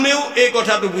ব্ৰাহ্মণেও এই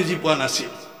কথাটো বুজি পোৱা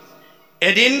নাছিল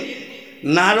এদিন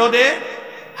নাৰদে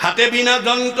হাতে বিনা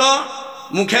যন্ত্ৰ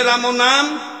মুখে ৰাম নাম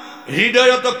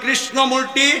হৃদয়ত কৃষ্ণ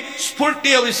মূৰ্তি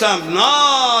স্ফূৰ্তি অবিশ্ৰাম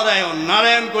নাৰায়ণ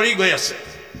নাৰায়ণ কৰি গৈ আছে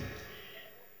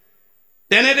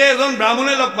তেনেতে এজন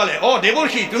ব্ৰাহ্মণে লগ পালে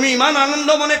দেৱৰ্ষি তুমি ইমান আনন্দ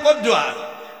মনে ক'ত যোৱা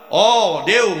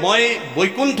দেউ মই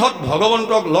বৈকুণ্ঠত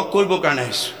ভগৱন্তক লগ কৰিবৰ কাৰণে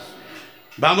আহিছোঁ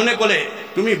ব্ৰাহ্মণে ক'লে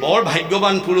তুমি বৰ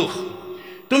ভাগ্যৱান পুৰুষ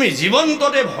তুমি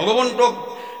জীৱন্ততে ভগৱন্তক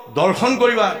দৰ্শন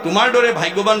কৰিবা তোমাৰ দৰে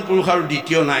ভাগ্যৱান পুৰুষ আৰু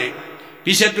দ্বিতীয় নাই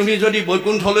পিছে তুমি যদি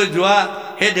বৈকুণ্ঠলৈ যোৱা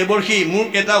হে দেৱৰ্ষি মোক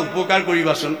এটা উপকাৰ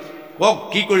কৰিবাচোন কওক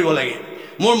কি কৰিব লাগে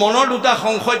মোৰ মনৰ দুটা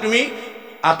সংশয় তুমি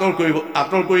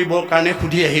আঁতৰ কৰিবৰ কাৰণে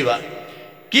সুধি আহিবা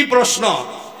কি প্ৰশ্ন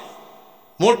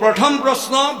মোৰ প্ৰথম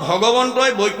প্ৰশ্ন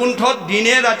ভগৱন্তই বৈকুণ্ঠত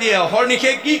দিনে ৰাতিয়ে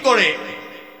অহৰ্নিশে কি কৰে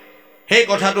সেই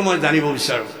কথাটো মই জানিব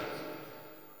বিচাৰোঁ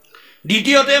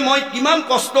দ্বিতীয়তে মই কিমান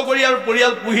কষ্ট কৰি আৰু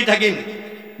পৰিয়াল পুহি থাকিম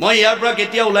মই ইয়াৰ পৰা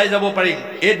কেতিয়া ওলাই যাব পাৰিম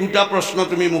এই দুটা প্ৰশ্ন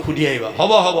তুমি মোক সুধি আহিবা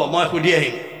হ'ব মই সুধি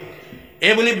আহিম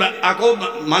এই বুলি আকৌ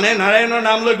মানে নাৰায়ণৰ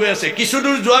নাম লৈ গৈ আছে কিছু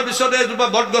দূৰ যোৱাৰ পিছতে এজোপা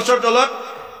বটগছৰ তলত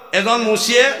এজন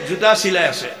মুচিয়ে জোতা চিলাই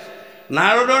আছে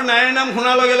নাৰদৰ নাৰায়ণ নাম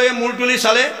শুনাৰ লগে লগে মূৰ তুলি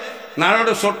চালে নাৰদ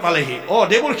ওচৰত পালেহি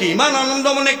দেৱৰ্ষি ইমান আনন্দ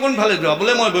মনে কোনফালে যোৱা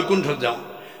বোলে মই বৈকুণ্ঠত যাওঁ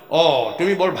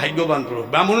তুমি বৰ ভাগ্যৱান পুৰুষ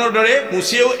ব্ৰাহ্মণৰ দৰে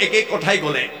মুচিয়েও একে কথাই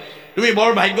ক'লে তুমি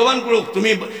বৰ ভাগ্যৱান পুৰুষ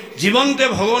তুমি জীৱনতে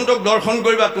ভগৱন্তক দৰ্শন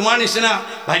কৰিবা তোমাৰ নিচিনা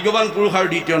ভাগ্যৱান পুৰুষ আৰু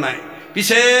দ্বিতীয় নাই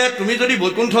পিছে তুমি যদি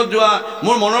বৈকুণ্ঠত যোৱা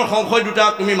মোৰ মনৰ সংশয় দুটা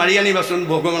তুমি মাৰি আনিবাচোন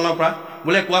ভগৱানৰ পৰা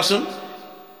বোলে কোৱাচোন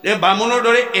এই ব্ৰাহ্মণৰ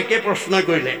দৰে একে প্ৰশ্নই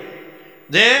কৰিলে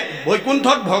যে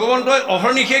বৈকুণ্ঠত ভগৱন্তই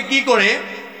অহৰ্নিশে কি কৰে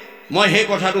মই সেই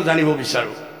কথাটো জানিব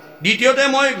বিচাৰোঁ দ্বিতীয়তে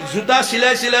মই জোতা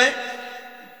চিলাই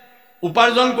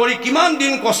উপাৰ্জন কৰি কিমান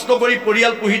দিন কষ্ট কৰি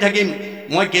পৰিয়াল পুহি থাকিম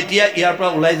মই কেতিয়া ইয়াৰ পৰা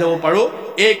ওলাই যাব পাৰোঁ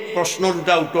এই প্ৰশ্ন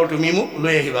দুটা উত্তৰ তুমি মোক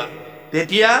লৈ আহিবা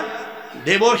তেতিয়া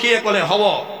দেৱৰ্ষিয়ে ক'লে হ'ব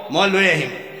মই লৈ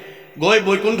আহিম গৈ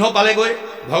বৈকুণ্ঠ পালেগৈ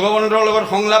ভগৱন্তৰ লগত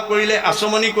সংলাপ কৰিলে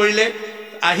আচমনি কৰিলে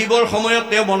আহিবৰ সময়ত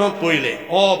তেওঁ মনত পৰিলে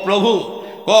প্ৰভু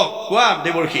কোৱা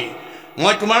দেৱৰ্ষি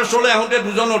মই তোমাৰ ওচৰলৈ আহোঁতে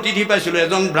দুজন অতিথি পাইছিলোঁ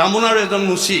এজন ব্ৰাহ্মণ আৰু এজন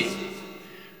মুচি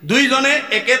দুইজনে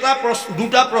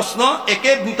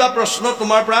দুটা প্ৰশ্ন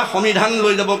তোমাৰ পৰা সমিধান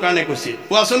লৈ যাবৰ কাৰণে কৈছিল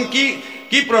কোৱাচোন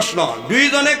কি প্ৰশ্ন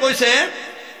দুইজনে কৈছে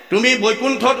তুমি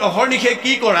বৈকুণ্ঠত অহৰ্নিশে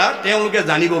কি কৰা তেওঁলোকে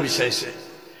জানিব বিচাৰিছে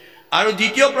আৰু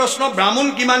দ্বিতীয় প্ৰশ্ন ব্ৰাহ্মণ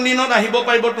কিমান দিনত আহিব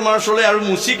পাৰিব তোমাৰ ওচৰলৈ আৰু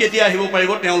মুচি কেতিয়া আহিব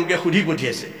পাৰিব তেওঁলোকে সুধি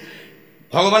পঠিয়াইছে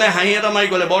ভগৱানে হাঁহি এটা মাৰি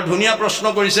ক'লে বৰ ধুনীয়া প্ৰশ্ন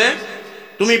কৰিছে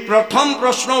তুমি প্ৰথম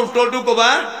প্ৰশ্নৰ উত্তৰটো ক'বা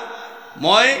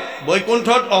মই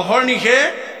বৈকুণ্ঠত অহৰ্নিশে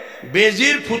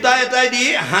বেজিৰ ফুটা এটাই দি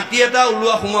হাতী এটা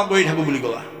ওলোৱা সোমোৱা কৰি থাকোঁ বুলি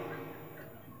ক'বা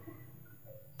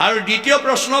আৰু দ্বিতীয়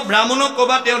প্ৰশ্ন ব্ৰাহ্মণক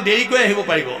ক'বা তেওঁ দেৰিকৈ আহিব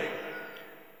পাৰিব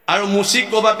আৰু মুচিক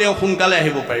ক'বা তেওঁ সোনকালে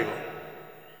আহিব পাৰিব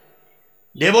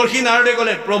দেৱৰ্ষি নাৰদে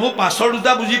ক'লে প্ৰভু পাছৰ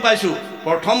দুটা বুজি পাইছোঁ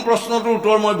প্ৰথম প্ৰশ্নটোৰ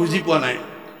উত্তৰ মই বুজি পোৱা নাই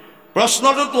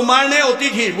প্ৰশ্নটো তোমাৰ নে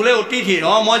অতিথিৰ বোলে অতিথিৰ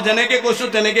মই যেনেকৈ কৈছোঁ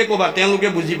তেনেকৈ ক'বা তেওঁলোকে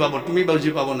বুজি পাব তুমি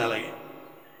বুজি পাব নালাগে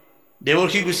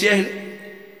দেৱৰ্ষি গুচি আহিলে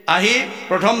আহি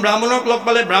প্ৰথম ব্ৰাহ্মণক লগ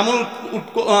পালে ব্ৰাহ্মণ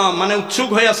মানে উৎসুক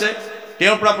হৈ আছে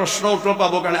তেওঁৰ পৰা প্ৰশ্ন উত্তৰ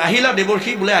পাবৰ কাৰণে আহিলা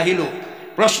দেৱৰ্ষি বোলে আহিলোঁ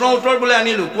প্ৰশ্ন উত্তৰ বোলে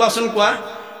আনিলোঁ কোৱাচোন কোৱা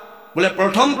বোলে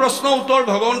প্ৰথম প্ৰশ্ন উত্তৰ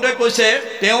ভগৱন্তই কৈছে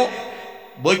তেওঁ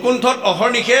বৈকুণ্ঠত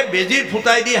অহৰ্নিশে বেজিৰ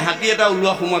ফুটাই দি হাতী এটা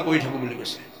ওলোৱা সোমোৱা কৰি থাকোঁ বুলি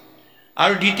কৈছে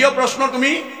আৰু দ্বিতীয় প্ৰশ্ন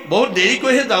তুমি বহুত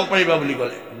দেৰিকৈহে যাব পাৰিবা বুলি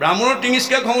ক'লে ব্ৰাহ্মণৰ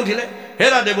টিঙিচকৈ খং উঠিলে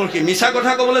হেৰা দেৱৰ্ষি মিছা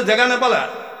কথা ক'বলৈ জেগা নাপালা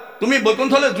তুমি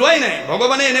বৈকুণ্ঠলৈ যোৱাই নাই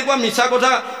ভগৱানে এনেকুৱা মিছা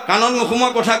কথা কাণত নোসোমোৱা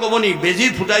কথা ক'ব নেকি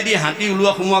বেজিৰ ফুটাই দি হাতী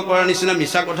ওলোৱা সোমোৱা কৰাৰ নিচিনা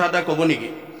মিছা কথা এটা ক'ব নেকি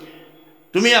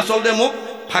তুমি আচলতে মোক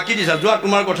ফাঁকি দিছা যোৱা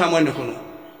তোমাৰ কথা মই নুশুনো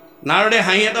নাৰদে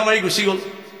হাঁহি এটা মাৰি গুচি গ'ল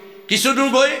কিছু দূৰ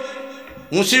গৈ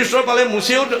মুচিৰ ওচৰ পালে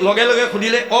মুচিয়েও লগে লগে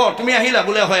সুধিলে তুমি আহিলা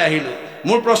বোলে হয় আহিলোঁ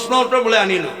মোৰ প্ৰশ্ন উত্তৰ বোলে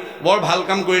আনিলোঁ বৰ ভাল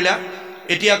কাম কৰিলা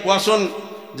এতিয়া কোৱাচোন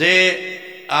যে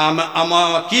আমাৰ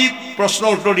কি প্ৰশ্ন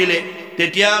উত্তৰ দিলে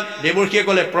তেতিয়া দেৱৰ্ষীয়ে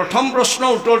ক'লে প্ৰথম প্ৰশ্ন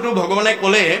উত্তৰটো ভগৱানে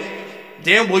ক'লে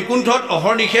তেওঁ বৈকুণ্ঠত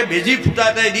অহৰ্নিশে বেজী ফুটা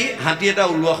এটাই দি হাতী এটা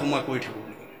ওলোৱা সোমোৱা কৰি থাকোঁ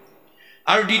বুলি ক'লে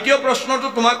আৰু দ্বিতীয় প্ৰশ্নটো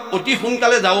তোমাক অতি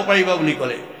সোনকালে যাব পাৰিবা বুলি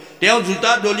ক'লে তেওঁ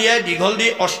জোতা দলিয়াই দীঘল দি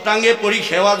অষ্টাংগে পৰি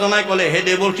সেৱা জনাই ক'লে হে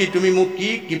দেৱৰ্ষী তুমি মোক কি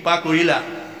কৃপা কৰিলা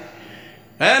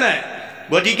হে নাই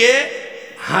গতিকে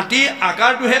হাতী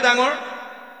আকাৰটোহে ডাঙৰ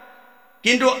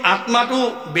কিন্তু আত্মাটো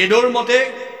বেদৰ মতে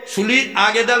চুলিৰ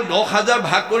আগ এডাল 10,000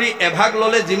 ভাগ কৰি এভাগ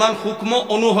ল'লে যিমান সূক্ষ্ম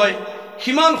অনু হয়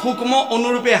সিমান সূক্ষ্ম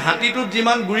অনুৰূপে হাতীটোত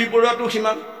যিমান গুৰি পৰুৱাটো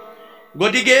সিমান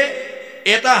গতিকে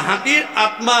এটা হাতীৰ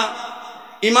আত্মা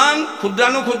ইমান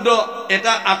ক্ষুদ্ৰানুক্ষুদ্ৰ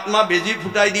এটা আত্মা বেজী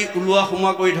ফুটাই দি ওলোৱা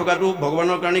সোমোৱা কৰি থকাটো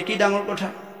ভগৱানৰ কাৰণে কি ডাঙৰ কথা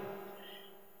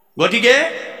গতিকে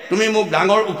তুমি মোক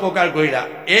ডাঙৰ উপকাৰ কৰিলা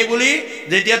এই বুলি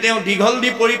যেতিয়া তেওঁ দীঘল দি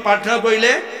পৰি প্ৰাৰ্থনা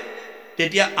কৰিলে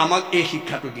তেতিয়া আমাক এই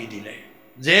শিক্ষাটো দি দিলে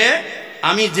যে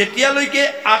আমি যেতিয়ালৈকে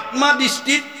আত্মা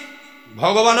দৃষ্টিত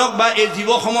ভগৱানক বা এই জীৱ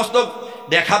সমস্তক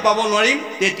দেখা পাব নোৱাৰিম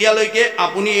তেতিয়ালৈকে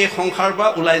আপুনি এই সংসাৰৰ পৰা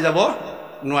ওলাই যাব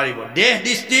নোৱাৰিব দেহ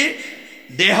দৃষ্টি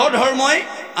দেহ ধৰ্মই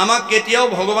আমাক কেতিয়াও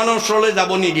ভগৱানৰ ওচৰলৈ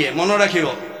যাব নিদিয়ে মনত ৰাখিব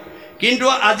কিন্তু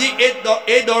আজি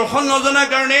এই দৰ্শন নজনাৰ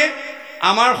কাৰণে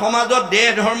আমাৰ সমাজত দেহ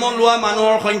ধৰ্ম লোৱা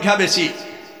মানুহৰ সংখ্যা বেছি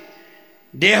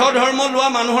দেহ ধৰ্ম লোৱা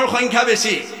মানুহৰ সংখ্যা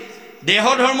বেছি দেহ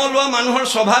ধৰ্ম লোৱা মানুহৰ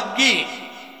স্বভাৱ কি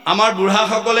আমাৰ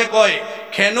বুঢ়াসকলে কয়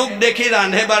খেনুক দেখি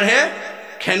ৰান্ধে বাঢ়ে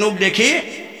খেনুক দেখি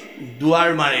দুৱাৰ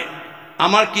মাৰে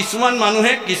আমাৰ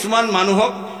কিছুমান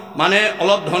মানুহক মানে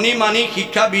অলপ ধনী মানি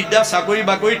শিক্ষা বিদ্যা চাকৰি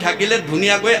বাকৰি থাকিলে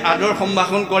ধুনীয়াকৈ আদৰ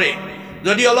সম্ভাষণ কৰে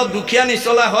যদি অলপ দুখীয়া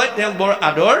নিচলা হয় তেওঁ বৰ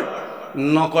আদৰ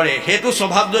নকৰে সেইটো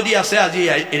স্বভাৱ যদি আছে আজি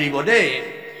এৰিব দেই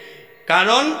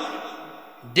কাৰণ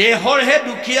দেহৰহে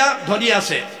দুখীয়া ধনী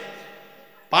আছে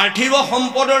পাৰ্থিৱ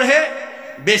সম্পদৰহে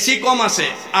বেছি কম আছে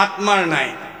আত্মাৰ নাই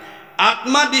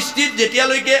আত্মা দৃষ্টিত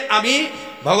যেতিয়ালৈকে আমি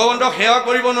ভগৱন্তক সেৱা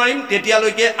কৰিব নোৱাৰিম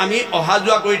তেতিয়ালৈকে আমি অহা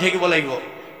যোৱা কৰি থাকিব লাগিব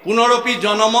পুনৰপি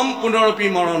জনমম পুনৰপি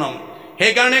মৰণম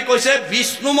সেইকাৰণে কৈছে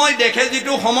বিষ্ণুময় দেখে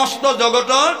যিটো সমস্ত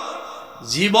জগতৰ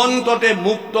জীৱন্ততে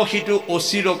মুক্ত সিটো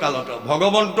অচিৰকালত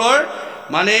ভগৱন্তৰ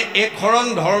মানে একশৰণ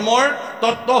ধৰ্মৰ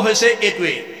তত্ত্ব হৈছে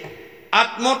এইটোৱেই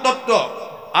আত্মতত্ত্ব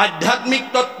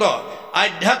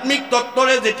আধ্যাত্মিক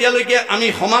তত্ত্বৰে যেতিয়ালৈকে আমি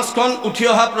সমাজখন উঠি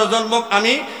অহা প্ৰজন্মক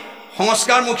আমি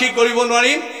সংস্কাৰমুখী কৰিব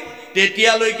নোৱাৰিম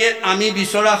তেতিয়ালৈকে আমি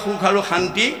বিচৰা সুখ আৰু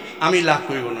শান্তি আমি লাভ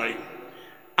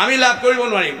কৰিব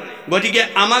নোৱাৰিম গতিকে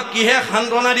আমাক কিহে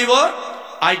সান্তনা দিব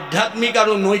আধ্যাত্মিক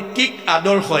আৰু নৈতিক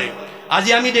আদৰ্শই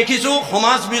আজি আমি দেখিছোঁ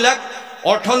সমাজবিলাক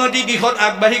অৰ্থনৈতিক দিশত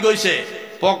আগবাঢ়ি গৈছে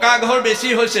পকা ঘৰ বেছি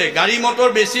হৈছে গাড়ী মটৰ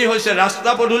বেছি হৈছে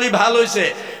ৰাস্তা পদূলি ভাল হৈছে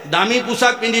দামী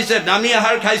পোছাক পিন্ধিছে দামী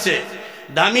আহাৰ খাইছে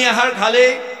দামী আহাৰ খালে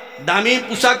দামী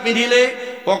পোছাক পিন্ধিলে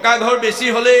পকা ঘৰ বেছি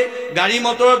হ'লে গাড়ী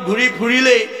মটৰত ঘূৰি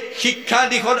ফুৰিলে শিক্ষা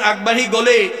দিশত আগবাঢ়ি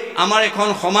গ'লে আমাৰ এখন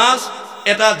সমাজ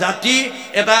এটা জাতি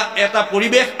এটা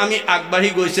পৰিৱেশ আমি আগবাঢ়ি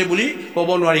গৈছে বুলি ক'ব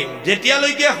নোৱাৰিম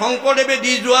যেতিয়ালৈকে শংকৰদেৱে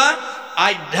দি যোৱা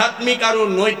আধ্যাত্মিক আৰু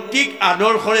নৈতিক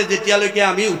আদৰ্শৰে যেতিয়ালৈকে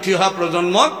আমি উঠি অহা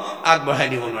প্ৰজন্মক আগবঢ়াই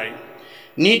দিব নোৱাৰিম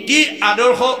নীতি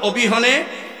আদৰ্শ অবিহনে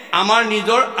আমাৰ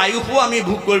নিজৰ আয়ুসো আমি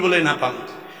ভোগ কৰিবলৈ নাপাম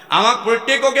আমাক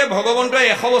প্ৰত্যেককে ভগৱন্তই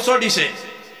 100 বছৰ দিছে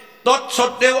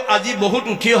তৎসত্ত্বেও আজি বহুত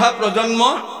উঠি অহা প্ৰজন্ম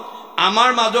আমাৰ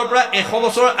মাজৰ পৰা 100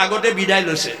 বছৰ আগতে বিদায়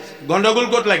লৈছে গণ্ডগোল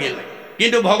ক'ত লাগিল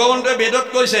কিন্তু ভগৱন্তই বেদত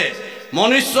কৈছে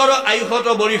মনুষ্যৰ আয়ুষত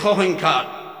বৰিষ সংখ্যাত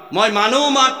মই মানুহ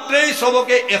মাত্ৰেই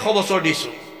সবকে 100 বছৰ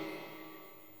দিছোঁ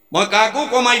মই কাকো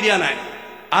কমাই দিয়া নাই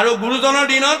আৰু গুৰুজনৰ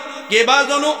দিনত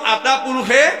কেইবাজনো আটা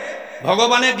পুৰুষে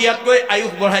ভগৱানে দিয়াতকৈ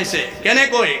আয়ুষ বঢ়াইছে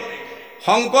কেনেকৈ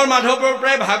শংকৰ মাধৱৰ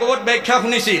পৰাই ভাগৱত ব্যাখ্যা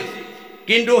শুনিছিল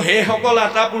কিন্তু সেইসকল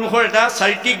আটা পুৰুষৰ এটা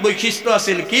চাৰিত্ৰিক বৈশিষ্ট্য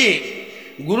আছিল কি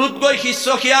গুৰুতকৈ শিষ্য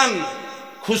জ্ঞান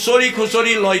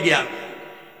খুচৰি লয় জ্ঞান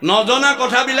নজনা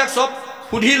কথাবিলাক সব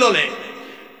সুধি ল'লে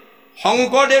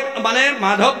শংকৰদেৱ মানে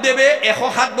মাধৱদেৱে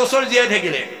 107 বছৰ জীয়াই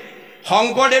থাকিলে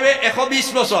শংকৰদেৱে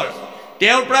 120 বছৰ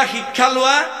তেওঁৰ পৰা শিক্ষা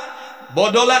লোৱা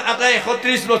বদলা আটাই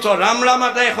 130 বছৰ ৰাম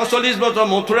আটাই 140 বছৰ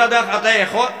মথুৰা দাস আটাই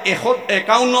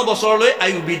 151 বছৰলৈ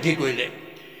আয়ু বৃদ্ধি কৰিলে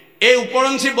এই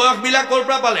উপৰঞ্চি বয়সবিলাকৰ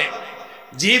পৰা পালে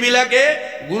যিবিলাকে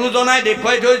গুৰুজনাই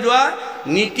দেখুৱাই থৈ যোৱা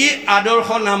নীতি আদৰ্শ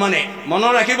নামানে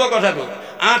মনত ৰাখিব কথাটো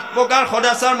 8 প্ৰকাৰ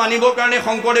সদাচাৰ মানিবৰ কাৰণে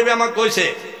শংকৰদেৱে আমাক কৈছে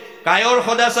কায়ৰ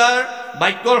সদাচাৰ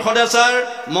বাক্যৰ সদাচাৰ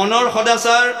মনৰ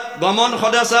সদাচাৰ গমন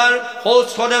সদাচাৰ শৌচ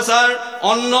সদাচাৰ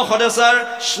অন্ন সদাচাৰ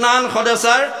স্নান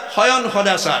সদাচাৰ শয়ন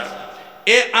সদাচাৰ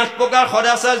এই 8 প্ৰকাৰ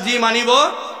সদাচাৰ যি মানিব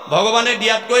ভগৱানে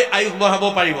দিয়াতকৈ আয়ুষ বঢ়াব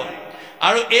পাৰিব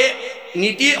আৰু এই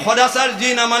নীতি সদাচাৰ যি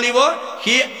নামানিব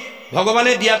সি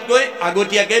ভগৱানে দিয়াতকৈ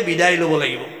আগতীয়াকৈ বিদায় ল'ব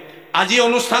লাগিব আজি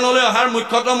অনুষ্ঠানলৈ অহাৰ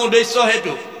মুখ্যতম উদ্দেশ্য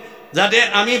হেতু যাতে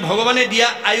আমি ভগৱানে দিয়া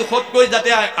আয়ুষতকৈ যাতে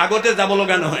আগতে যাব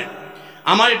লগা নহয়।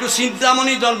 আমাৰ এইটো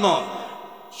চিন্তামণি জন্ম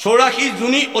 84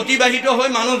 জুনি অতিবাহিত হৈ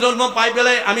মানুহ জন্ম পাই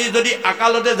পেলাই আমি যদি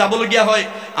আকালতে যাবলগীয়া হয়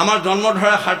আমাৰ জন্ম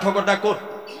ধৰা সাৰ্থকতা ক'ত?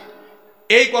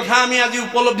 এই কথা আমি আজি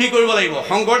উপলব্ধি কৰিব লাগিব।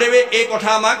 শংকৰদেৱে এই কথা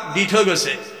আমাক দি থৈ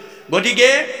গৈছে। গতিকে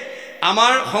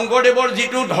আমাৰ শংকৰদেৱৰ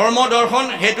যিটো ধৰ্ম দৰ্শন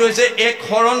সেইটো হৈছে এক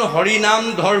শৰণ হৰি নাম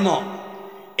ধৰ্ম,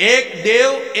 এক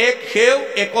দেও এক সেও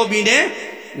এক বিনে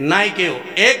নাই কেও,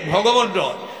 এক ভগৱন্ত,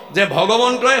 যে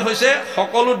ভগৱন্তই হৈছে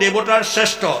সকলো দেৱতাৰ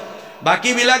শ্ৰেষ্ঠ,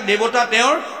 বাকীবিলাক দেৱতা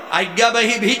তেওঁৰ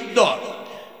আজ্ঞাবাহী ভিত্ত।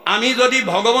 আমি যদি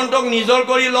ভগৱন্তক নিজৰ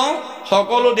কৰি লওঁ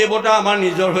সকলো দেৱতা আমাৰ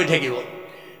নিজৰ হৈ থাকিব।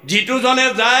 যিটোজনে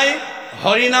যায়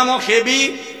হৰিনাম সেৱী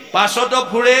পাছত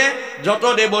ফুৰে যত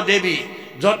দেৱ দেৱী,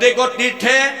 যতেক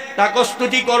তীৰ্থে তাক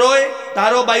স্তুতি কৰৈ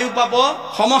তাৰো বায়ু পাপ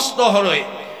সমস্ত হৰৈ।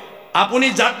 আপুনি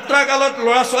যাত্ৰা কালত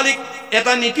ল'ৰা ছোৱালীক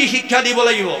এটা নীতি শিক্ষা দিব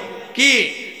লাগিব। কি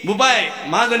বোপাই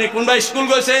মাজনী কোনোবা স্কুল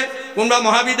গৈছে, কোনোবা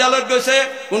মহাবিদ্যালয়ত গৈছে,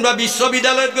 কোনোবা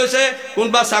বিশ্ববিদ্যালয়ত গৈছে,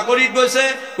 কোনোবা চাকৰিত গৈছে,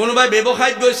 কোনোবাই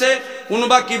ব্যৱসায়ত গৈছে,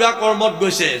 কোনোবা কিবা কৰ্মত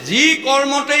গৈছে। যি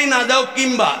কৰ্মতেই নাযাওক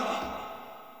কিম্বা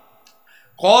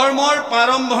কৰ্মৰ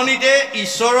প্ৰাৰম্ভণিতে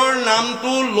ঈশ্বৰৰ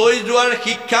নামটো লৈ যোৱাৰ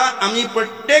শিক্ষা আমি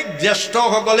প্ৰত্যেক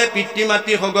জ্যেষ্ঠসকলে পিতৃ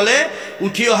মাতৃসকলে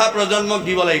উঠি অহা প্ৰজন্মক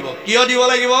দিব লাগিব। কিয় দিব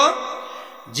লাগিব?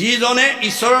 যিজনে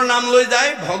ঈশ্বৰৰ নাম লৈ যায়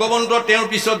ভগৱন্ত তেওঁৰ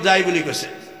পিছত যায় বুলি কৈছে।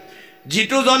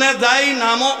 যিটোজনে যায়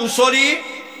নাম উচৰি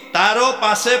তাৰো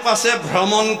পাছে পাছে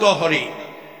ভ্ৰমন্ত হৰি,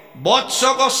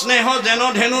 বৎসক স্নেহ যেন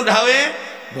ধেনু ধাৱে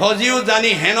ভজিও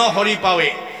জানি হেন হৰি পাৱে।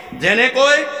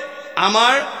 যেনেকৈ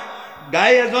আমাৰ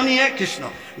গাই এজনীয়ে কৃষ্ণ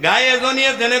গাই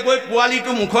এজনীয়ে যেনেকৈ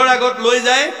পোৱালিটো মুখৰ আগত লৈ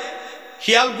যায়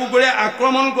শিয়াল কুকুৰে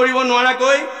আক্ৰমণ কৰিব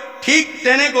নোৱাৰাকৈ, ঠিক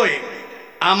তেনেকৈ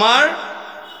আমাৰ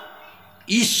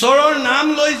ঈশ্বৰৰ নাম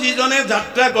লৈ যিজনে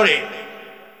যাত্ৰা কৰে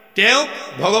তেওঁক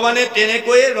ভগৱানে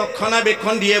তেনেকৈয়ে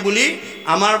ৰক্ষণাবেক্ষণ দিয়ে বুলি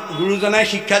আমাৰ গুৰুজনাই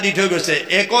শিক্ষা দি থৈ গৈছে।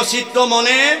 একচিত্ত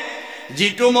মনে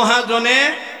যিটো মহাজনে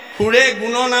ফুৰে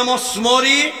গুণ নাম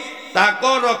স্মৰি তাক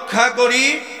ৰক্ষা কৰি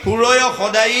ফুৰয়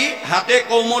সদায় হাতে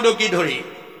কৌমদকী ধৰি।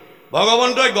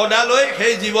 ভগৱন্তই গদা লৈ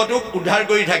সেই জীৱটোক উদ্ধাৰ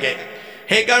কৰি থাকে।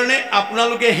 সেইকাৰণে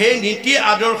আপোনালোকে সেই নীতি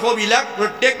আদৰ্শবিলাক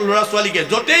প্ৰত্যেক ল'ৰা ছোৱালীকে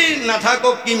য'তেই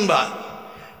নাথাকক কিম্বা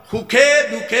সুখে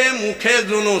দুখে মুখে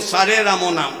জুনো চাৰে ৰাম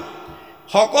নাম,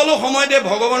 সকলো সময়তে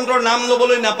ভগৱন্তৰ নাম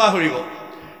ল'বলৈ নাপাহৰিব।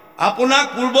 আপোনাক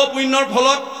পূৰ্ব পুণ্যৰ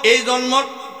ফলত এই জন্মত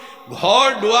ঘৰ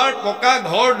দুৱাৰ, পকা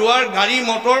ঘৰ দুৱাৰ, গাড়ী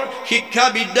মটৰ, শিক্ষা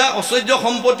বিদ্যা, ঐশ্বৰ্য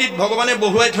সম্পত্তিত ভগৱানে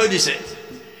বহুৱাই থৈ দিছে।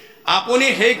 আপুনি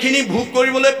সেইখিনি ভোগ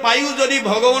কৰিবলৈ পায়ো যদি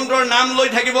ভগৱন্তৰ নাম লৈ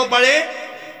থাকিব পাৰে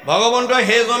ভগৱন্তই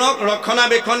সেইজনক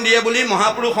ৰক্ষণাবেক্ষণ দিয়ে বুলি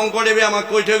মহাপুৰুষ শংকৰদেৱে আমাক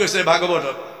কৈ থৈ গৈছে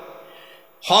ভাগৱতত।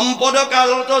 সম্পদ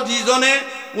কালত যিজনে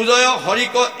পূজয়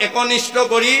হৰিক একনিষ্ঠ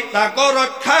কৰি তাক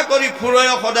ৰক্ষা কৰি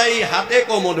ফুৰয় সদায় হাতে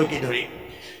কৌমদকী ধৰি।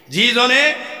 যিজনে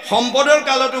সম্পদৰ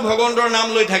কালতো ভগৱন্তৰ নাম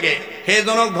লৈ থাকে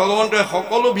সেইজনক ভগৱন্তই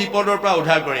সকলো বিপদৰ পৰা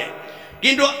উদ্ধাৰ কৰে।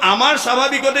 কিন্তু আমাৰ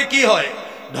স্বাভাৱিকতে কি হয়,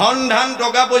 ধন ধান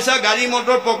টকা পইচা গাড়ী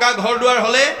মটৰ পকা ঘৰ দুৱাৰ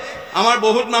হ'লে আমাৰ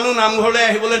বহুত মানুহ নামঘৰলৈ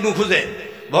আহিবলৈ নোখোজে,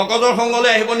 ভকতৰ সংঘলৈ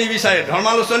আহিব নিবিচাৰে,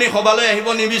 ধৰ্মালোচনী সভালৈ আহিব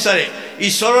নিবিচাৰে,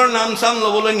 ঈশ্বৰৰ নাম চাম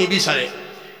ল'বলৈ নিবিচাৰে।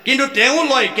 কিন্তু তেওঁ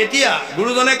লয় কেতিয়া?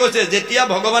 গুৰুজনে কৈছে যেতিয়া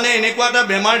ভগৱানে এনেকুৱা এটা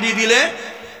বেমাৰ দি দিলে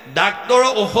ডাক্তৰৰ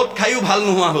ঔষধ খায়ো ভাল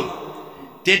নোহোৱা হ'ল,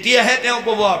 তেতিয়াহে তেওঁ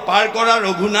ক'ব পাৰ কৰা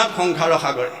ৰঘুনাথ সংসাৰৰ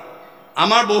সাগৰে।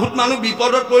 আমাৰ বহুত মানুহ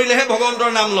বিপদত পৰিলেহে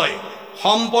ভগৱন্তৰ নাম লয়,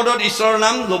 সম্পদত ঈশ্বৰৰ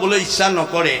নাম ল'বলৈ ইচ্ছা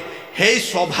নকৰে। সেই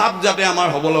স্বভাৱ যাতে আমাৰ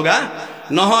হ'ব লগা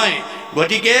নহয়।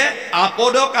 গতিকে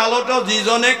আপদ কালত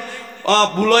যিজনে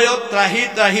বুলয়ত ত্ৰাহি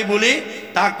ত্ৰাহি বুলি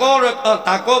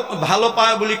তাক ভাল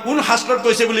পায় বুলি কোন শাস্ত্ৰত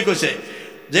কৈছে বুলি কৈছে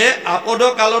যে আপদ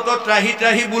কালত ত্ৰাহি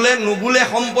ত্ৰাহি বোলে নুবোলে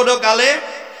সম্পদ কালে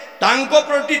তাংক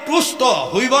প্ৰতি তুষ্ট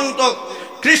হৈবন্ত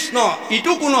কৃষ্ণ,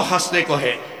 ইটো কোনো শাস্ত্ৰে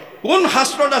কহে। কোন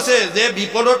শাস্ত্ৰত আছে যে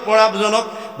বিপদত পৰাজনক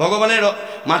ভগৱানে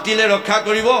মাতিলে ৰক্ষা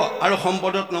কৰিব আৰু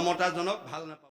সম্পদত নমতাজনক ভাল নাপাব?